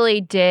 it really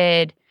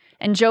did.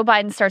 And Joe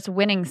Biden starts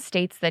winning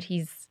states that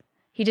he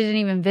didn't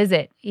even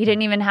visit. He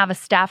didn't even have a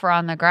staffer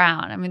on the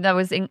ground. I mean,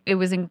 it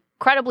was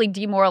incredibly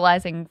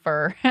demoralizing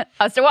for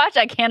us to watch.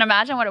 I can't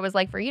imagine what it was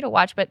like for you to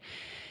watch. But,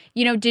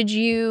 did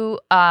you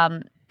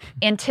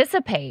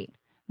anticipate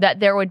that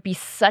there would be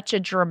such a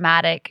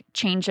dramatic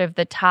change of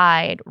the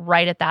tide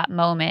right at that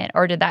moment?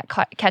 Or did that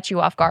catch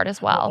you off guard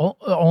as well?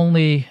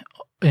 Only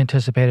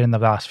anticipated in the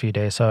last few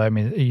days. So, I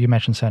mean, you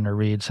mentioned Senator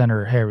Reid.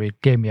 Senator Harry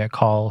Reid gave me a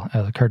call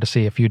as a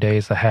courtesy a few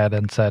days ahead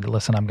and said,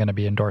 listen, I'm going to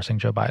be endorsing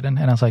Joe Biden.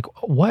 And I was like,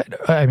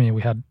 what? I mean,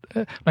 we had,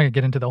 I'm not going to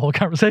get into the whole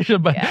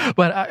conversation,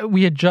 but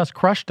we had just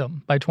crushed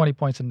him by 20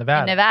 points in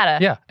Nevada.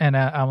 Yeah. And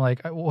I'm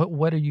like,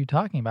 what are you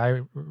talking about?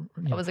 It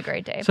was a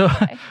great day. So,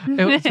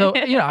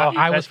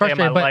 I was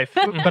frustrated,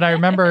 but I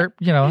remember,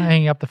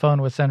 hanging up the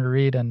phone with Senator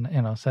Reid and,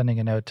 sending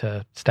a note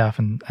to staff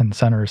and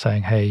senator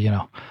saying, hey,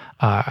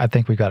 I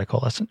think we've got a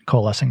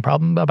coalescing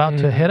problem about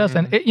to hit us.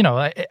 And,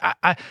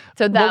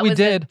 so that was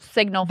a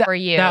signal for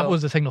you. That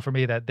was a signal for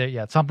me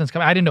that, something's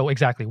coming. I didn't know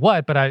exactly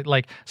what, but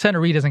Senator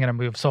Reid isn't going to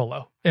move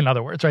solo, in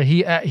other words, right?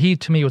 He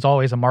to me was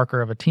always a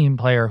marker of a team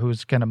player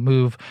who's going to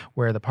move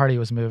where the party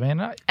was moving.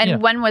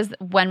 When was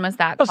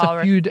that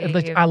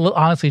call?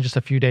 Honestly, just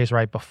a few days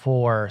right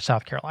before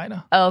South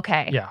Carolina. Oh,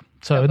 okay. Yeah.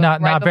 So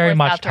not very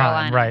much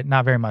time, right?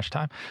 Not very much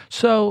time.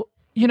 So,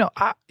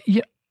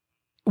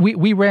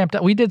 we ramped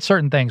up. We did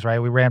certain things, right?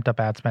 We ramped up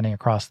ad spending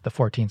across the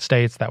 14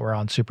 states that were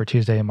on Super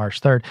Tuesday and March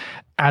 3rd.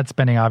 Ad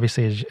spending,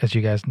 obviously, as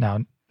you guys now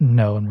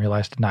know and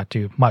realize, did not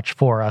do much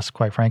for us,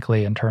 quite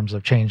frankly, in terms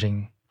of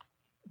changing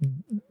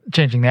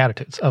the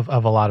attitudes of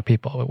a lot of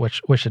people,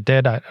 which it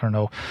did. I don't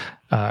know.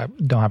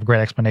 Don't have a great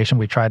explanation.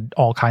 We tried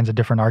all kinds of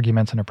different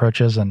arguments and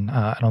approaches, and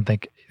I don't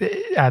think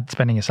ad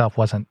spending itself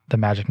wasn't the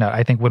magic nut.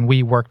 I think when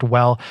we worked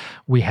well,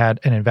 we had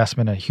an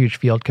investment in a huge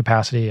field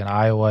capacity in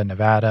Iowa,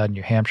 Nevada, and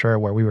New Hampshire,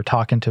 where we were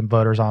talking to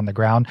voters on the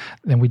ground,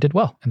 and we did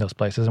well in those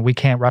places. And we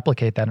can't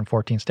replicate that in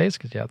 14 states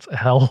because, it's a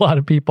hell of a lot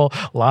of people,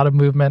 a lot of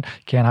movement.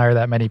 Can't hire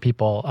that many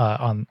people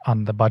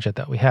on the budget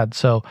that we had.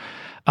 So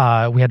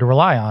we had to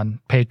rely on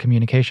paid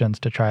communications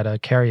to try to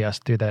carry us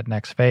through that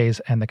next phase.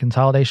 And the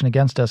consolidation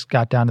against us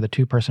got down to the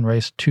two-person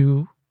race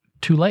too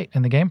late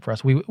in the game for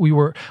us. We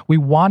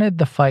wanted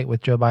the fight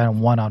with Joe Biden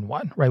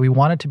one-on-one, right? We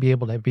wanted to be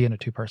able to be in a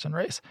two-person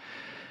race.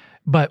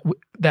 But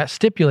that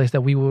stipulates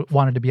that we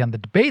wanted to be on the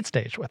debate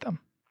stage with him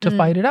to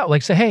fight it out.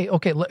 Like say, hey,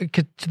 okay,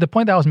 to the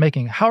point that I was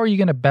making, how are you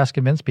going to best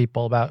convince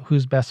people about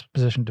who's best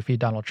positioned to defeat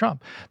Donald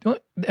Trump?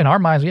 In our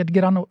minds, we had to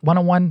get on a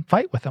one-on-one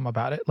fight with him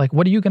about it. Like,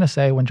 what are you going to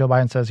say when Joe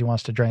Biden says he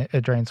wants to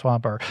drain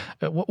swamp? Or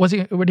how are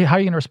you going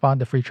to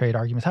respond to free trade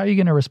arguments? How are you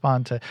going to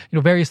respond to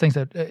various things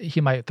that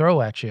he might throw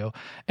at you?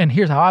 And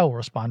here's how I will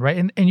respond, right?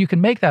 And you can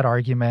make that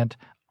argument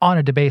on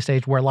a debate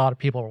stage where a lot of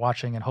people are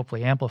watching and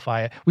hopefully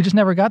amplify it. We just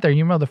never got there.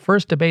 You remember the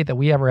first debate that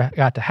we ever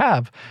got to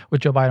have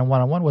with Joe Biden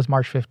one-on-one was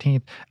March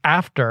 15th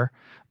after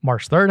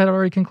March 3rd had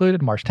already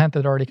concluded, March 10th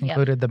had already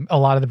concluded. Yep. A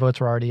lot of the votes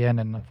were already in,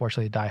 and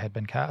unfortunately the die had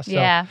been cast. So,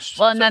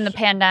 well, and then the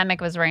pandemic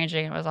was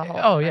raging. It was a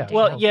whole... Oh, yeah.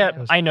 Well,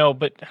 I know,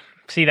 but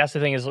see, that's the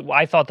thing is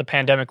I thought the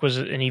pandemic was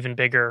an even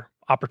bigger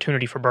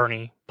opportunity for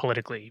Bernie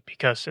politically,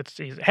 because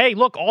hey,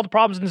 look, all the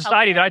problems in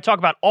society that I talk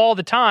about all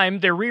the time,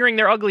 they're rearing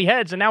their ugly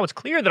heads, and now it's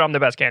clear that I'm the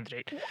best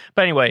candidate.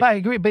 But anyway, I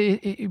agree.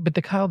 But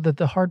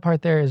the hard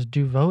part there is,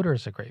 do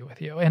voters agree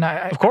with you? And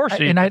of course,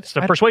 it's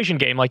the persuasion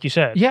game, like you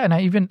said. Yeah,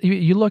 and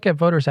you look at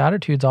voters'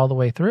 attitudes all the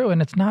way through,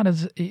 and it's not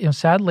as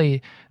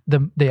sadly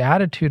the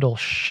attitudinal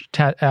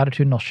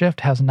shift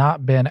has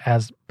not been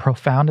as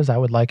profound as I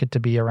would like it to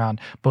be around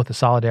both the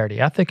solidarity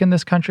ethic in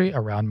this country,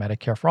 around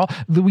Medicare for all.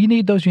 We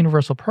need those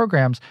universal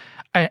programs,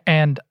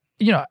 and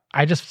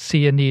I just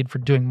see a need for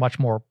doing much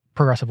more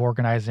progressive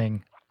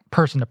organizing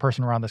person to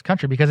person around this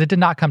country, because it did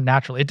not come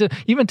naturally. It did,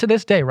 even to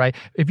this day, right?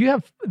 If you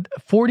have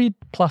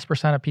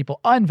 40+% of people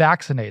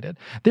unvaccinated,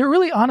 they're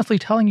really honestly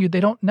telling you they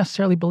don't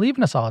necessarily believe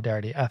in a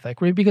solidarity ethic,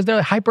 right? Because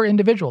they're hyper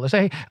individual. They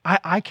say, hey,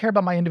 I care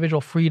about my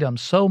individual freedom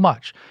so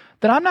much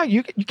that I'm not,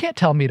 you can't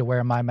tell me to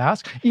wear my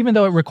mask, even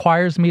though it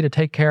requires me to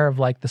take care of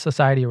like the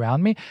society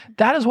around me.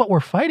 That is what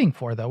we're fighting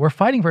for, though. We're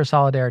fighting for a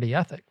solidarity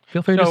ethic.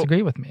 Feel free to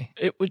disagree with me.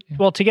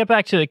 Well, to get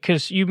back to it,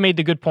 because you made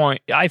the good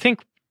point, I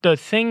think the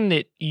thing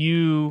that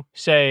you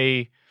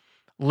say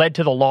led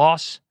to the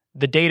loss,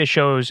 the data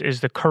shows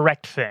is the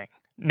correct thing.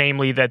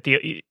 Namely, that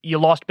you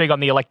lost big on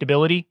the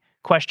electability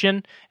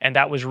question, and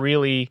that was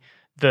really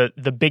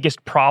the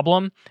biggest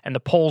problem, and the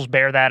polls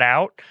bear that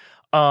out.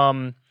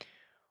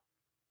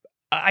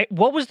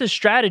 What was the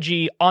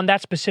strategy on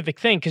that specific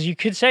thing? Because you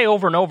could say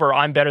over and over,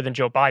 I'm better than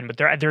Joe Biden, but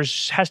there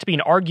has to be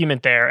an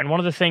argument there. And one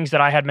of the things that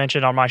I had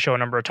mentioned on my show a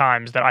number of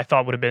times that I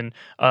thought would have been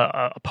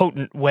a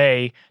potent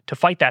way to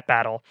fight that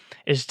battle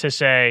is to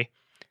say,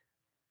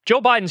 Joe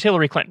Biden's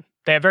Hillary Clinton.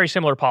 They have very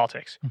similar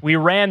politics. We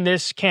ran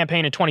this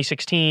campaign in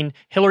 2016.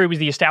 Hillary was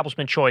the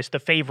establishment choice, the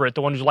favorite,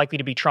 the one who's likely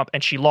to beat Trump,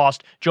 and she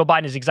lost. Joe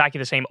Biden is exactly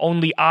the same.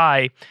 Only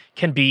I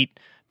can beat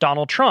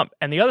Donald Trump.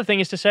 And the other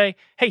thing is to say,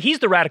 hey, he's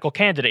the radical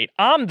candidate.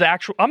 I'm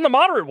the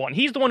moderate one.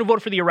 He's the one who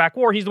voted for the Iraq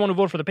War. He's the one who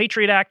voted for the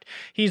Patriot Act.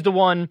 He's the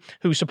one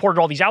who supported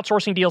all these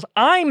outsourcing deals.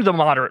 I'm the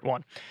moderate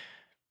one.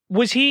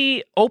 Was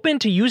he open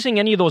to using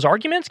any of those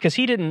arguments? Because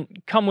he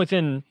didn't come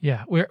within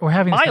we're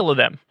having a mile of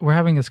them. We're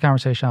having this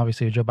conversation,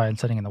 obviously, with Joe Biden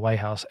sitting in the White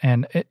House.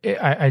 And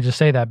I just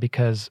say that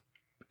because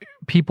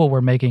people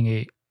were making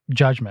a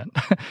judgment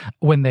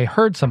when they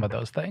heard some of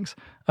those things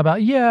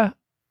about,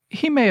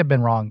 he may have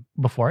been wrong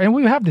before. And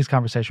we have these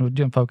conversations, we're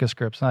doing focus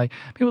groups, and like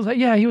people say,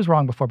 he was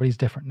wrong before, but he's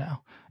different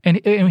now. And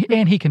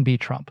he can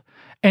beat Trump.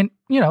 And,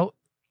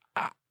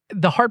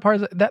 the hard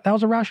part is that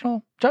was a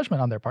rational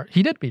judgment on their part.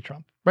 He did beat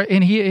Trump, right?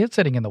 And he is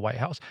sitting in the White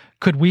House.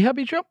 Could we have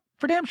beat Trump?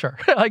 For damn sure.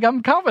 Like,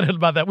 I'm confident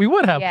about that. We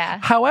would have. Yeah.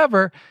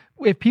 However,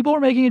 if people were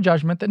making a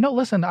judgment that, no,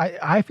 listen,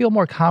 I feel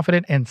more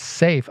confident and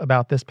safe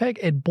about this pick,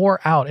 it bore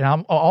out.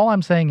 And all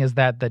I'm saying is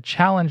that the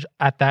challenge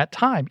at that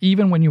time,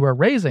 even when you were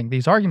raising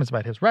these arguments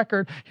about his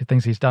record,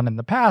 things he's done in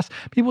the past,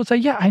 people would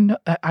say, I know,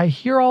 I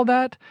hear all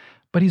that,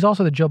 but he's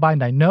also the Joe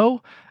Biden I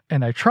know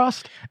and I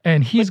trust,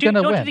 and he's going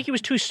to win. Don't you think he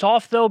was too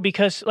soft, though?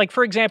 Because, like,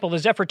 for example, the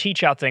Zephyr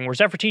Teachout thing, where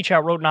Zephyr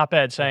Teachout wrote an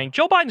op-ed saying,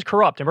 Joe Biden's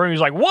corrupt. And Bernie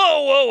was like,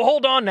 whoa,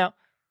 hold on now.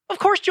 Of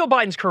course Joe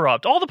Biden's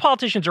corrupt. All the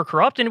politicians are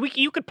corrupt, and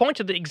you could point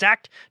to the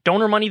exact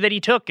donor money that he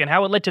took and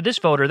how it led to this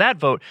vote or that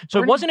vote.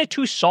 So wasn't it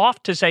too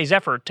soft to say,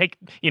 Zephyr,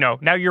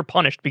 now you're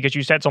punished because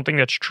you said something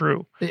that's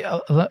true?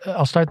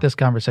 I'll start this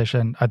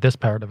conversation, this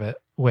part of it,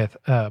 with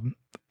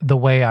the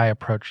way I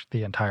approached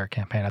the entire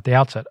campaign at the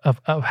outset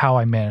of how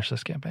I managed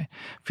this campaign,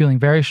 feeling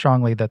very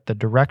strongly that the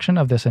direction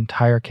of this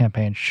entire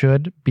campaign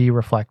should be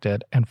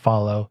reflected and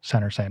follow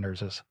Senator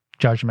Sanders'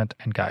 judgment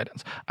and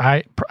guidance.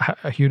 I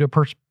hewed a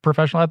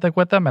professional ethic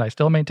with them, and I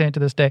still maintain to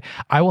this day,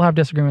 I will have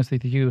disagreements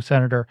with you,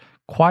 Senator,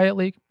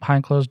 quietly,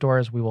 behind closed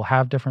doors. We will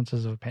have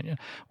differences of opinion.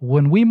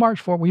 When we march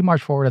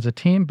forward as a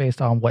team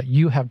based on what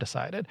you have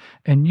decided,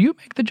 and you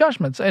make the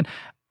judgments. And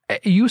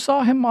you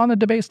saw him on the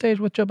debate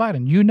stage with Joe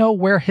Biden. You know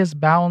where his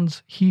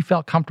bounds he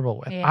felt comfortable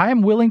with. Yeah. I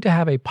am willing to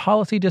have a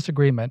policy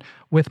disagreement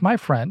with my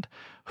friend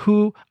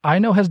who I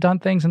know has done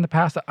things in the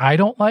past that I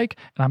don't like,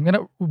 and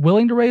I'm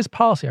willing to raise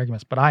policy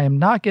arguments, but I am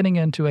not getting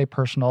into a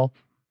personal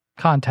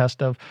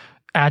contest of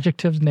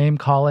adjectives, name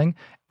calling.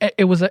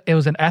 It was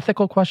an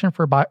ethical question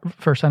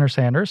for Senator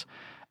Sanders,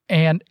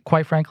 and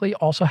quite frankly,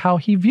 also how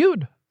he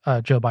viewed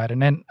Joe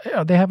Biden.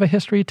 And they have a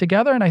history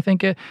together, and I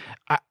think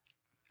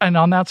and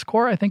on that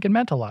score, I think it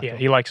meant a lot. Yeah,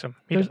 he likes him.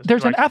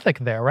 There's an ethic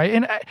there, right?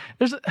 And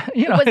there's,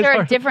 was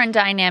there a different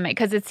dynamic?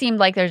 Because it seemed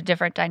like there's a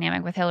different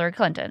dynamic with Hillary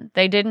Clinton.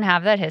 They didn't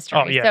have that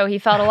history, so he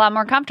felt a lot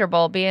more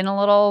comfortable being a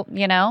little,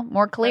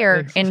 more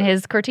clear in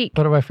his critique.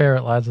 One of my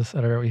favorite lines is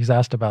Senator. He's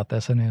asked about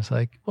this, and he's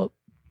like, "Well,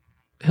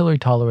 Hillary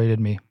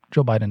tolerated me.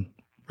 Joe Biden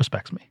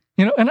respects me."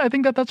 And I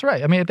think that's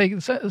right. I mean, I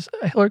think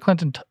Hillary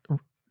Clinton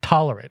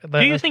tolerated.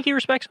 Do you think he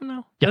respects him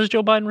though? Yeah. Does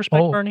Joe Biden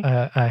respect Bernie?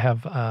 I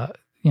have,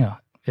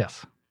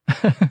 yes.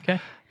 Okay.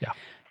 Yeah.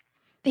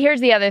 Here's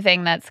the other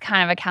thing that's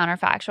kind of a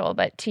counterfactual,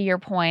 but to your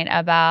point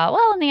about,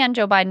 in the end,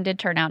 Joe Biden did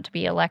turn out to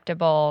be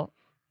electable.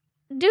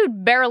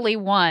 dude barely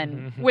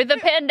won with a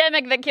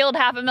pandemic that killed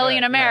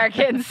 500,000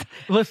 Americans.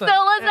 Listen,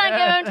 so let's not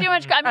give him too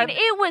much credit. I mean,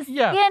 it was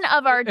skin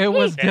of our teeth. It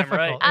was difficult.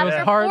 Right. It was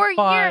After hard 4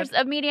 fought, years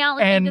of media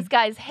outlets saying this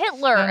guy's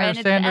Hitler and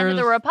at the end of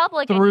the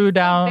Republic, and he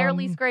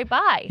barely scraped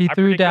by. He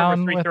threw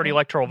down 330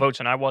 electoral votes,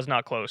 and I was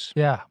not close.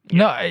 Yeah.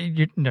 No,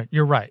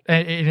 you're right.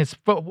 And it's,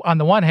 but on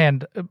the one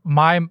hand,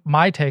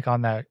 my take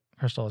on that,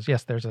 Crystal, is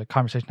yes, there's a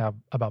conversation now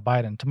about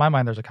Biden. To my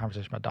mind, there's a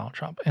conversation about Donald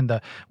Trump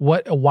and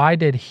why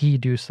did he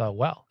do so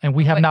well? And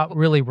we have not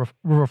really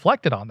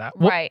reflected on that.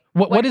 Right.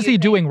 What is he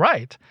doing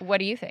right? What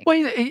do you think?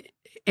 Well,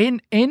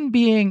 in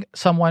being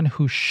someone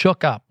who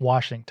shook up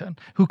Washington,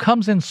 who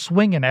comes in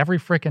swinging every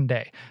freaking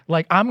day,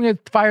 like, I'm going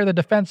to fire the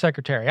defense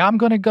secretary, I'm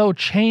going to go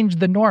change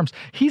the norms.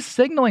 He's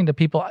signaling to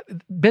people,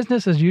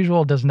 business as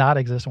usual does not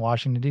exist in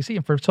Washington, D.C.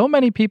 And for so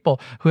many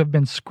people who have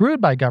been screwed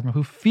by government,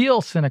 who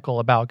feel cynical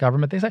about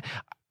government, they say,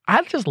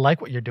 I just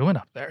like what you're doing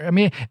up there. I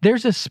mean,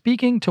 there's a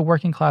speaking to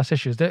working class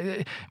issues,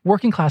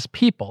 working class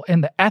people,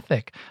 and the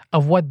ethic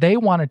of what they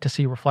wanted to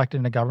see reflected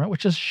in the government,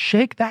 which is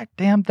shake that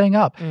damn thing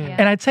up. Yeah.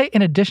 And I'd say,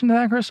 in addition to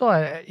that, Crystal,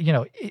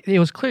 it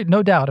was clear,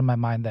 no doubt in my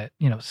mind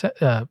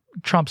that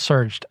Trump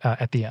surged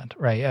at the end.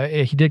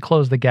 Right, he did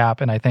close the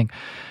gap, and I think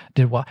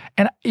did well.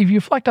 And if you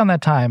reflect on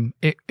that time,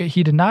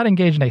 he did not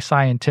engage in a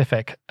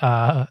scientific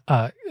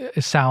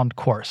sound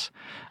course.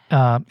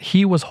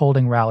 He was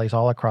holding rallies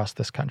all across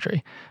this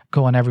country,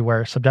 going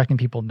everywhere, subjecting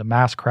people to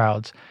mass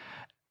crowds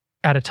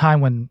at a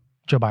time when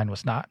Joe Biden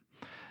was not.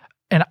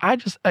 And I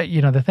just,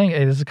 the thing,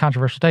 it is a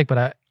controversial take,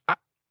 but I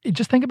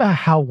just think about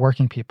how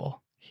working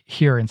people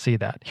hear and see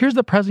that. Here's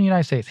the president of the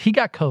United States. He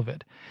got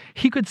COVID.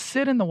 He could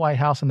sit in the White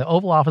House in the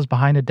Oval Office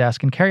behind a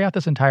desk and carry out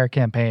this entire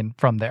campaign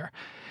from there.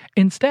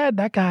 Instead,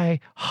 that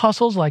guy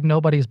hustles like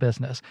nobody's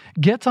business,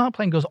 gets on a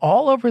plane, goes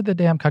all over the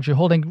damn country,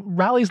 holding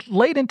rallies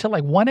late until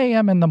like 1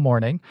 a.m. in the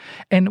morning.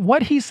 And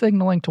what he's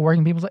signaling to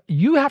working people is like,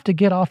 you have to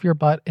get off your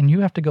butt and you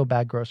have to go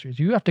bag groceries.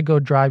 You have to go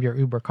drive your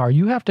Uber car.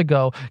 You have to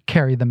go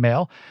carry the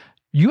mail.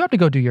 You have to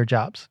go do your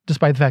jobs,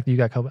 despite the fact that you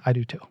got COVID. I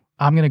do too.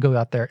 I'm going to go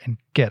out there and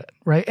get it,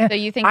 right? And so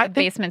you think the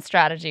basement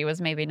strategy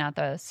was maybe not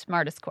the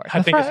smartest course?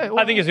 I think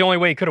it's the only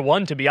way he could have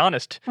won, to be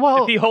honest.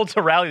 Well, if he holds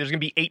a rally, there's going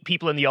to be 8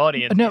 people in the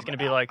audience. No, he's going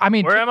to be like, I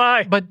mean, where am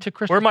I? But to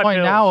Crystal's point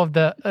now of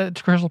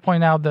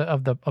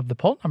the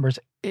poll numbers,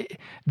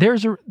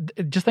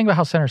 just think about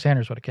how Senator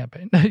Sanders would have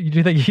campaigned. You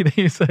do think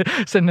he's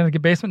sitting in the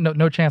basement?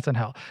 No chance in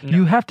hell. No.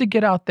 You have to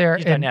get out there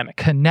and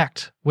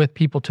connect with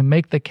people to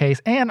make the case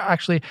and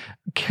actually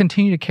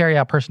continue to carry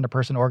out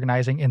person-to-person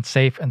organizing in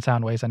safe and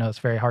sound ways. I know it's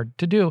very hard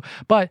to do,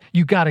 but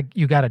you gotta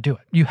do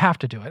it. You have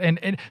to do it.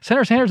 And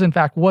Senator Sanders, in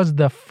fact, was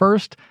the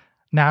first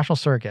national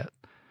surrogate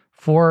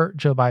for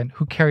Joe Biden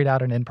who carried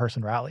out an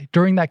in-person rally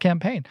during that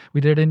campaign.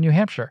 We did it in New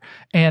Hampshire.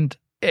 And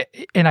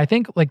I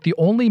think like the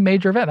only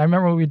major event, I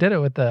remember when we did it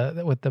with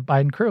the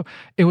Biden crew,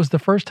 it was the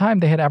first time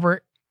they had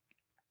ever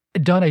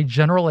done a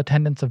general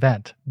attendance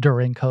event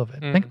during COVID.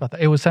 Think about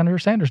that. It was Senator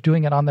Sanders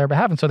doing it on their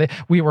behalf. And so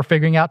we were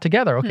figuring out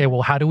together, okay,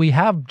 well, how do we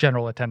have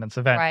general attendance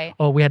event? Right.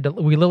 Oh, we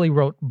literally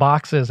wrote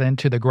boxes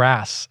into the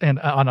grass and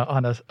on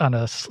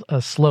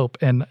a slope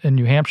in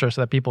New Hampshire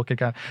so that people could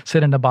kind of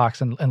sit in a box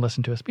and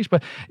listen to a speech.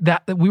 But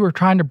that we were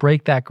trying to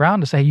break that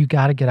ground to say, you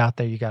got to get out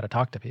there, you got to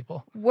talk to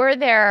people. Were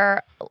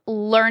there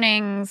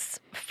learnings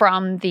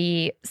from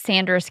the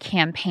Sanders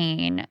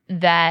campaign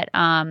that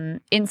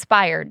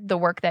inspired the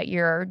work that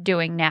you're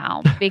doing now?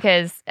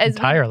 Because as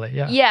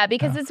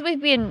as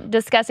we've been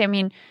discussing, I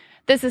mean,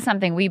 this is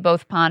something we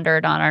both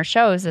pondered on our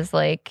shows is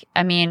like,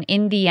 I mean,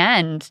 in the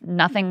end,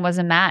 nothing was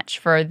a match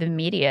for the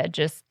media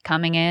just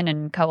coming in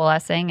and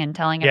coalescing and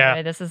telling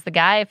everybody, this is the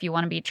guy. If you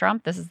want to beat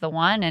Trump, this is the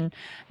one. And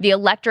the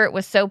electorate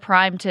was so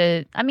primed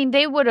to, I mean,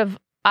 they would have,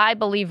 I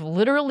believe,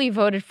 literally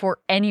voted for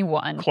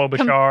anyone.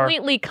 Klobuchar.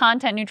 Completely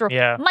content neutral.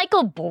 Yeah.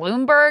 Michael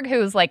Bloomberg,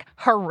 who's like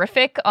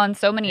horrific on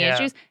so many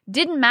issues,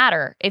 didn't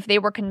matter if they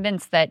were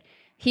convinced that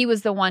he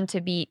was the one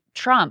to beat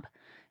Trump.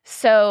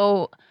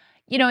 So,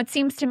 it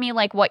seems to me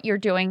like what you're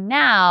doing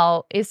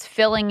now is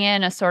filling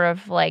in a sort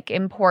of like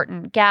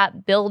important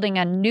gap, building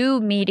a new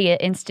media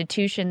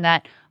institution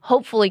that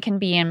hopefully can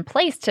be in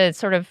place to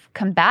sort of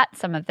combat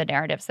some of the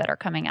narratives that are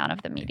coming out of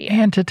the media.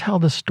 And to tell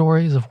the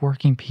stories of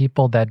working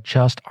people that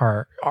just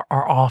are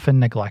often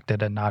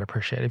neglected and not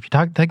appreciated. If you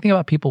thinking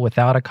about people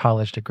without a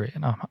college degree,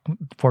 and I'm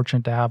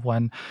fortunate to have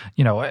one,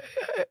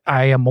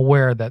 I am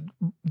aware that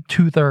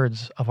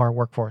 2/3 of our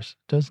workforce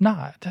does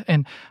not.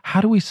 And how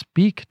do we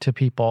speak to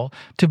people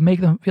to make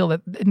them feel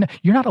that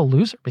you're not a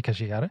loser because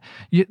you got it?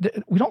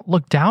 We don't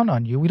look down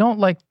on you. We don't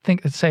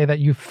say that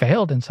you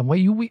failed in some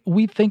way.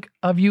 We think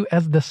of you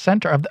as the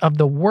center of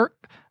the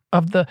work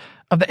of the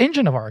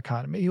engine of our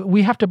economy.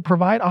 We have to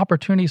provide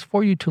opportunities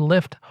for you to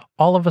lift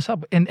all of us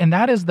up, and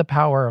that is the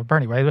power of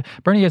Bernie. Right?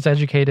 Bernie has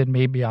educated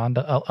me beyond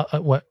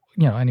what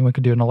anyone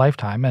could do in a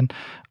lifetime, and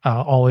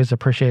always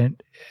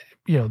appreciate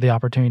the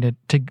opportunity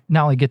to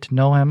not only get to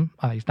know him.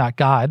 He's not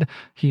God.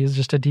 He is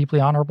just a deeply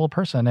honorable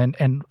person,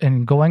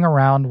 and going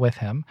around with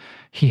him,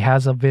 he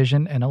has a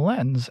vision and a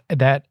lens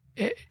that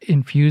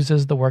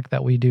infuses the work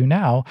that we do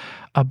now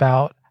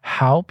about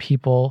how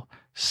people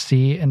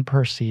see and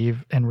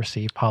perceive and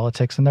receive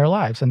politics in their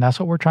lives. And that's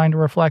what we're trying to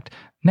reflect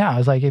now.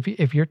 Is like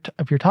if you're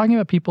talking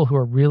about people who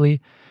are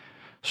really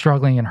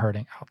struggling and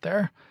hurting out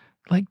there,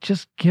 like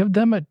just give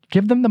them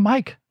the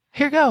mic.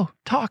 Here you go,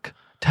 talk.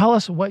 Tell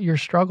us what your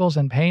struggles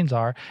and pains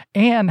are,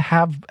 and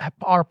have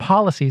our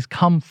policies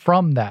come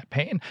from that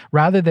pain,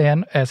 rather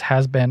than, as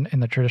has been in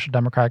the traditional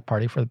Democratic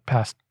Party for the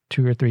past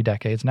 2 or 3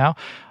 decades now,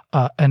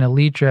 an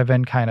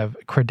elite-driven kind of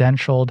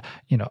credentialed,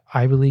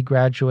 Ivy League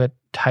graduate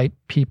type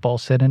people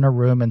sit in a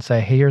room and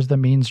say, hey, here's the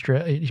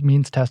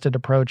means-tested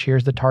approach.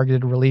 Here's the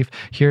targeted relief.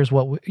 Here's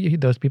what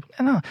those people.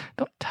 No,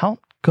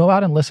 go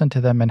out and listen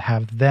to them and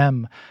have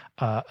them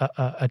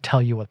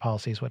tell you what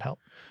policies would help.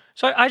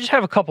 So I just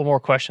have a couple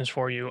more questions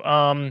for you.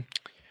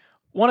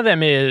 One of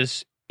them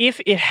is, if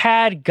it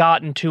had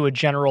gotten to a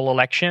general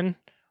election,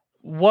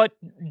 what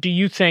do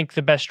you think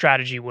the best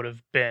strategy would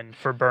have been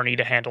for Bernie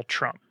to handle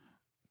Trump?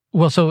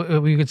 Well,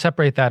 so we could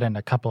separate that in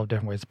a couple of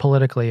different ways,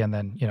 politically and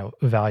then,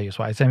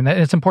 values-wise. I mean,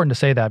 it's important to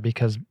say that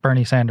because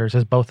Bernie Sanders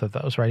is both of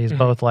those, right? He's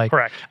both like,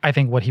 correct. I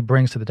think what he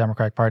brings to the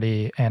Democratic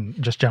Party and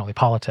just generally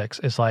politics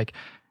is like,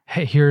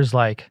 hey, here's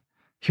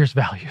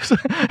values.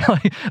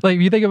 like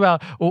you think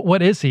about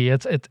what is he?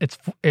 It's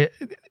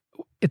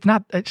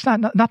not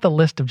the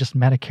list of just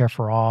Medicare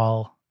for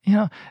all.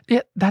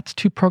 That's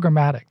too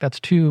programmatic. That's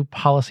too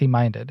policy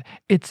minded.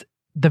 It's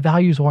the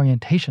values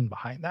orientation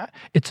behind that.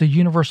 It's a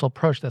universal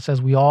approach that says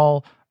we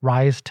all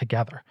rise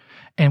together,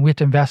 and we have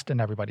to invest in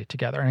everybody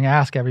together, and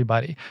ask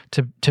everybody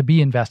to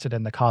be invested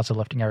in the cause of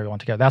lifting everyone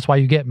together. That's why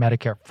you get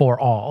Medicare for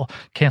all,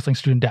 canceling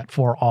student debt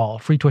for all,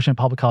 free tuition in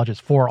public colleges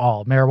for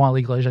all, marijuana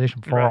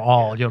legalization for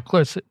all,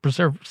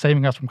 preserve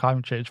saving us from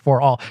climate change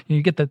for all.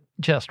 You get the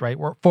gist, right?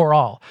 We're for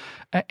all.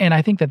 And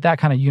I think that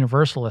kind of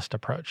universalist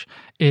approach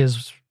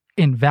is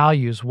in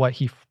values what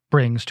he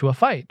brings to a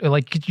fight.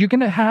 Like, you're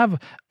going to have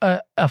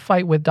a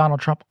fight with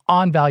Donald Trump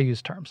on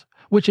values terms,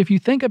 which, if you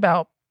think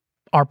about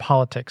our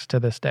politics to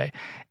this day,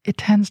 it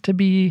tends to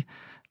be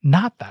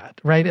not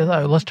that, right?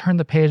 Let's turn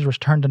the page,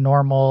 return to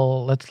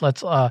normal.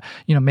 Let's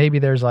maybe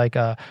there's like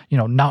I'm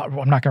not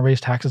going to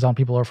raise taxes on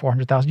people over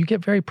 400,000. You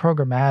get very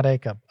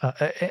programmatic,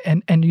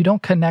 and you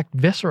don't connect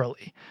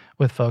viscerally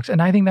with folks.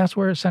 And I think that's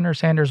where Senator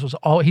Sanders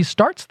he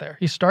starts there.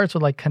 He starts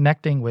with like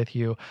connecting with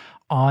you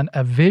on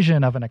a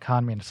vision of an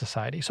economy and a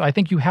society. So I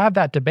think you have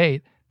that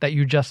debate that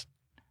you just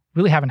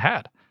really haven't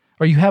had.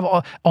 Or you have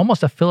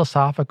almost a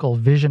philosophical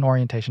vision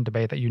orientation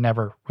debate that you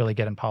never really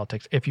get in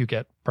politics if you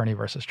get Bernie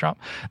versus Trump.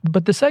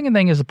 But the second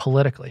thing is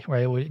politically,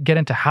 right? We get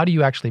into how do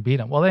you actually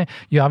beat him? Well, then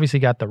you obviously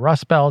got the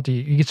Rust Belt.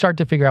 You start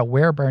to figure out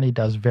where Bernie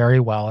does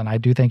very well, and I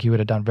do think he would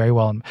have done very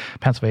well in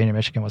Pennsylvania,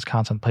 Michigan,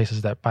 Wisconsin,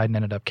 places that Biden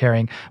ended up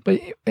carrying. But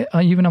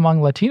even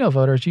among Latino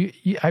voters, you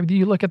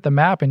look at the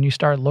map and you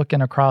start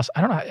looking across.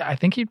 I don't know. I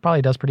think he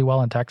probably does pretty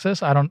well in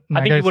Texas. I think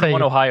he would have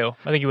won Ohio.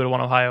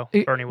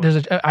 Bernie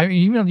would.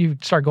 Even you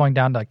start going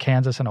down to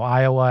Kansas and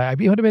Iowa,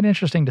 it would have been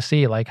interesting to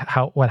see like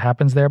what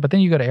happens there. But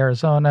then you go to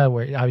Arizona,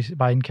 where obviously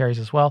Biden carries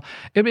as well.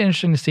 It'd be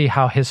interesting to see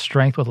how his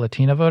strength with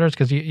Latino voters,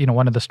 because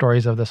one of the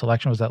stories of this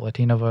election was that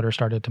Latino voters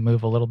started to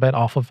move a little bit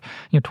off of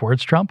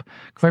towards Trump.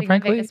 Quite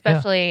frankly,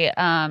 especially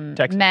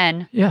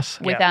men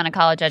without a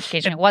college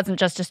education. It wasn't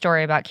just a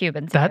story about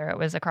Cubans either. It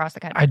was across the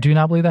country. I do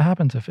not believe that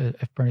happens if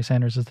Bernie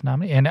Sanders is the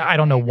nominee, and I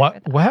don't know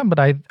what happened, but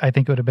I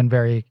think it would have been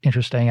very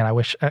interesting. And I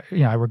wish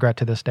I regret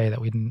to this day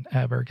that we didn't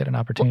ever get an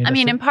opportunity.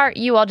 Well, in part,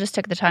 you all just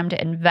took the time to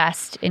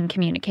invest in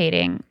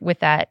communicating with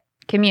that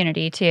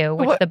community too,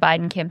 which the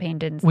Biden campaign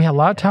didn't. We had a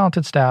lot of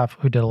talented staff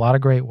who did a lot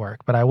of great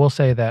work, but I will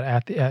say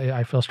that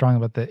I feel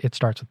strongly about it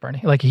starts with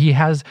Bernie. Like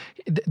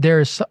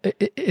there's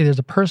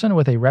a person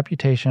with a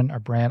reputation, a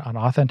brand, an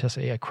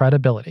authenticity, a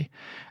credibility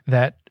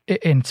that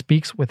and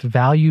speaks with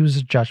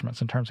values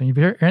judgments in terms of, if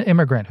you're an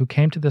immigrant who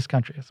came to this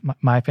country, as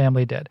my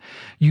family did,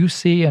 you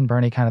see in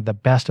Bernie kind of the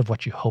best of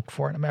what you hoped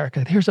for in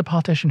America. Here's a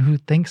politician who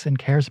thinks and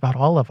cares about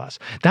all of us.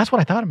 That's what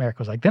I thought America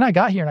was like. Then I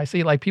got here and I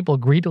see like people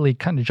greedily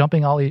kind of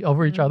jumping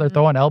over each other,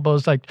 throwing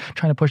elbows, like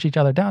trying to push each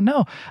other down.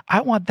 No,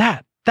 I want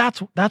that.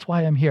 That's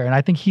why I'm here. And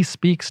I think he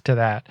speaks to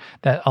that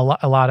a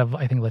lot of,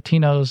 I think,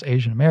 Latinos,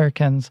 Asian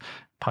Americans,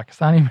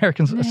 Pakistani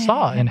Americans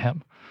saw in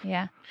him.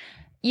 Yeah.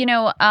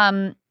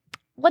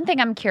 One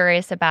thing I'm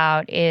curious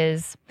about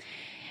is,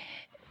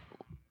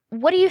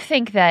 what do you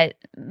think that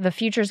the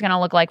future is going to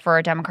look like for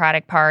a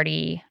Democratic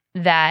Party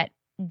that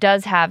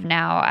does have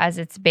now as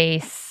its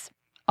base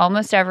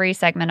almost every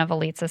segment of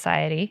elite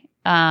society?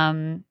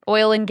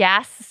 Oil and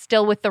gas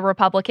still with the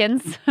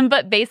Republicans,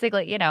 but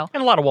basically, And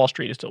a lot of Wall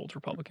Street is still with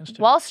Republicans,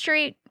 too. Wall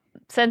Street,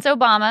 since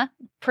Obama,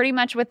 pretty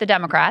much with the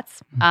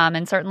Democrats,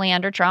 and certainly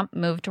under Trump,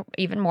 moved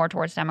even more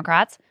towards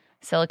Democrats.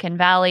 Silicon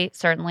Valley,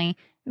 certainly.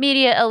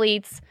 Media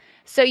elites.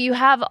 So you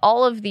have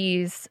all of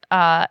these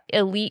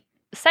elite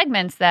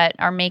segments that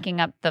are making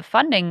up the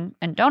funding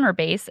and donor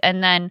base.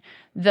 And then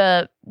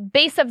the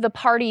base of the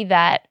party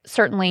that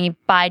certainly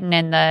Biden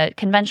and the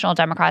conventional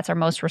Democrats are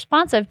most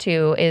responsive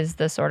to is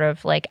the sort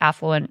of like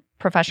affluent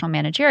professional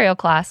managerial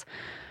class.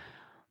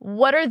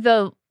 What are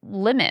the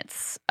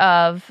limits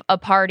of a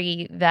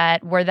party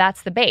where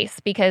that's the base.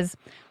 Because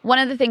one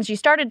of the things you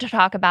started to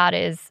talk about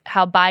is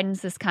how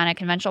Biden's this kind of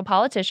conventional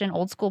politician,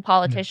 old school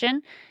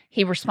politician.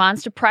 He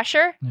responds to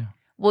pressure. Yeah.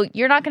 Well,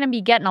 you're not going to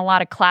be getting a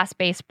lot of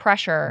class-based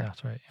pressure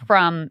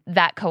from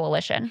that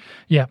coalition.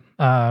 Yeah,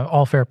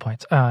 all fair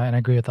points, and I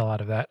agree with a lot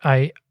of that.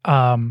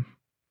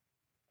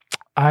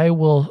 I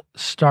will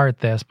start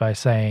this by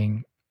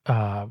saying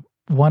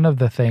one of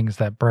the things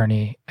that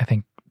Bernie, I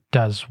think,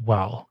 does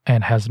well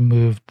and has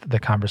moved the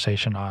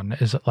conversation on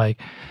is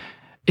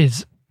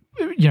if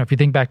you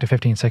think back to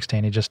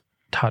 15-16, he just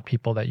taught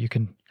people that you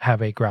can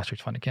have a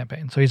grassroots funded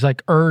campaign. So he's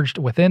urged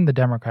within the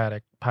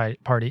Democratic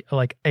Party,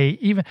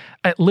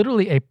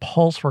 literally a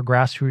pulse for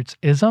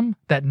grassrootsism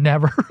that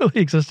never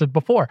really existed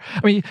before.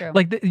 I mean,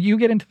 you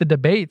get into the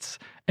debates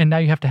and now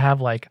you have to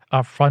have a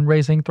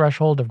fundraising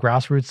threshold of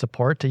grassroots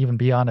support to even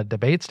be on a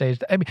debate stage.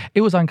 I mean,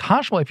 it was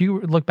unconscionable. If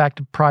you look back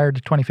to prior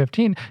to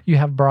 2015, you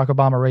have Barack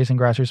Obama raising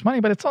grassroots money,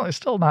 but it's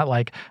still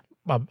not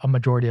a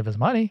majority of his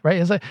money,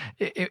 right?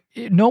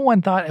 No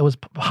one thought it was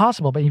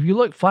possible. But if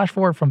you flash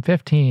forward from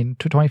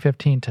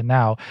 2015 to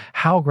now,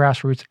 how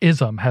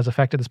grassrootsism has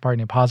affected this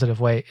party in a positive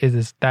way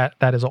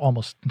that is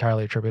almost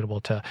entirely attributable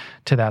to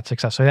that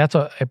success. So that's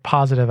a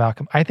positive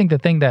outcome. I think the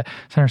thing that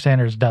Senator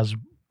Sanders does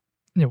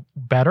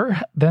better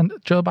than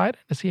Joe Biden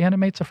is he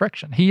animates a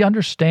friction. He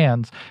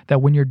understands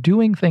that when you're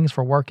doing things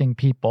for working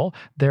people,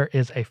 there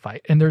is a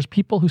fight. And there's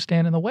people who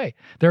stand in the way.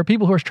 There are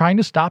people who are trying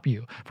to stop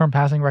you from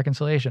passing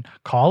reconciliation.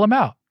 Call them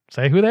out.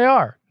 Say who they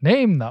are.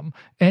 Name them.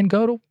 And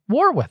go to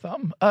war with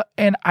them.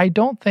 And I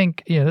don't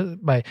think,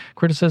 by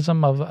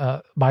criticism of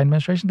Biden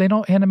administration, they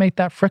don't animate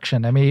that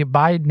friction. I mean,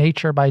 by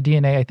nature, by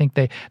DNA, I think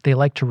they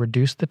like to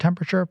reduce the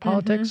temperature of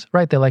politics,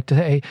 right? They like to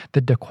say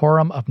the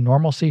decorum of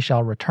normalcy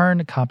shall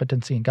return,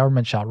 competency in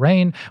government shall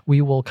reign.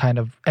 We will kind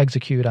of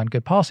execute on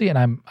good policy. And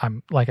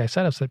I'm like I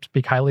said, I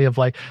speak highly of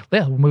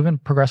we'll move in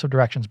progressive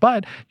directions.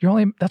 But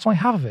that's only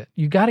half of it.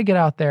 You got to get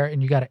out there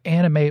and you got to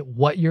animate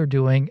what you're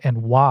doing and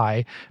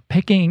why,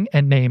 picking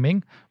and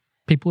naming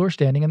people who are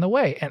standing in the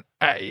way. And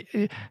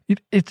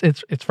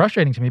it's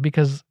frustrating to me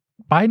because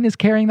Biden is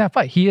carrying that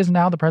fight. He is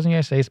now the president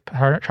of the United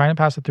States trying to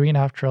pass a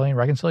 $3.5 trillion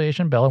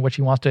reconciliation bill in which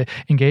he wants to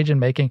engage in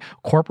making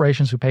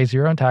corporations who pay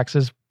zero in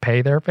taxes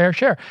pay their fair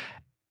share.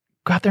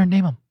 Go out there and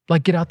name them.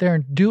 Get out there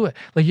and do it.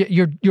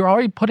 You're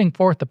already putting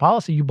forth the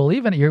policy. You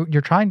believe in it.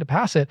 You're trying to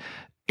pass it.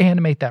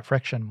 Animate that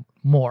friction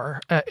more.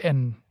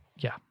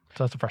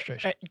 So that's a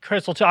frustration.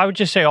 Crystal, I would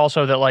just say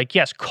also that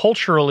yes,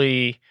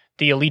 culturally,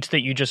 the elites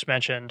that you just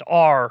mentioned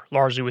are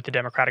largely with the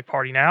Democratic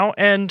Party now.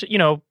 And,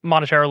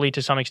 monetarily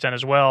to some extent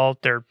as well,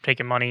 they're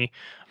taking money.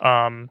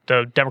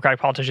 The Democratic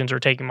politicians are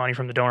taking money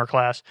from the donor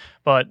class.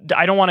 But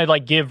I don't want to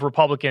give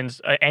Republicans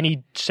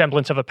any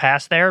semblance of a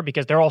pass there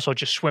because they're also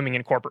just swimming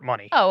in corporate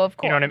money. Oh, of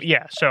course. You know what I mean?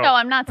 Yeah. So no,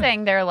 I'm not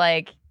saying they're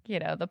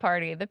the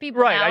party, the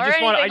people. Right. Now,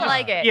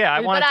 I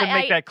wanted to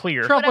make that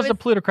clear. Trump was a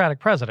plutocratic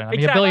president. I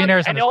mean,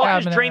 billionaires and in his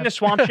cabinet. His drain the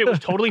swamp shit was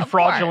totally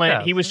fraudulent.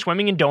 Yes. He was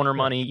swimming in donor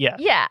money. Yeah.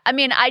 Yeah. I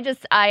mean,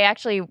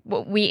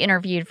 we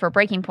interviewed for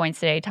Breaking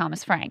Points today,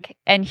 Thomas Frank,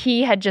 and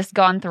he had just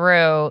gone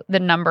through the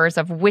numbers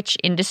of which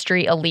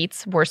industry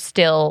elites were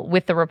still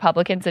with the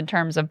Republicans in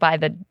terms of by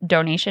the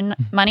donation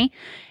money.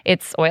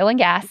 It's oil and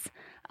gas,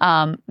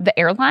 the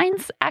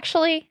airlines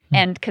actually,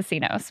 and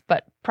casinos,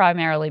 but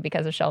primarily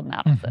because of Sheldon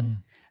Adelson.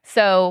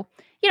 So,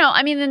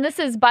 and this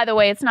is, by the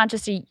way, it's not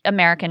just an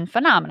American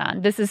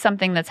phenomenon. This is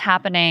something that's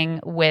happening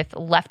with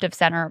left of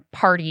center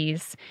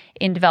parties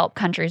in developed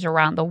countries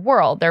around the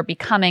world. They're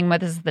becoming,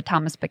 this is the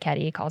Thomas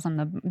Piketty, he calls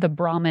them the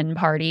Brahmin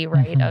party,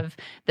 right, of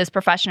this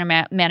professional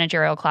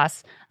managerial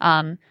class,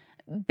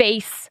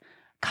 base,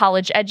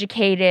 college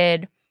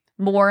educated,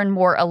 more and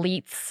more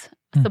elites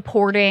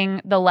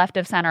supporting the left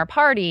of center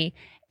party.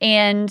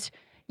 And,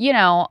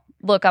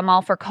 look, I'm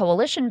all for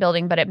coalition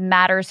building, but it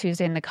matters who's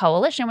in the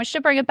coalition, which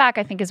to bring it back,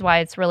 I think is why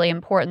it's really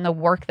important, the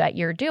work that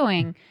you're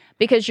doing,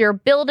 because you're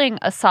building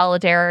a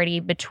solidarity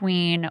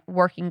between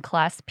working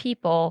class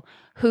people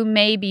who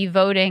may be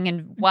voting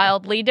in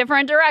wildly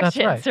different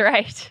directions,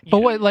 right?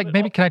 But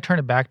maybe can I turn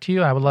it back to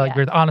you? I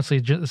would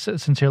honestly, just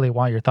sincerely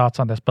want your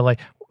thoughts on this, but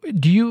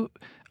do you...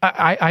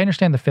 I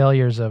understand the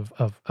failures of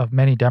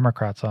many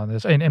Democrats on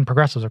this and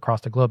progressives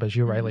across the globe, as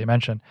you rightly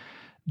mentioned.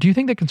 Do you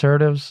think the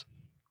conservatives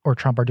or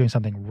Trump are doing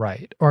something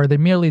right? Or are they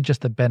merely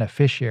just the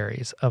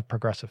beneficiaries of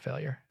progressive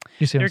failure?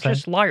 You see what I'm saying? They're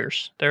just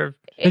liars. They're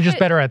just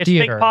better at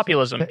theater. It's fake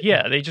populism.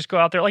 Yeah, they just go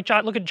out there. Look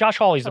at Josh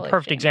Hawley's the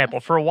perfect example.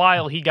 For a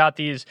while, he got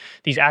these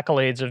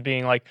accolades of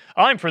being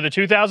I'm for the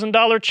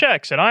 $2,000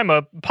 checks, and I'm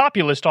a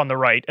populist on the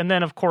right. And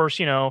then, of course,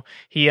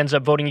 he ends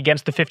up voting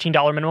against the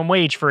 $15 minimum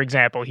wage, for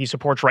example. He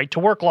supports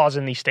right-to-work laws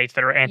in these states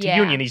that are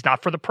anti-union. He's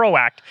not for the PRO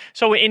Act.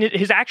 So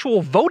his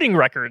actual voting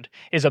record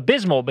is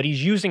abysmal, but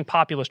he's using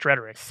populist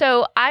rhetoric.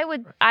 So I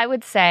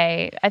would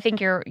say, I think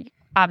you're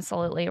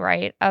absolutely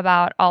right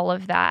about all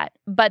of that.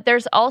 But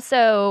there's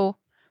also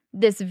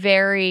this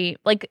very,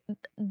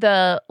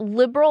 the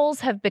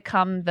liberals have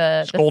become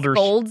the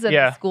scolds of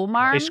the school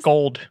marms. They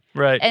scold,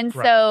 right. And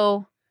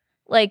so,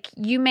 like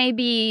you may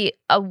be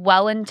a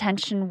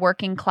well-intentioned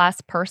working class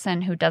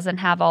person who doesn't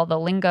have all the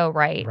lingo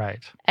right.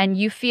 And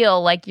you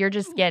feel like you're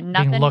just getting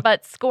nothing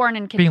but scorn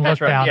and contempt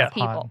from these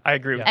people. I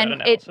agree with that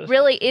analysis. And it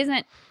really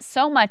isn't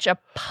so much a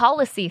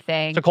policy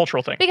thing. It's a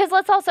cultural thing. Because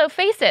let's also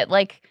face it,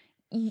 like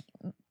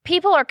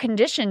people are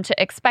conditioned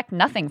to expect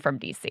nothing from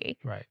DC.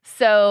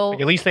 So like,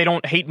 at least they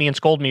don't hate me and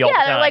scold me all the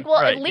time. Yeah, they're like, well,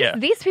 at least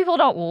these people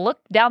don't look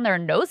down their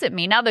nose at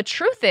me. Now, the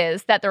truth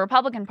is that the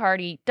Republican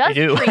Party does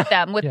treat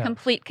them with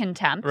complete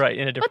contempt. In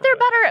a different but they're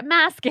better at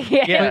masking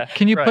it. Yeah.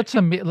 Can you put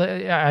some,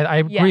 I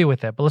agree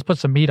with it, but let's put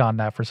some meat on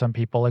that for some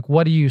people. Like,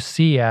 what do you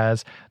see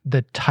as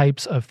the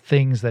types of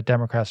things that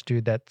Democrats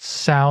do that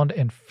sound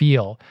and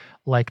feel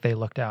like they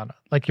look down,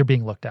 like you're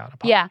being looked down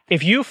upon? Yeah.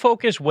 If you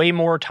focus way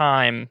more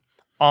time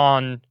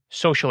on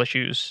social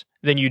issues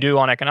than you do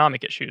on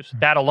economic issues.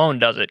 That alone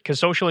does it, because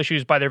social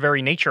issues by their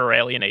very nature are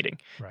alienating.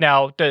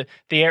 Now, the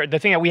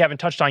thing that we haven't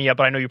touched on yet,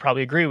 but I know you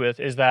probably agree with,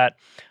 is that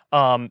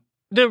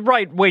the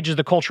right wages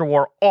the culture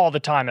war all the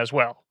time as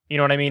well. You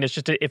know what I mean? It's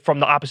just from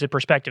the opposite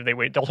perspective.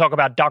 They'll talk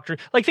about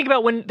think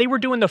about when they were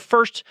doing the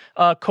first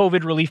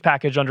COVID relief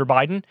package under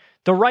Biden,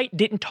 the right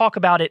didn't talk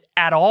about it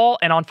at all.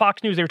 And on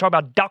Fox News, they were talking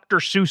about Dr.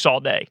 Seuss all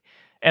day.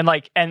 And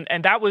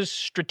and that was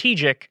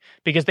strategic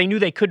because they knew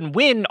they couldn't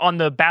win on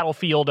the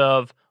battlefield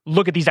of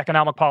look at these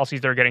economic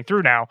policies they're getting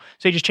through now.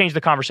 So they just changed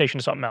the conversation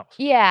to something else.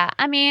 Yeah.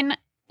 I mean,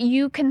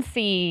 you can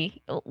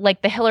see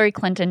like the Hillary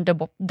Clinton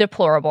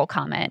deplorable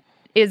comment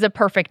is a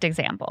perfect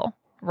example,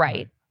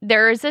 right?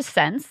 There is a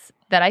sense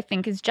that I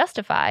think is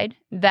justified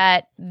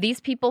that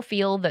these people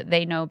feel that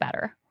they know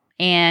better.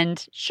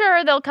 And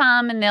sure, they'll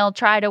come and they'll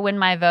try to win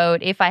my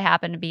vote if I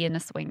happen to be in a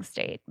swing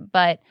state.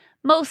 But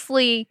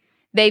mostly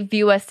they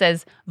view us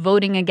as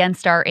voting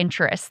against our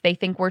interests. They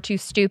think we're too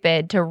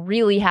stupid to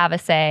really have a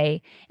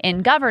say in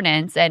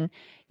governance. And,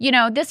 you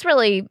know, this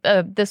really,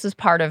 this was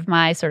part of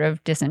my sort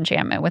of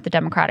disenchantment with the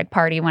Democratic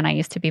Party when I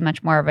used to be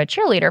much more of a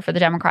cheerleader for the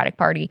Democratic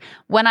Party.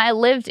 When I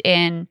lived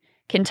in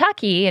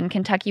Kentucky, and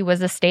Kentucky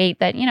was a state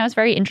that, you know, is a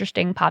very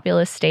interesting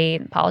populist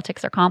state, and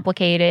politics are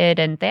complicated,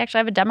 and they actually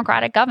have a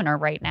Democratic governor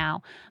right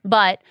now.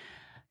 But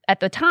at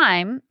the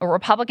time, a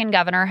Republican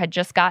governor had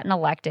just gotten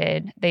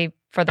elected. They,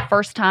 for the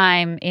first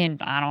time in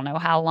I don't know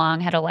how long,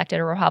 had elected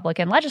a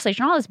Republican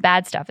legislature. All this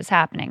bad stuff is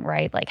happening,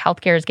 right? Like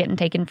healthcare is getting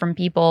taken from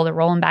people. They're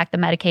rolling back the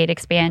Medicaid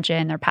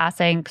expansion. They're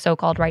passing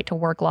so-called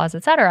right-to-work laws,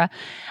 et cetera.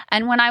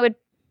 And when I would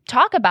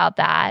talk about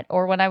that,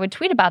 or when I would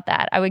tweet about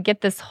that, I would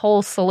get this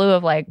whole slew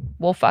of like,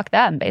 well, fuck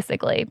them,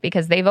 basically,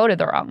 because they voted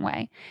the wrong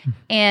way.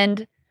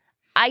 And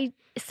I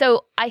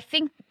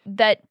think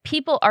that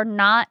people are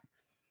not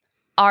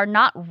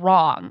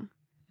wrong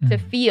to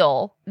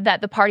feel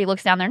that the party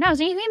looks down their nose.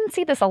 And you can even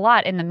see this a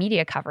lot in the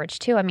media coverage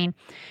too. I mean,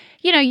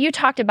 you know, you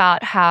talked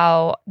about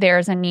how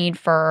there's a need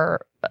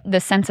for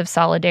the sense of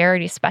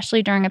solidarity,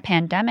 especially during a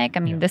pandemic. I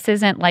mean, this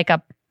isn't like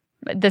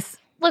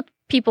look,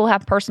 people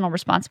have personal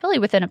responsibility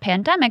within a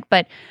pandemic,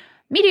 but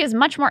media is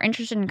much more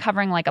interested in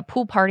covering like a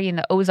pool party in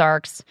the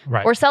Ozarks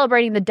or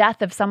celebrating the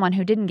death of someone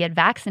who didn't get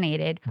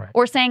vaccinated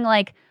or saying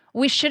like,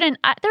 we shouldn't.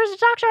 There's a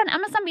doctor on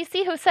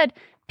MSNBC who said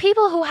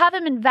people who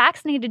haven't been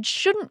vaccinated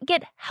shouldn't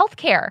get health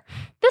care.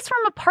 This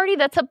from a party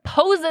that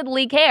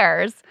supposedly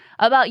cares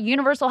about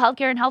universal health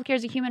care and health care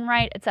is a human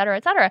right, et cetera,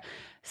 et cetera.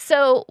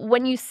 So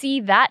when you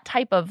see that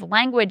type of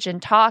language and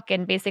talk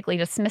and basically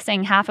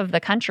dismissing half of the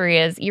country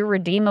as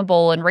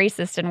irredeemable and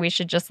racist and we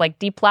should just like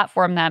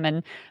deplatform them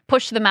and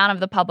push them out of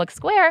the public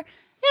square,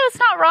 yeah, it's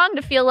not wrong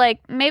to feel like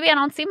maybe I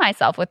don't see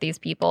myself with these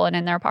people and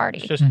in their party.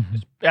 It's just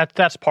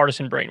that's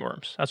partisan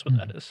brainworms. That's what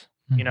that is.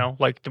 You know,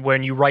 like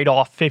when you write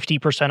off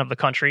 50% of the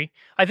country,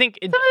 I think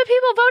some of the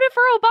people voted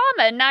for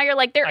Obama, and now you're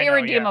like, they're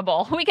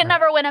irredeemable. We can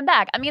never win them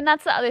back. I mean,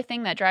 that's the other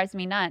thing that drives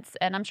me nuts,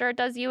 and I'm sure it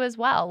does you as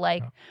well.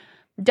 Like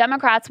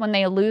Democrats, when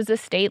they lose a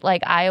state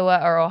like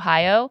Iowa or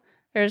Ohio,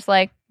 they're just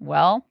like,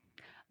 well,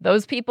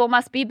 those people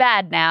must be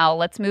bad now.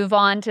 Let's move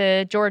on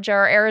to Georgia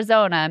or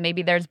Arizona.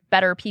 Maybe there's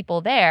better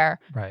people there,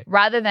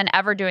 rather than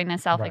ever doing the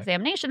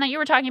self-examination that you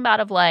were talking about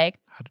of like,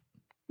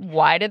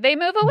 why did they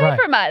move away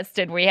from us?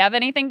 Did we have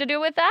anything to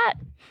do with that?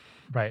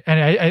 Right. And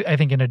I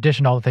think in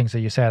addition to all the things that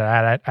you said,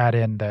 add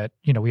in that,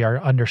 you know, we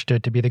are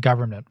understood to be the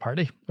government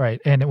party, right?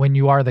 And when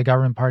you are the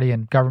government party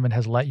and government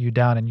has let you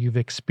down and you've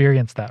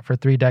experienced that for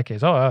 3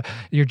 decades,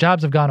 your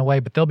jobs have gone away,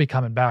 but they'll be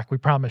coming back. We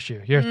promise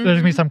you. There's going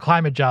to be some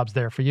climate jobs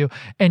there for you.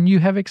 And you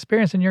have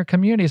experienced in your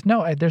communities.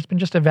 No, there's been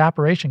just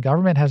evaporation.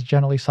 Government has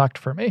generally sucked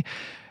for me.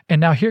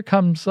 And now here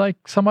comes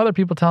like some other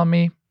people telling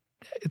me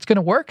it's going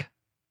to work.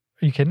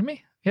 Are you kidding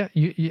me? Yeah,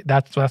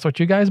 that's what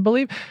you guys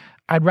believe.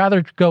 I'd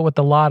rather go with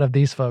a lot of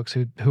these folks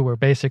who were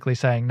basically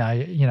saying, "No,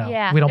 you know,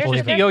 we don't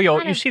believe it."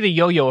 You see the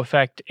yo-yo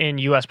effect in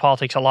U.S.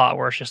 politics a lot,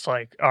 where it's just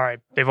like, all right,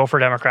 they vote for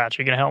Democrats.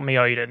 You're going to help me?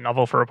 Oh, you didn't. I'll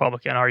vote for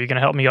Republican. Are you going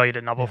to help me? Oh, you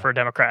didn't. I'll vote for a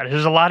Democrat.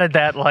 There's a lot of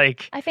that,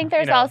 like. I think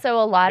there's also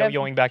a lot of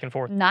yo-yoing back and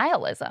forth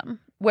nihilism.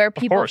 where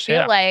people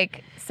feel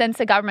like, since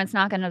the government's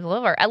not going to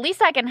deliver, at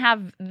least I can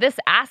have this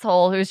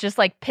asshole who's just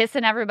like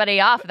pissing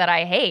everybody off that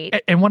I hate.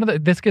 And one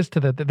of this gets to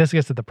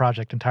the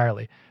project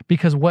entirely,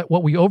 because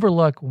what we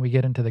overlook when we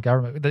get into the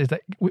government is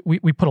that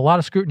we put a lot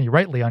of scrutiny,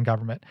 rightly, on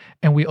government,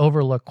 and we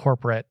overlook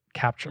corporate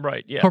capture.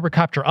 Right, yeah. Corporate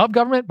capture of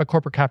government, but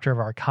corporate capture of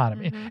our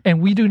economy.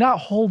 And we do not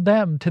hold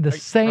them to the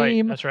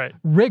same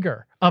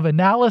rigor of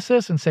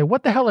analysis and say,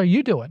 what the hell are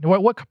you doing?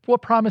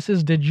 What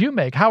promises did you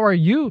make? How are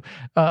you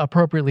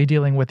appropriately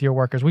dealing with your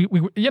workers?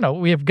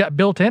 We have got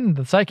built in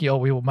the psyche,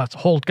 we must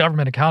hold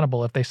government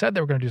accountable. If they said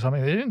they were going to do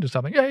something, they didn't do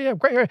something. Yeah,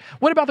 great.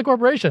 What about the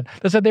corporation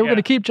that said they were going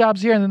to keep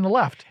jobs here and then the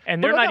left?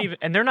 And they're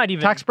not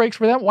even tax breaks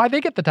for them. Why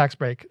they get the tax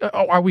break?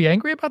 Are we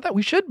angry about that?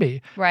 We should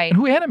be. Right. And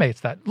who animates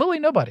that? Literally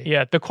nobody.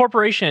 Yeah, the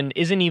corporation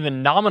isn't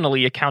even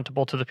nominally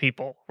accountable to the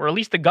people, or at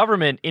least the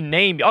government in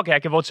name. Okay, I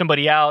can vote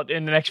somebody out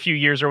in the next few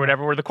years or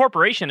whatever, where the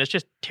corporation is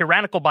just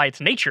tyrannical by its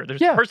nature.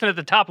 There's a person at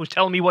the top who's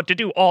telling me what to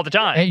do all the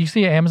time. And you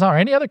see Amazon or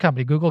any other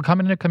company, Google,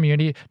 come into a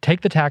community, take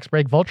the tax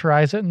break,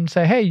 vulturize it, and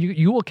say, hey,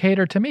 you will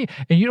cater to me.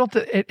 And you don't.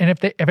 And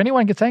if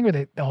anyone gets angry,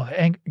 they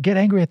get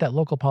angry at that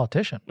local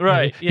politician.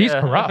 Right. He's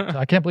corrupt.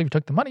 I can't believe he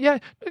took the money.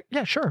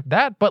 Yeah, sure,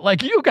 that. But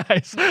like you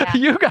guys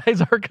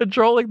are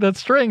controlling the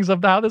strings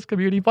of how this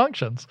community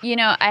functions.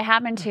 I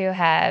happen to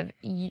have.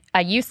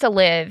 I used to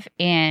live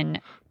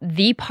in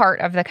the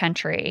part of the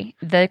country,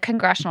 the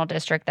congressional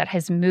district that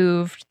has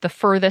moved the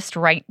furthest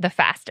right the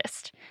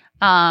fastest.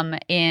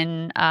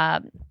 In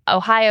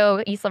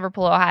Ohio, East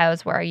Liverpool, Ohio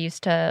is where I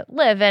used to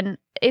live. And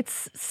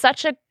it's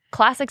such a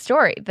classic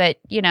story that,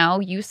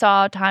 you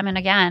saw time and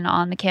again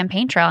on the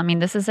campaign trail. I mean,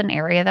 this is an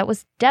area that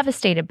was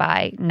devastated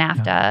by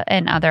NAFTA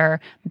and other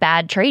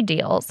bad trade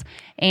deals.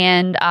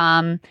 And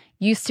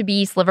used to be,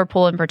 East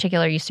Liverpool in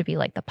particular, used to be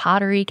like the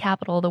pottery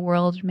capital of the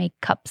world, make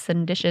cups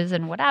and dishes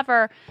and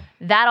whatever.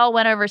 That all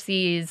went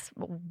overseas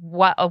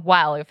a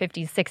while,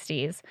 50s,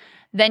 60s.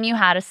 Then you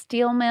had a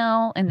steel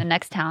mill in the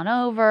next town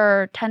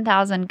over,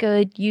 10,000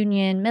 good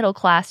union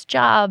middle-class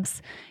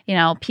jobs.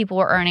 People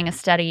were earning a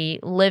steady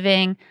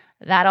living.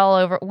 That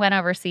all went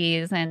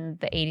overseas in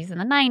the 80s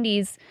and the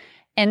 90s.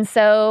 And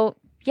so,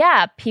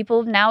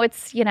 people now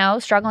it's,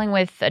 struggling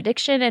with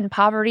addiction and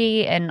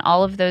poverty and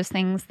all of those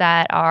things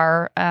that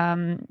are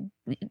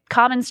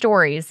common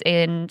stories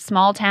in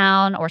small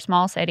town or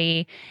small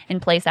city, in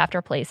place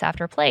after place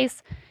after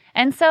place.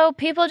 And so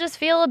people just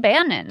feel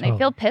abandoned. They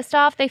feel pissed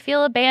off. They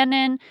feel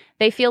abandoned.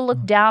 They feel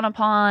looked down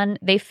upon.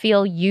 They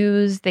feel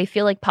used. They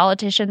feel like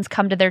politicians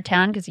come to their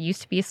town, because it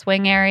used to be a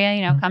swing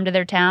area, come to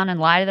their town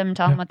and lie to them and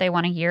tell them what they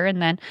want to hear and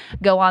then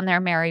go on their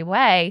merry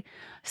way.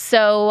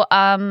 So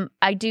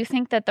I do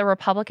think that the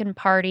Republican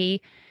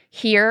Party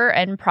here,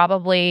 and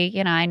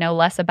probably, I know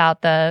less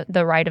about the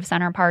right of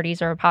center parties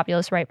or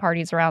populist right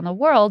parties around the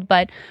world,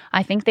 but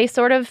I think they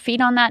sort of feed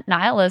on that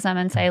nihilism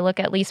and say, look,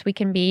 at least we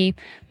can be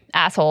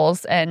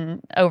assholes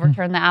and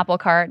overturn the apple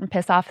cart and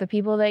piss off the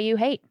people that you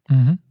hate.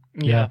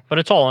 Yeah, but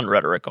it's all in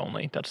rhetoric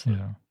only. That's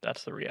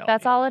the reality.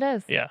 That's all it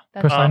is. Yeah.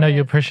 I know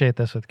you appreciate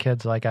this with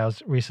kids. Like, I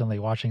was recently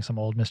watching some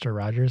old Mr.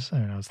 Rogers,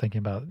 and I was thinking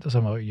about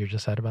some of what you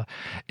just said about.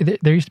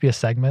 There used to be a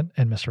segment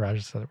in Mr.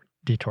 Rogers,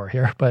 detour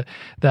here, but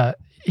that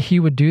he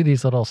would do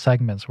these little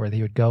segments where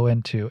he would go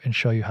into and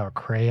show you how a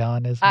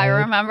crayon is made. I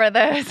remember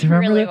those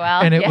really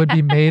well. And it would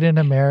be made in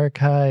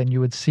America, and you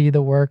would see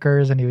the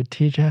workers, and he would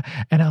teach you.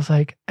 And I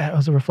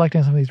was reflecting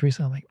on some of these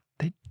recently.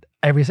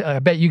 I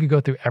bet you could go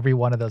through every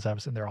one of those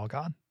episodes, and they're all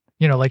gone.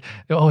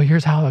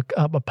 Here's how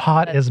a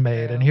pot is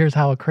made, and here's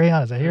how a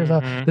crayon is made. Here's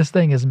how this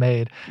thing is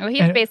made. Well,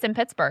 he's based in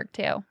Pittsburgh,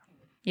 too.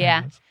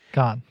 Yeah.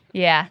 Gone.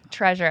 Yeah,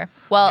 treasure.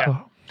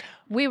 Well,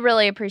 we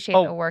really appreciate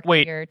the work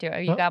that you're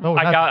doing. You got more?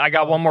 I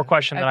got one more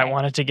question that I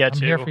wanted to get to.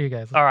 I'm here for you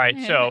guys. All right.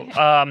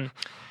 So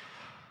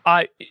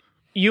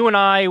you and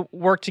I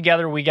worked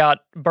together. We got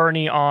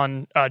Bernie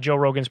on Joe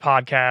Rogan's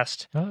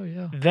podcast. Oh,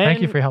 yeah.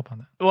 Thank you for your help on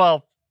that.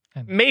 Well,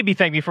 maybe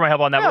thank me for my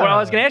help on that. But what I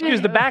was going to ask you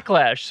is the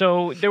backlash.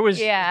 So there was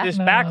this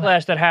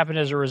backlash that happened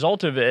as a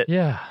result of it.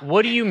 Yeah.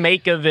 What do you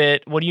make of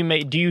it?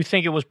 Do you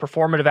think it was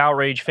performative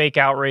outrage, fake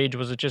outrage?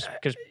 Was it just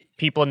because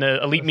people in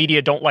the elite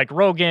media don't like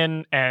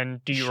Rogan?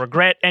 And do you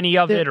regret any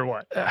of it or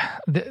what?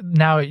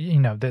 Now,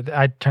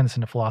 I turn this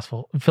into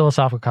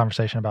philosophical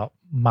conversation about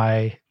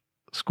my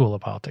school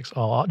of politics.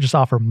 I'll just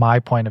offer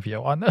my point of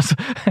view on this.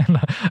 And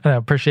I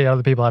appreciate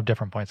other people have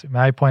different points.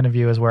 My point of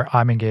view is where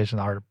I'm engaged in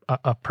the art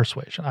of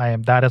persuasion.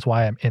 That is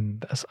why I'm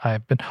in this.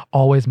 I've been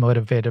always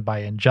motivated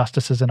by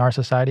injustices in our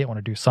society. I want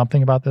to do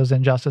something about those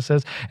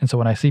injustices. And so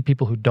when I see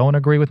people who don't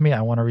agree with me,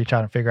 I want to reach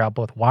out and figure out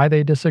both why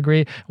they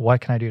disagree, what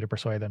can I do to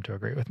persuade them to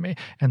agree with me.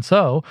 And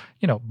so,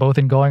 both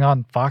in going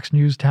on Fox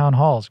News town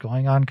halls,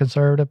 going on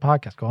conservative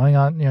podcasts, going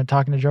on,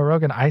 talking to Joe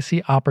Rogan, I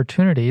see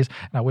opportunities,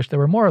 and I wish there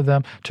were more of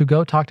them, to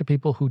go talk to people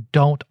people who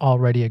don't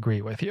already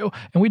agree with you.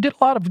 And we did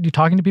a lot of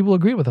talking to people who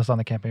agreed with us on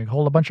the campaign. We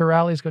hold a bunch of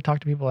rallies, go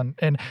talk to people.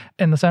 And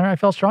in the center, I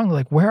felt strongly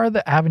like, where are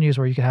the avenues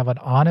where you can have an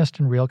honest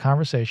and real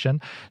conversation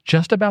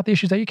just about the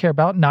issues that you care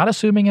about, not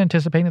assuming and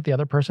anticipating that the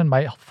other person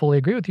might fully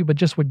agree with you, but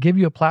just would give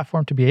you a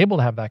platform to be able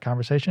to have that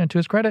conversation. And to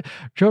his credit,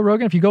 Joe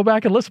Rogan, if you go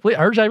back and listen, please,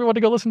 I urge everyone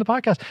to go listen to the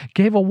podcast,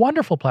 gave a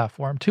wonderful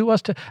platform to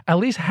us to at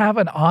least have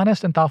an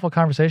honest and thoughtful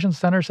conversation.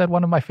 Senator said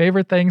one of my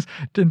favorite things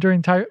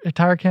during the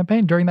entire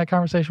campaign, during that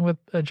conversation with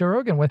Joe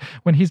Rogan,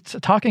 when he's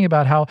talking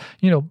about how,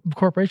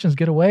 corporations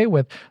get away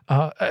with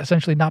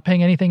essentially not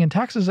paying anything in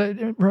taxes.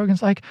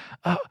 Rogan's like,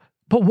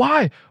 but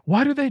why?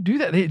 Why do they do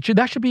that?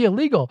 That should be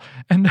illegal.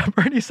 And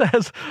Bernie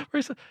says,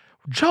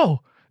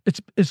 Joe,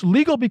 it's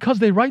legal because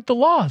they write the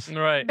laws.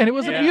 Right. And it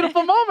was a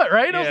beautiful moment,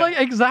 right? Yeah. I was like,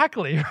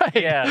 exactly, right.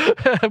 Yeah.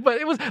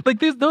 But it was like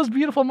those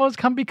beautiful moments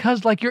come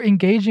because like you're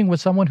engaging with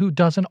someone who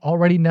doesn't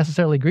already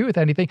necessarily agree with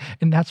anything.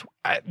 And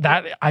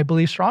that I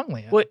believe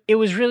strongly in. Well, it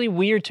was really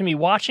weird to me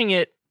watching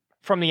it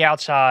from the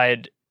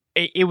outside.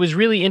 It was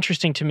really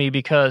interesting to me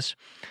because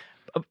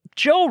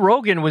Joe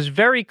Rogan was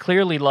very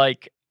clearly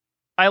like,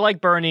 I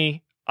like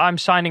Bernie. I'm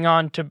signing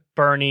on to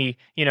Bernie.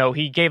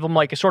 He gave him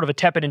like a sort of a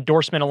tepid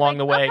endorsement along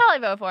the way. I'll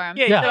probably vote for him.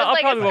 Yeah. I'll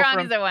probably as vote strong for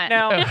him. as it went.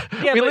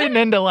 Now, we lean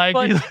into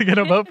he's going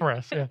to vote for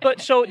us. Yeah.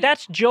 But so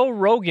that's Joe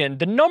Rogan,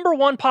 the number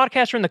one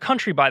podcaster in the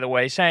country, by the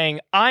way, saying,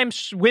 I'm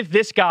with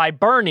this guy,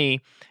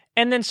 Bernie.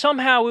 And then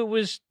somehow it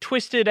was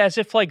twisted as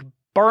if like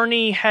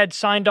Bernie had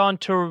signed on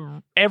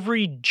to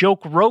every joke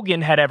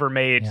Rogan had ever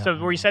made. Yeah. So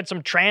where he said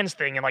some trans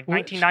thing in like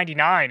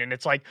 1999. And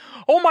it's like,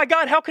 oh my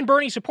God, how can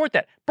Bernie support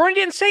that? Bernie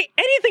didn't say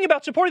anything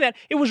about supporting that.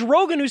 It was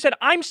Rogan who said,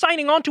 I'm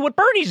signing on to what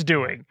Bernie's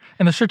doing.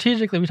 And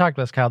strategically, we talked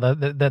about this, Kyle,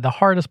 the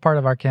hardest part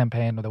of our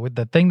campaign,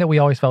 the thing that we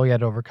always felt we had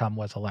to overcome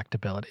was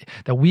electability,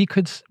 that we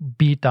could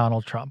beat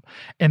Donald Trump.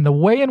 And the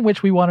way in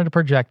which we wanted to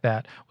project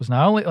that was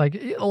not only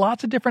like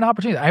lots of different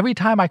opportunities. Every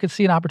time I could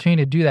see an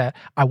opportunity to do that,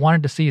 I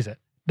wanted to seize it.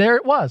 There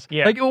it was.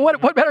 Yeah. Like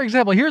what better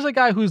example? Here's a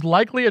guy who's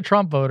likely a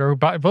Trump voter who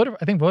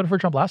voted for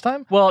Trump last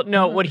time. Well,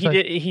 no, what he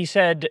did, he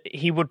said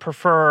he would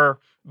prefer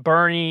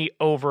Bernie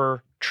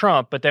over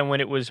Trump, but then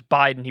when it was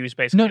Biden, he was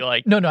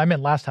basically No, I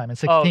meant last time in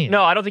 2016. Oh,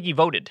 no, I don't think he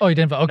voted. Oh, he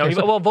didn't vote. Okay.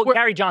 Vote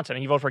Gary Johnson.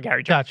 He voted for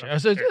Gary Johnson. Gotcha.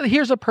 So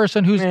here's a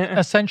person who's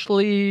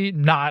essentially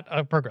not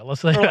a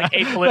progressive. Or like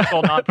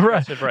apolitical,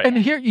 non-progressive, right. And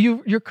here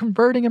you're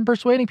converting and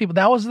persuading people.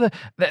 That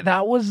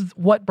was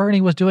what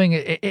Bernie was doing.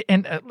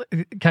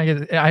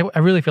 I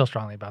really feel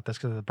strongly about this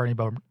because of the Bernie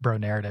bro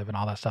narrative and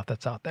all that stuff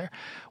that's out there.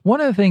 One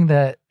of the things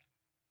that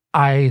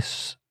I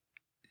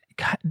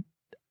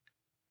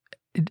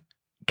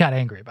got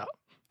angry about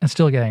and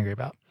still get angry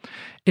about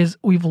is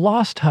we've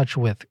lost touch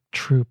with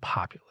true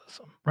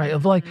populism, right?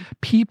 Of like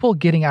people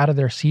getting out of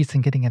their seats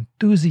and getting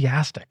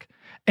enthusiastic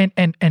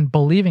and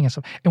believing in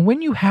something. And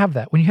when you have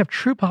that, when you have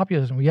true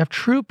populism, when you have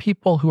true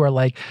people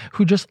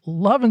who just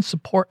love and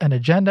support an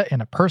agenda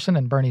and a person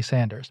in Bernie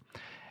Sanders,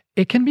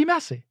 it can be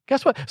messy.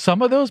 Guess what?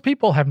 Some of those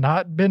people have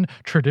not been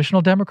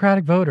traditional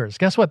Democratic voters.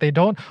 Guess what? They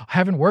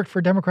haven't worked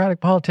for Democratic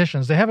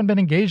politicians. They haven't been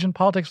engaged in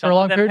politics for a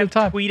long period of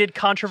time. Tweeted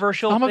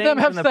controversial things. Some of them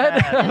have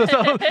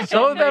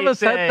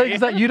said things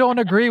that you don't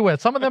agree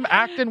with. Some of them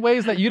act in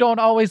ways that you don't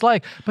always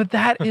like. But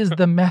that is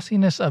the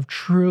messiness of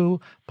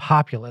true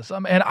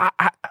populism. And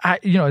I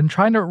in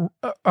trying to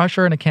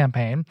usher in a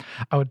campaign,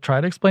 I would try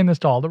to explain this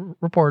to all the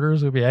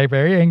reporters who'd be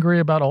very angry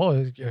about,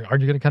 aren't you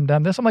going to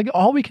condemn this? I'm like,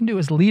 all we can do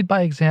is lead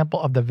by example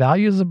of the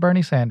values of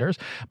Bernie Sanders,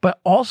 but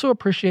also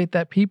appreciate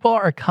that people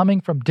are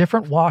coming from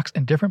different walks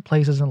and different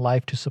places in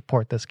life to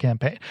support this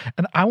campaign.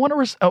 And I want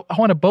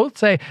to both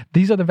say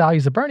these are the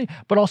values of Bernie,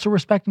 but also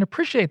respect and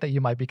appreciate that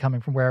you might be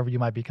coming from wherever you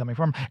might be coming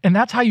from. And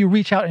that's how you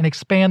reach out and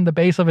expand the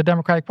base of a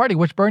Democratic Party,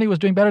 which Bernie was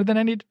doing better than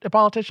any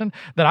politician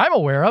that I'm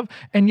aware of,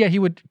 and yet he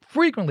would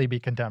frequently be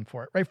condemned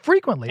for it, right?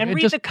 Frequently. And it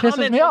read just the comments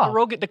pisses me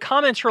off. The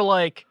comments are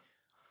like,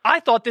 I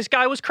thought this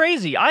guy was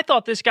crazy. I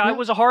thought this guy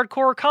was a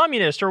hardcore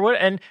communist or what.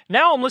 And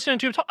now I'm listening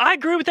to him talk. I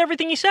agree with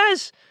everything he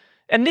says.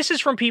 And this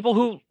is from people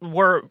who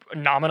were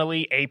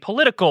nominally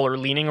apolitical or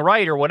leaning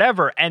right or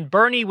whatever. And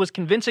Bernie was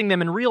convincing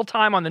them in real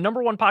time on the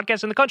number one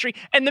podcast in the country.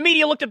 And the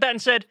media looked at that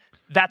and said,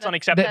 that's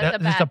unacceptable.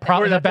 That's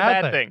a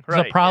bad thing.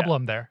 There's a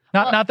problem there.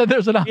 Not that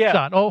there's an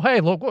upshot. Oh, hey,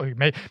 look,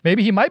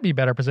 maybe he might be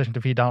better positioned to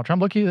defeat Donald Trump.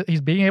 Look,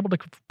 he's being able to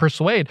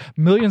persuade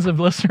millions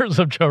of listeners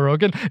of Joe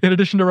Rogan in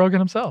addition to Rogan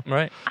himself.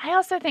 Right. I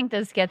also think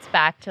this gets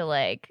back to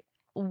like,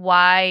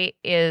 why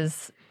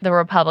is the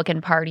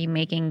Republican Party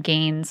making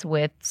gains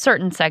with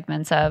certain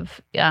segments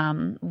of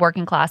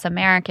working class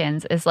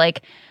Americans is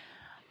like,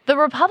 the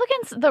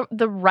Republicans,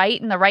 the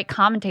right and the right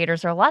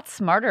commentators are a lot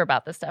smarter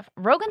about this stuff.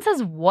 Rogan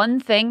says one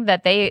thing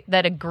that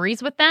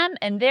agrees with them,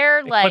 and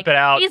they're like, clip it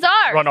out, he's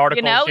ours. run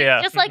articles, He's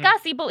just like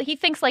us. He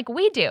thinks like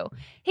we do.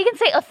 He can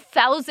say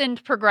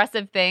 1,000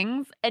 progressive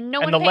things, and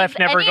no one pays the left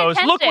never any goes,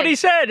 attention. look what he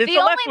said. It's a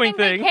left wing thing.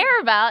 The only thing they care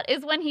about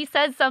is when he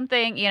says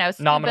something, stupid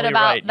Nominally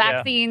about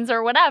vaccines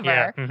or whatever.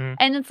 Yeah. Mm-hmm.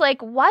 And it's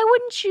like, why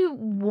wouldn't you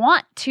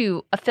want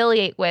to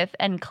affiliate with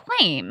and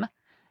claim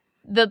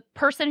the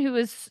person who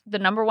is the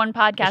number one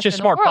podcast it's just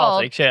in smart the world,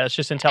 politics. Yeah, it's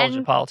just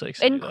intelligent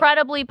politics.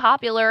 Incredibly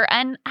popular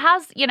and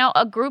has,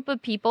 a group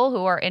of people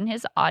who are in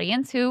his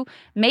audience who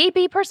may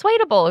be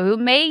persuadable, who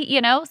may,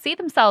 see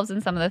themselves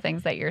in some of the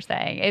things that you're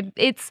saying.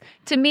 It's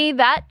to me,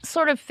 that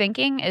sort of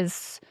thinking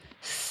is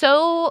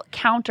so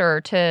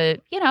counter to,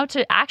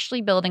 to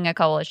actually building a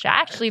coalition,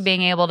 actually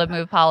being able to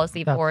move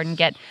policy forward and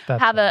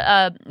have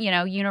a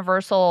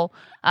universal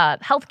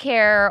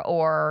healthcare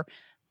or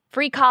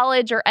free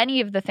college or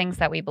any of the things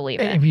that we believe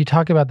in. If you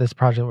talk about this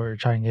project where you're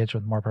trying to engage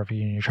with More Perfect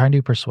Union, you're trying to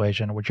do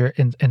persuasion, which you're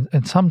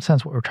in some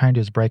sense, what we're trying to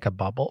do is break a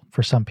bubble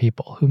for some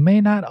people who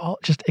may not all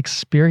just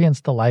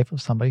experience the life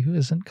of somebody who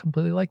isn't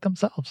completely like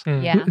themselves.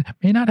 Yeah. Who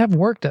may not have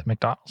worked at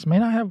McDonald's, may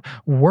not have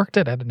worked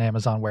at an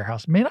Amazon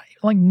warehouse, may not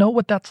know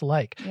what that's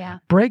like. Yeah.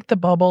 Break the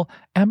bubble,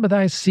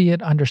 empathize, see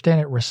it, understand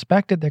it,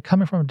 respect it. They're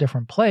coming from a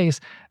different place.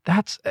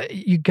 That's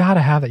you got to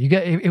have that.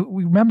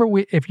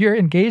 If you're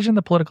engaged in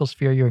the political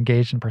sphere, you're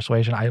engaged in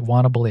persuasion. I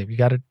want to believe you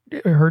got to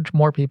urge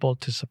more people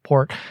to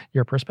support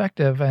your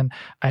perspective. And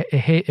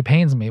it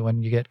pains me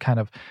when you get kind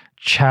of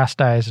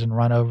chastised and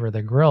run over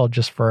the grill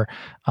just for,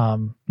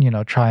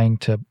 trying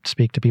to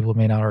speak to people who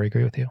may not already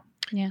agree with you.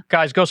 Yeah.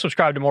 Guys, go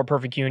subscribe to More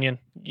Perfect Union.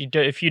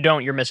 If you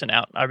don't, you're missing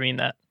out. I mean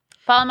that.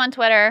 Follow him on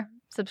Twitter.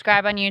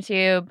 Subscribe on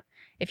YouTube.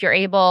 If you're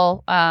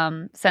able,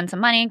 send some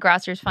money.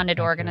 Grassroots funded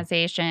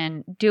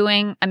organization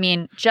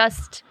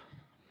just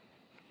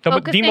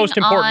the most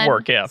important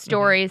work, yeah.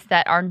 Stories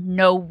that are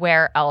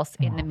nowhere else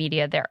in the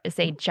media. There is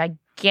a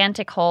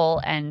gigantic hole,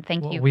 and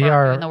thank you for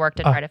doing the work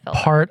to try to fill it.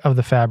 Part of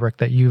the fabric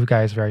that you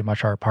guys very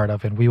much are a part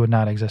of, and we would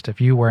not exist if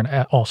you weren't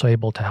also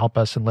able to help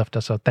us and lift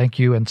us. So thank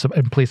you, and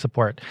please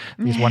support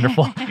these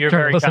wonderful You're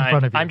very journalists in front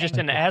kind. of you. I'm just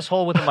an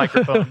asshole with a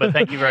microphone, but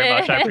thank you very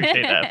much. I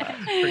appreciate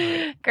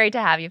that. Great to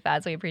have you,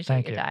 Faz. We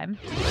appreciate your time.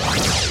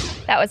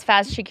 That was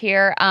Faz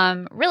Shakir.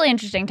 Really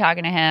interesting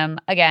talking to him.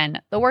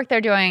 Again, the work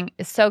they're doing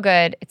is so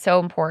good. It's so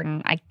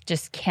important. I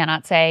just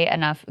cannot say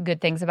enough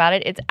good things about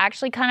it. It's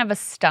actually kind of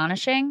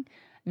astonishing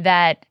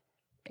that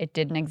it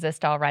didn't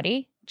exist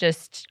already.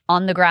 Just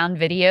on the ground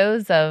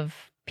videos of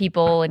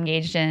people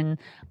engaged in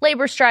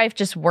labor strife,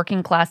 just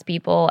working class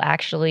people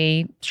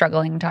actually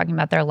struggling, talking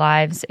about their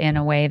lives in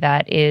a way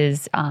that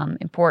is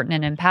important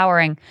and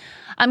empowering.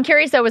 I'm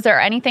curious, though, was there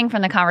anything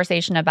from the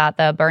conversation about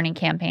the Bernie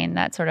campaign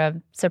that sort of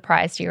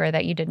surprised you or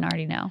that you didn't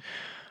already know?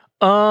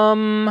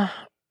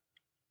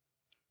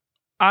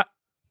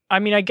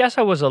 I guess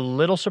I was a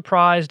little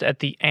surprised at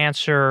the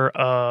answer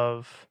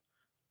of,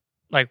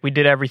 we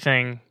did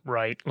everything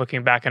right.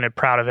 Looking back on it,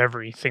 proud of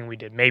everything we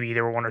did. Maybe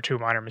there were one or two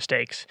minor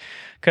mistakes,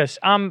 because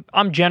I'm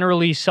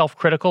generally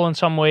self-critical in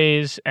some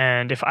ways,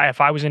 and if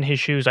I was in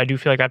his shoes, I do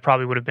feel like I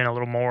probably would have been a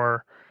little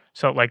more.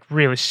 So,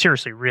 really,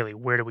 seriously, really,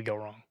 where did we go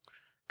wrong?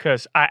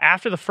 Because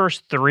after the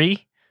first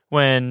three,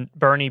 when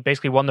Bernie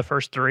basically won the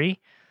first three,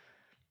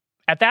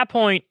 at that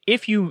point,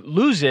 if you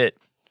lose it,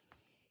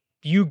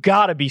 you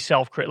got to be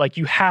self-critical.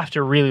 You have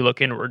to really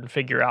look inward and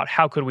figure out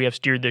how could we have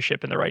steered this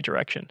ship in the right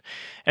direction.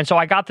 And so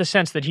I got the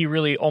sense that he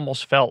really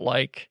almost felt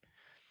like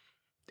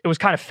it was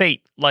kind of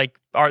fate. The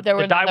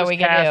die was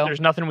cast. There's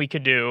nothing we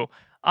could do.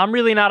 I'm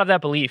really not of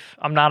that belief.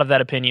 I'm not of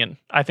that opinion.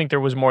 I think there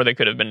was more that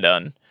could have been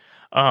done.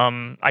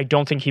 I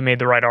don't think he made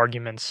the right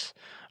arguments.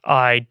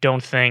 I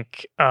don't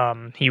think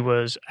he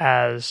was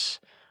as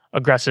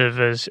aggressive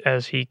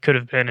as he could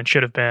have been and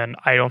should have been.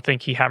 I don't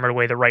think he hammered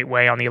away the right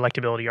way on the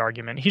electability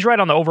argument. He's right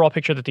on the overall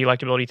picture that the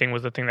electability thing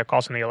was the thing that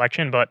cost him the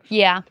election, but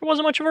there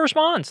wasn't much of a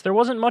response. There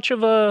wasn't much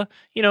of a,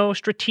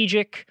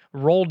 strategic,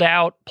 rolled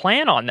out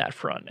plan on that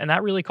front, and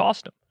that really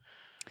cost him.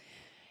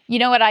 You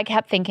know what I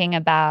kept thinking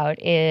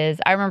about is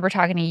I remember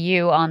talking to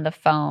you on the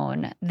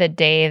phone the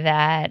day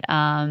that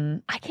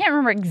I can't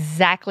remember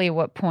exactly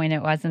what point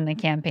it was in the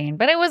campaign,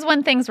 but it was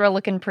when things were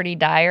looking pretty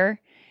dire.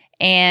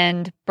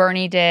 And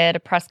Bernie did a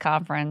press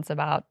conference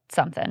about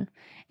something.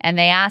 And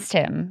they asked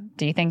him,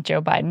 do you think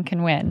Joe Biden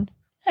can win?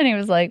 And he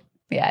was like,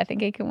 yeah, I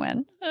think he can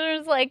win. And I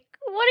was like,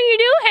 what are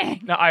you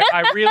doing? No,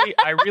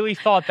 I really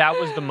thought that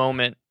was the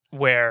moment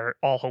where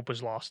all hope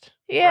was lost.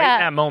 Yeah. Right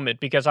in that moment,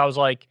 because I was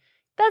like,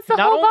 that's the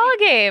whole ball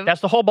game. That's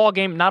the whole ball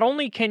game. Not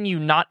only can you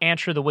not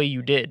answer the way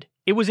you did,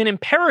 it was an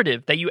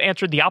imperative that you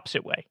answered the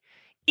opposite way.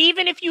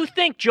 Even if you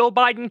think Joe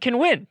Biden can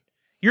win,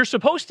 you're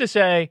supposed to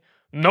say,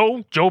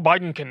 no, Joe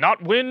Biden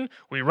cannot win.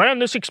 We ran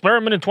this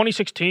experiment in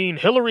 2016.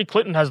 Hillary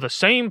Clinton has the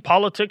same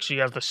politics. She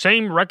has the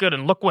same record,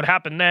 and look what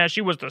happened there.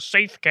 She was the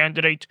safe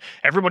candidate.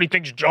 Everybody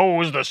thinks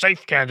Joe is the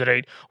safe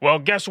candidate. Well,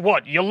 guess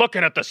what? You're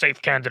looking at the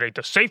safe candidate.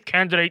 The safe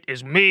candidate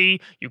is me.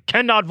 You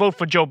cannot vote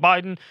for Joe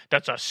Biden.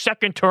 That's a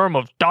second term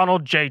of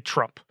Donald J.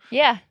 Trump.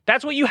 Yeah.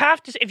 That's what you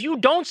have to say. If you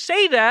don't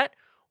say that,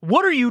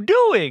 what are you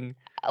doing?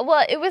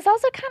 Well, it was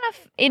also kind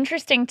of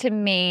interesting to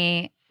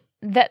me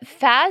that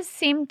Faz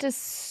seemed to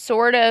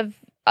sort of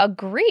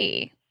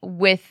agree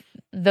with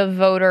the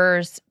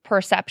voters'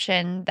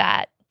 perception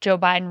that Joe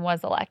Biden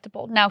was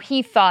electable. Now,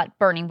 he thought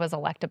Bernie was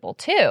electable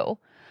too,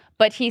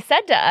 but he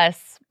said to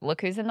us,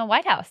 look who's in the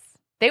White House.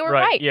 They were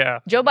right. Yeah.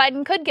 Joe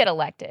Biden could get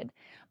elected.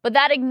 But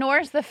that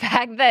ignores the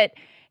fact that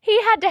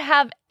he had to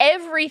have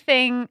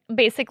everything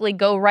basically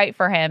go right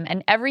for him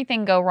and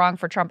everything go wrong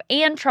for Trump,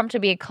 and Trump to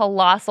be a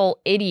colossal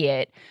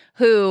idiot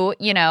who,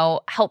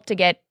 helped to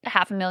get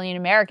 500,000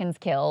 Americans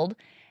killed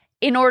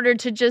in order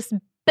to just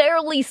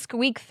barely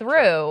squeak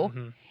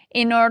through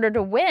in order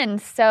to win.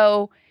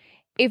 So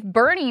if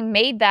Bernie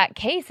made that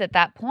case at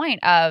that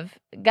point of,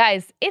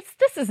 guys,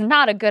 this is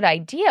not a good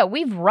idea.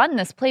 We've run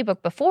this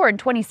playbook before in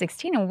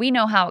 2016 and we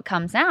know how it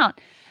comes out.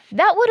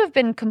 That would have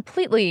been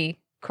completely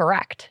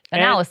correct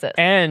analysis.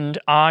 And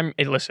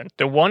listen,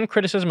 the one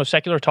criticism of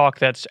secular talk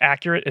that's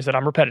accurate is that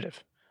I'm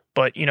repetitive.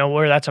 But you know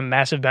where that's a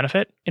massive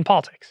benefit? In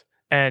politics.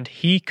 And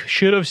he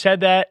should have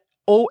said that.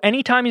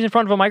 Anytime he's in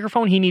front of a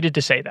microphone, he needed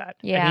to say that.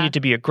 Yeah. And he needed to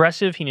be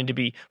aggressive. He needed to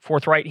be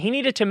forthright. He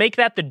needed to make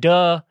that the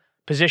duh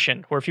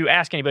position, where if you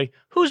ask anybody,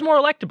 who's more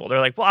electable? They're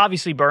like, well,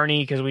 obviously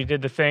Bernie, because we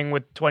did the thing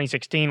with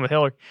 2016 with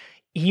Hillary.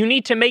 You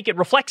need to make it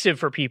reflexive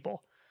for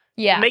people.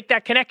 Yeah. Make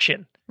that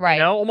connection.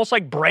 Right. Almost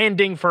like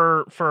branding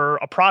for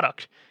a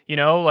product.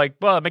 Like,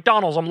 well,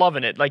 McDonald's, I'm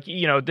loving it. Like,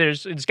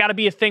 it's got to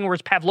be a thing where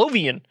it's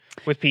Pavlovian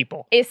with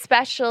people.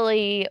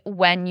 Especially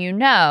when you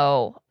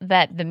know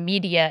that the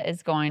media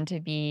is going to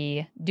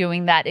be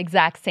doing that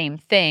exact same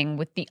thing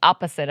with the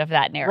opposite of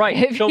that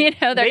narrative. Right. So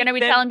they're going to be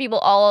telling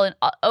people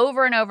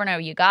over and over and over,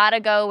 you got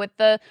to go with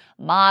the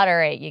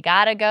moderate. You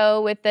got to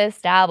go with the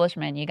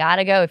establishment. You got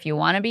to go, if you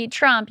want to beat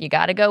Trump, you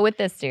got to go with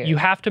this dude. You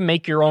have to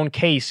make your own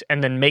case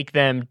and then make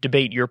them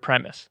debate your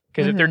premise.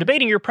 Because if they're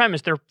debating your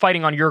premise, they're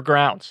fighting on your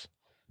grounds.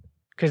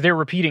 Because they're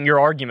repeating your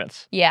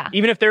arguments. Yeah.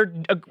 Even if they're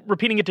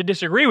repeating it to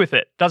disagree with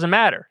it, doesn't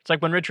matter. It's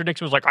like when Richard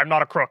Nixon was like, I'm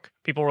not a crook.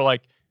 People were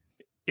like,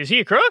 is he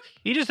a crook?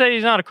 He just said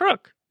he's not a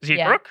crook. Is he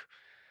a crook?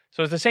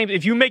 So it's the same.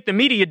 If you make the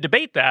media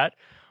debate that,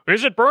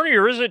 is it Bernie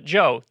or is it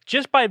Joe?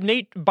 Just by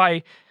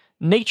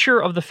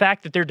nature of the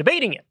fact that they're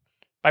debating it,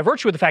 by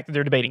virtue of the fact that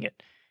they're debating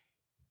it,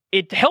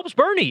 it helps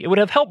Bernie. It would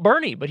have helped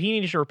Bernie, but he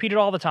needed to repeat it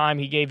all the time.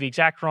 He gave the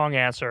exact wrong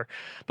answer.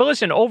 But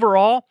listen,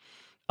 overall,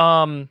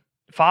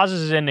 Foz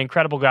is an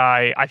incredible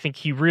guy. I think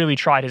he really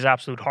tried his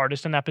absolute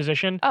hardest in that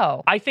position.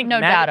 Oh, I think no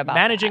doubt about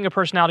managing that. a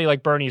personality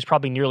like Bernie is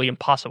probably nearly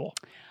impossible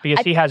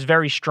because he has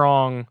very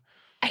strong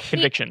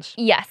convictions.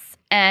 Yes.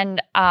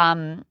 And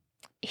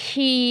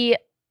he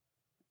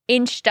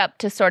inched up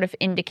to sort of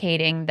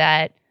indicating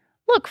that,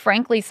 look,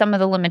 frankly, some of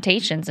the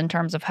limitations in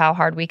terms of how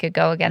hard we could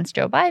go against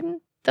Joe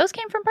Biden, those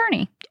came from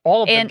Bernie.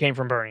 All of them came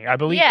from Bernie, I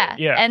believe. Yeah.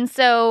 Yeah. And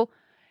so,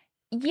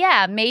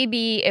 yeah,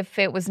 maybe if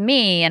it was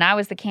me and I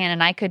was the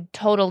candidate, I could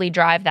totally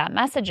drive that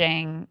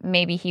messaging.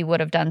 Maybe he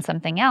would have done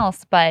something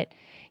else. But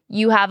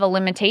you have a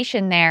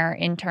limitation there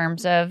in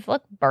terms of,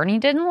 look, Bernie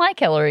didn't like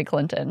Hillary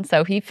Clinton.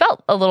 So he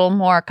felt a little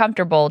more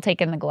comfortable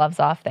taking the gloves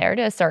off there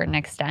to a certain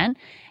extent.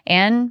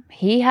 And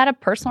he had a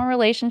personal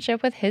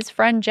relationship with his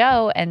friend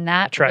Joe. And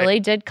that really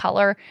did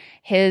color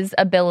his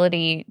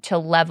ability to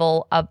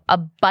level a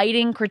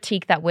biting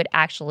critique that would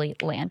actually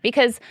land.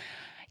 Because,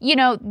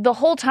 the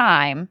whole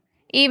time,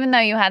 even though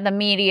you had the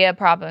media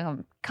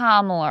propping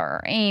Kamala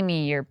or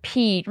Amy or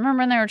Pete, remember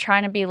when they were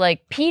trying to be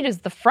like, Pete is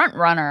the front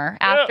runner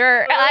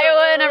after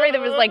Iowa and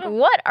everything? It was like,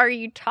 what are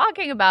you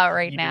talking about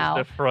right now?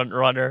 He's the front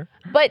runner.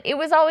 But it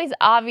was always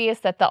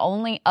obvious that the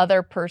only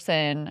other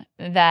person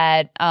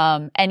that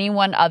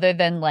anyone other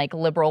than like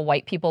liberal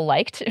white people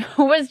liked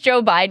was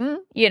Joe Biden.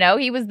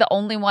 He was the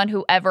only one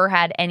who ever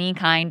had any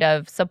kind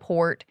of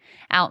support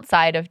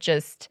outside of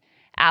just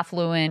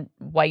affluent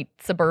white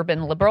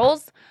suburban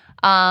liberals.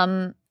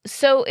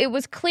 So it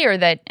was clear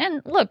that,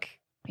 and look,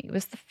 he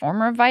was the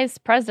former vice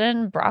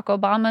president, Barack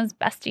Obama's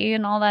bestie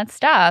and all that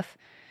stuff.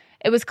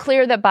 It was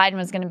clear that Biden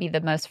was going to be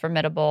the most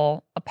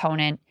formidable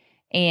opponent,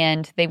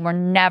 and they were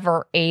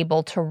never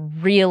able to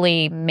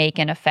really make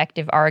an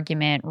effective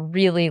argument,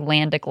 really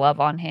land a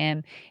glove on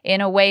him in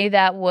a way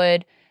that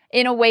would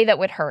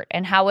hurt.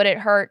 And how would it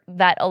hurt?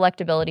 That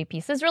electability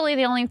piece is really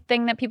the only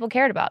thing that people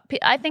cared about.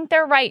 I think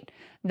they're right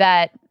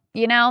that,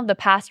 the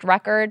past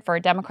record for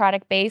a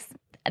Democratic base,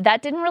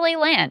 that didn't really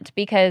land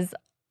because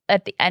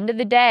at the end of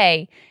the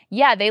day,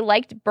 yeah, they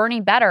liked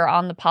Bernie better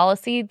on the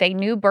policy. They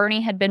knew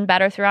Bernie had been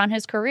better throughout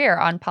his career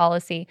on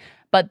policy.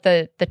 But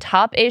the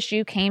top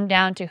issue came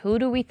down to who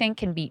do we think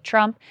can beat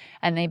Trump?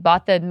 And they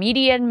bought the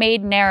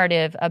media-made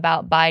narrative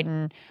about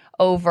Biden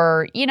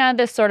over,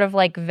 this sort of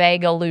like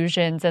vague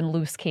illusions and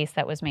loose case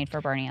that was made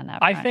for Bernie on that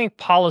front. I think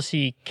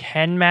policy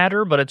can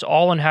matter, but it's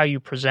all in how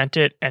you present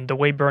it. And the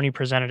way Bernie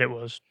presented it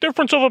was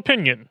difference of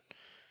opinion.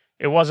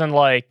 It wasn't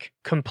like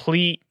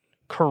complete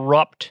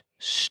corrupt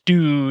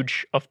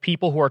stooge of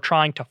people who are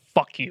trying to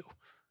fuck you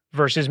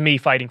versus me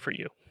fighting for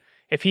you.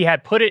 If he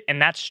had put it in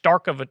that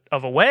stark of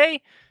a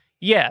way,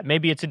 yeah,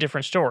 maybe it's a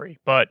different story.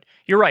 But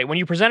you're right. When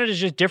you present it as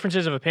just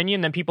differences of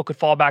opinion, then people could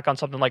fall back on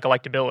something like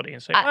electability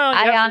and say,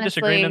 some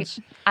disagreements.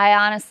 I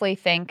honestly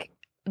think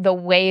the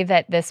way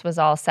that this was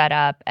all set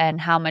up and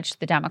how much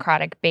the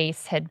Democratic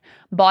base had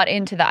bought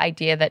into the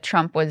idea that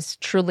Trump was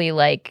truly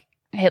like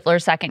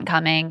Hitler's second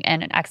coming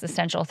and an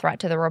existential threat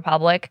to the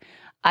Republic,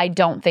 I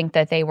don't think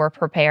that they were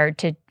prepared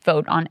to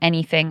vote on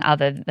anything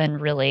other than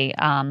really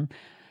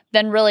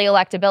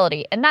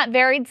electability. And that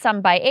varied some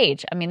by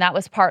age. I mean, that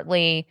was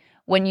partly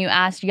when you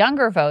asked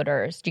younger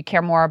voters, do you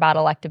care more about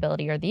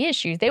electability or the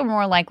issues, they were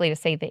more likely to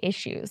say the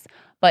issues.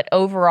 But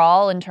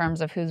overall, in terms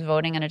of who's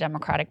voting in a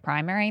Democratic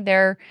primary,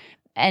 their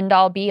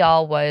end-all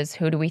be-all was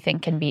who do we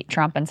think can beat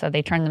Trump? And so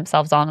they turned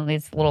themselves on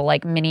these little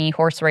like mini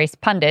horse race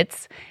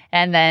pundits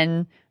and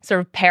then sort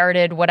of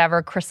parroted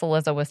whatever Chris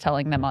Cillizza was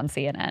telling them on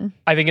CNN.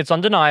 I think it's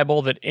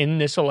undeniable that in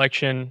this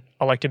election,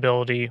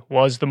 electability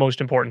was the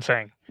most important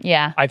thing.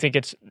 Yeah. I think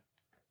it's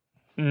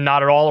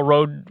not at all a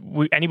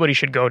road anybody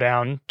should go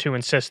down to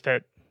insist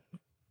that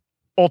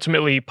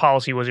ultimately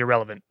policy was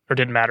irrelevant or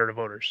didn't matter to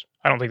voters.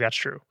 I don't think that's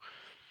true.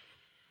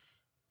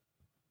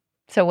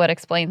 So what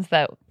explains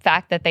the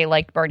fact that they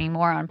liked Bernie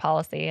more on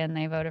policy and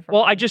they voted for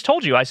Well, I just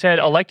told you. I said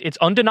it's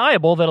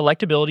undeniable that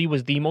electability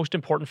was the most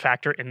important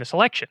factor in this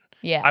election.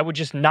 Yeah. I would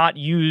just not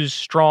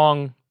use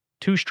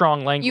too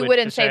strong language. You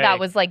wouldn't say that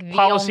was like the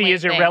policy only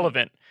is thing.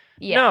 irrelevant.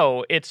 Yeah.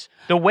 No, it's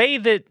the way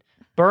that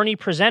Bernie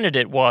presented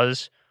it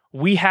was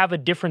we have a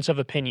difference of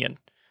opinion.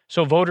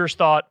 So voters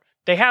thought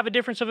they have a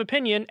difference of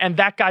opinion and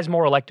that guy's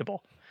more electable.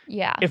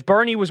 Yeah. If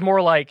Bernie was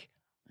more like,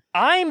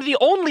 I'm the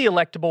only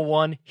electable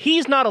one,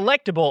 he's not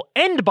electable,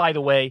 and by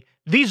the way,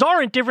 these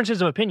aren't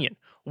differences of opinion.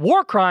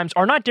 War crimes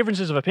are not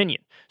differences of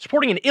opinion.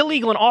 Supporting an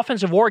illegal and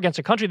offensive war against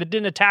a country that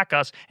didn't attack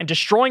us and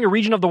destroying a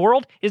region of the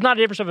world is not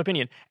a difference of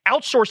opinion.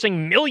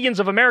 Outsourcing millions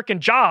of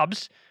American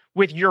jobs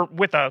with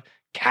a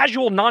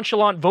casual,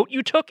 nonchalant vote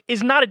you took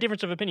is not a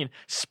difference of opinion.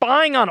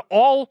 Spying on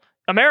all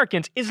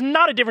Americans is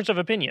not a difference of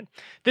opinion.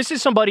 This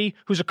is somebody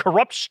who's a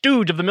corrupt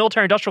stooge of the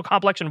military-industrial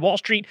complex and Wall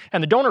Street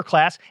and the donor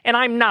class, and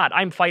I'm not.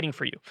 I'm fighting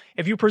for you.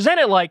 If you present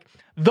it like,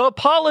 the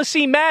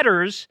policy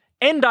matters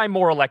and I'm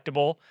more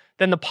electable,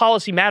 then the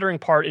policy mattering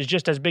part is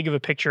just as big of a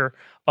picture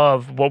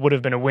of what would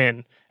have been a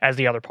win as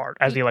the other part,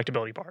 as the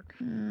electability part.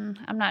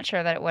 I'm not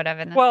sure that it would have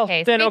in this case. Well,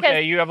 then,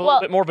 okay, you have a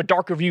little bit more of a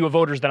darker view of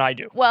voters than I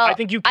do. Well, I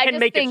think you can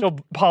make it so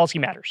policy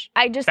matters.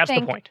 That's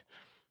the point.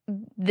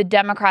 The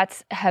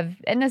Democrats have,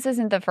 and this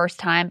isn't the first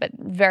time, but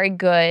very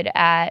good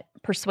at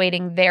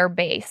persuading their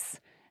base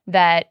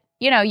that,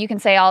 you can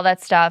say all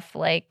that stuff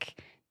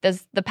like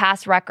the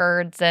past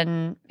records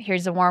and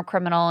here's a war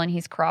criminal and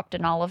he's corrupt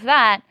and all of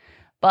that.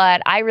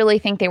 But I really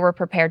think they were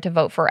prepared to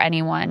vote for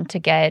anyone to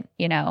get,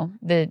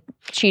 the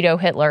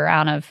Cheeto Hitler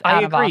out of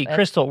I agree, office.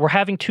 Crystal. We're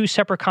having two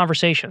separate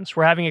conversations.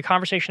 We're having a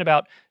conversation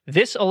about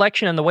this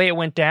election and the way it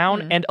went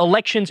down and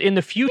elections in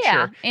the future.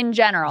 Yeah, in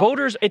general.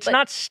 Voters, it's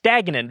not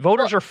stagnant.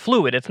 Voters are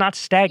fluid. It's not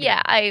stagnant.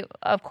 Yeah,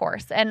 of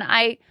course.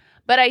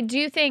 But I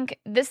do think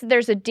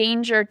there's a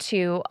danger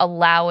to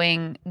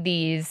allowing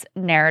these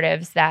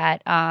narratives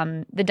that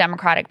the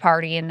Democratic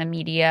Party and the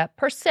media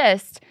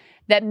persist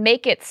that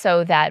make it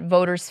so that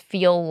voters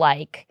feel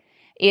like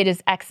it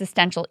is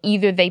existential.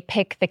 Either they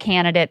pick the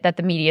candidate that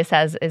the media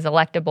says is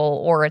electable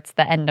or it's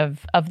the end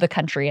of the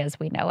country as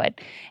we know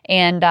it.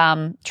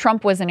 And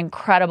Trump was an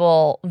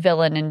incredible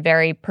villain and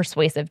very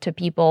persuasive to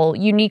people,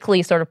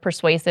 uniquely sort of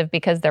persuasive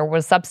because there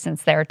was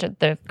substance there to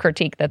the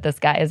critique that this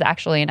guy is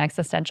actually an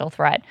existential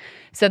threat.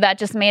 So that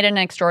just made it an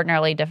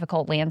extraordinarily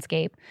difficult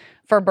landscape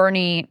for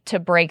Bernie to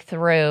break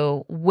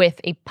through with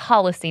a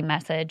policy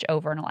message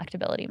over an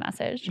electability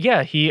message.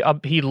 Yeah, he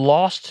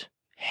lost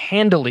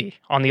handily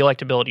on the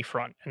electability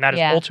front, and that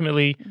is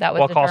ultimately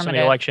what cost him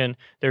the election.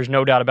 There's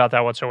no doubt about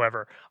that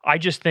whatsoever. I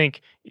just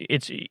think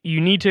you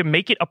need to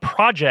make it a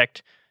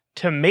project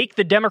to make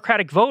the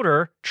Democratic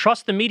voter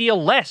trust the media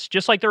less,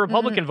 just like the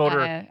Republican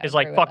voter is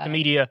like, fuck the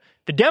media.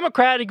 The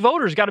Democratic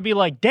voter's got to be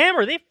like, damn,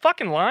 are they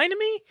fucking lying to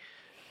me?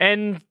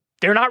 And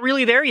they're not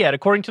really there yet,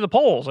 according to the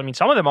polls. I mean,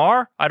 some of them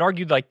are. I'd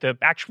argue like the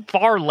actual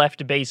far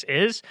left base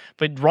is,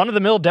 but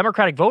run-of-the-mill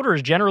Democratic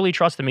voters generally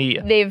trust the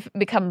media. They've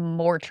become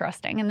more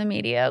trusting in the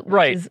media,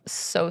 which is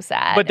so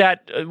sad. But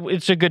that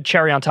it's a good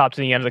cherry on top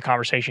to the end of the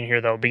conversation here,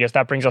 though, because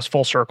that brings us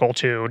full circle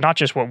to not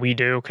just what we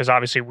do, because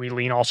obviously we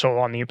lean also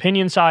on the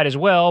opinion side as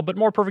well, but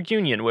More Perfect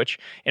Union, which,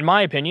 in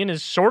my opinion,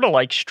 is sort of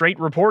like straight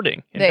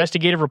reporting,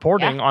 investigative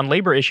reporting on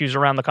labor issues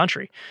around the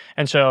country.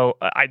 And so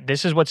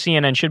this is what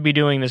CNN should be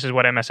doing. This is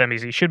what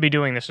MSNBC should be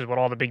doing. This is what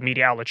all the big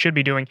media outlets should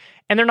be doing,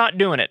 and they're not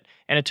doing it.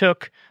 And it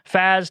took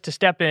Faz to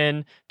step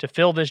in to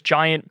fill this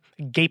giant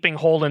gaping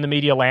hole in the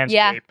media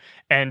landscape.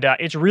 Yeah. And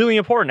it's really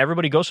important.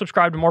 Everybody go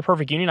subscribe to More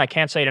Perfect Union. I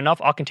can't say it enough.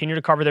 I'll continue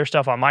to cover their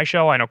stuff on my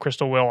show. I know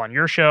Crystal will on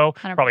your show.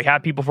 100%. Probably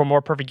have people from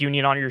More Perfect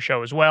Union on your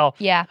show as well.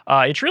 Yeah.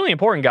 It's really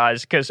important,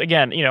 guys, because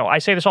again, I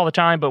say this all the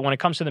time, but when it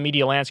comes to the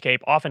media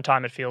landscape,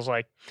 oftentimes it feels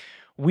like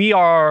we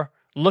are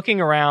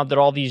looking around at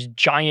all these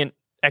giant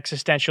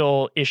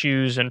existential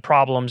issues and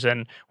problems,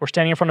 and we're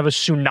standing in front of a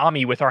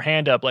tsunami with our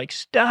hand up like,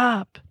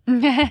 stop.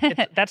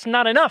 That's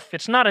not enough.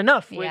 It's not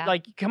enough. Yeah.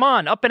 Like, come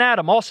on, up and at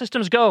 'em. All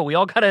systems go. We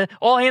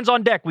all hands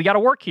on deck. We got to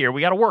work here.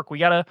 We got to work. We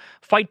got to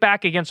fight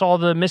back against all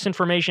the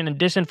misinformation and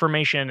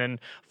disinformation and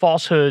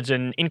falsehoods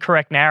and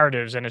incorrect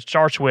narratives. And it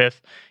starts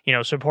with,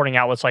 supporting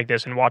outlets like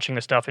this and watching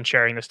the stuff and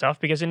sharing the stuff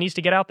because it needs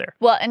to get out there.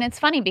 Well, and it's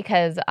funny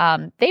because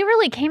they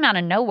really came out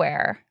of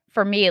nowhere.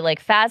 For me,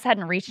 like Faz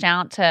hadn't reached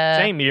out to...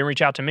 Same, he didn't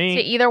reach out to me.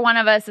 To either one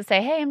of us to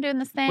say, hey, I'm doing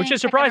this thing. Which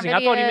is surprising.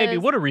 I thought he maybe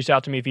would have reached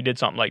out to me if he did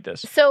something like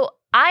this. So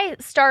I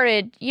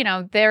started,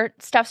 their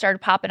stuff started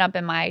popping up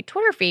in my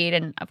Twitter feed.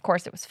 And of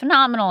course, it was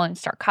phenomenal and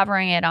start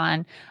covering it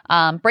on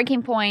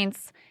Breaking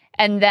Points.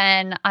 And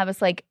then I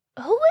was like,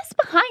 who is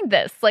behind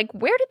this? Like,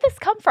 where did this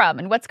come from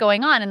and what's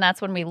going on? And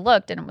that's when we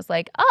looked and it was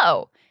like,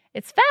 oh,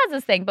 it's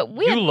Faz's thing. But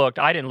you looked.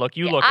 I didn't look.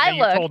 You looked. And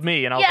then you told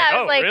me. And I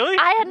was like, really?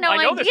 I had no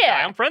idea. I know this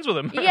guy. I'm friends with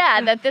him.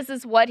 That this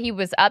is what he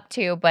was up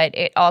to. But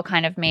it all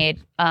kind of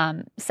made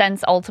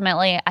sense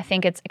ultimately. I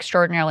think it's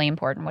extraordinarily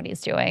important what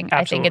he's doing. Absolutely.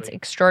 I think it's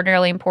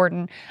extraordinarily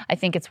important. I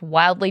think it's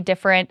wildly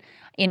different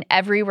in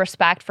every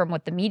respect from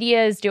what the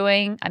media is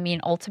doing. I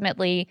mean,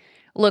 ultimately,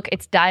 look,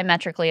 it's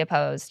diametrically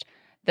opposed.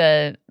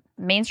 The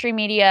mainstream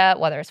media,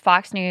 whether it's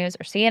Fox News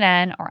or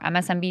CNN or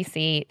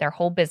MSNBC, their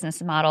whole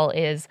business model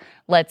is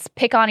let's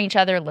pick on each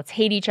other, let's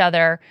hate each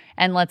other,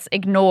 and let's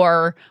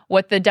ignore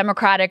what the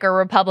Democratic or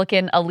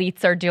Republican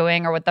elites are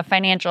doing or what the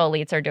financial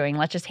elites are doing.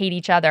 Let's just hate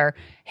each other.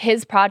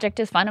 His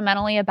project is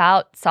fundamentally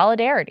about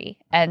solidarity.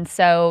 And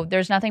so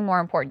there's nothing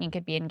more important you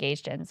could be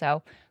engaged in.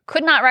 So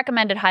could not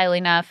recommend it highly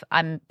enough.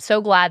 I'm so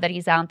glad that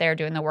he's out there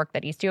doing the work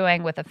that he's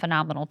doing with a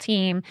phenomenal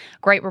team,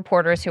 great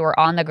reporters who are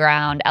on the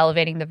ground,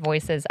 elevating the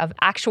voices of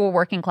actual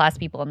working class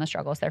people and the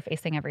struggles they're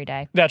facing every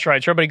day. That's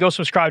right. So everybody go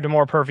subscribe to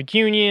More Perfect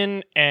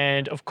Union.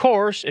 And of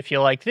course, if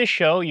you like this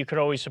show, you could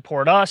always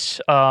support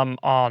us on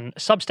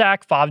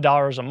Substack.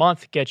 $5 a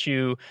month gets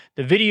you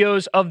the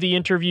videos of the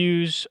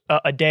interviews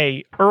a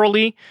day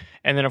early.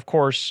 And then, of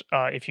course,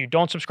 if you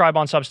don't subscribe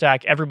on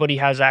Substack, everybody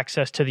has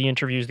access to the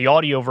interviews, the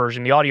audio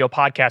version, the audio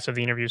podcast of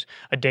the interviews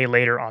a day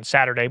later on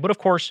Saturday. But of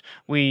course,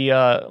 we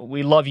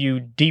love you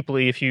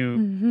deeply if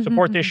you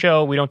support this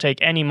show. We don't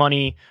take any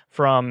money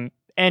from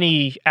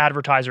any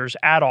advertisers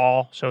at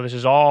all. So this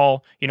is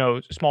all,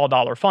 small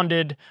dollar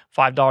funded,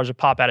 $5 a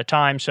pop at a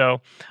time. So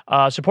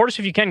support us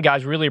if you can,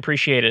 guys. Really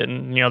appreciate it.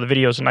 And, the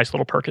video is a nice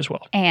little perk as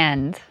well.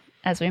 And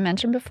as we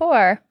mentioned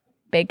before,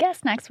 big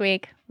guest next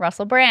week,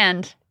 Russell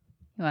Brand.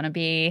 You want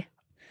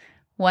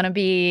to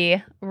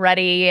be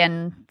ready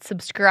and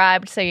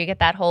subscribed so you get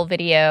that whole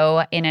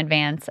video in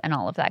advance and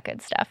all of that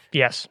good stuff.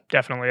 Yes,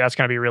 definitely. That's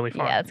going to be really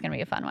fun. Yeah, it's going to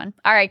be a fun one.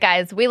 All right,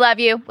 guys, we love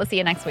you. We'll see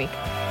you next week.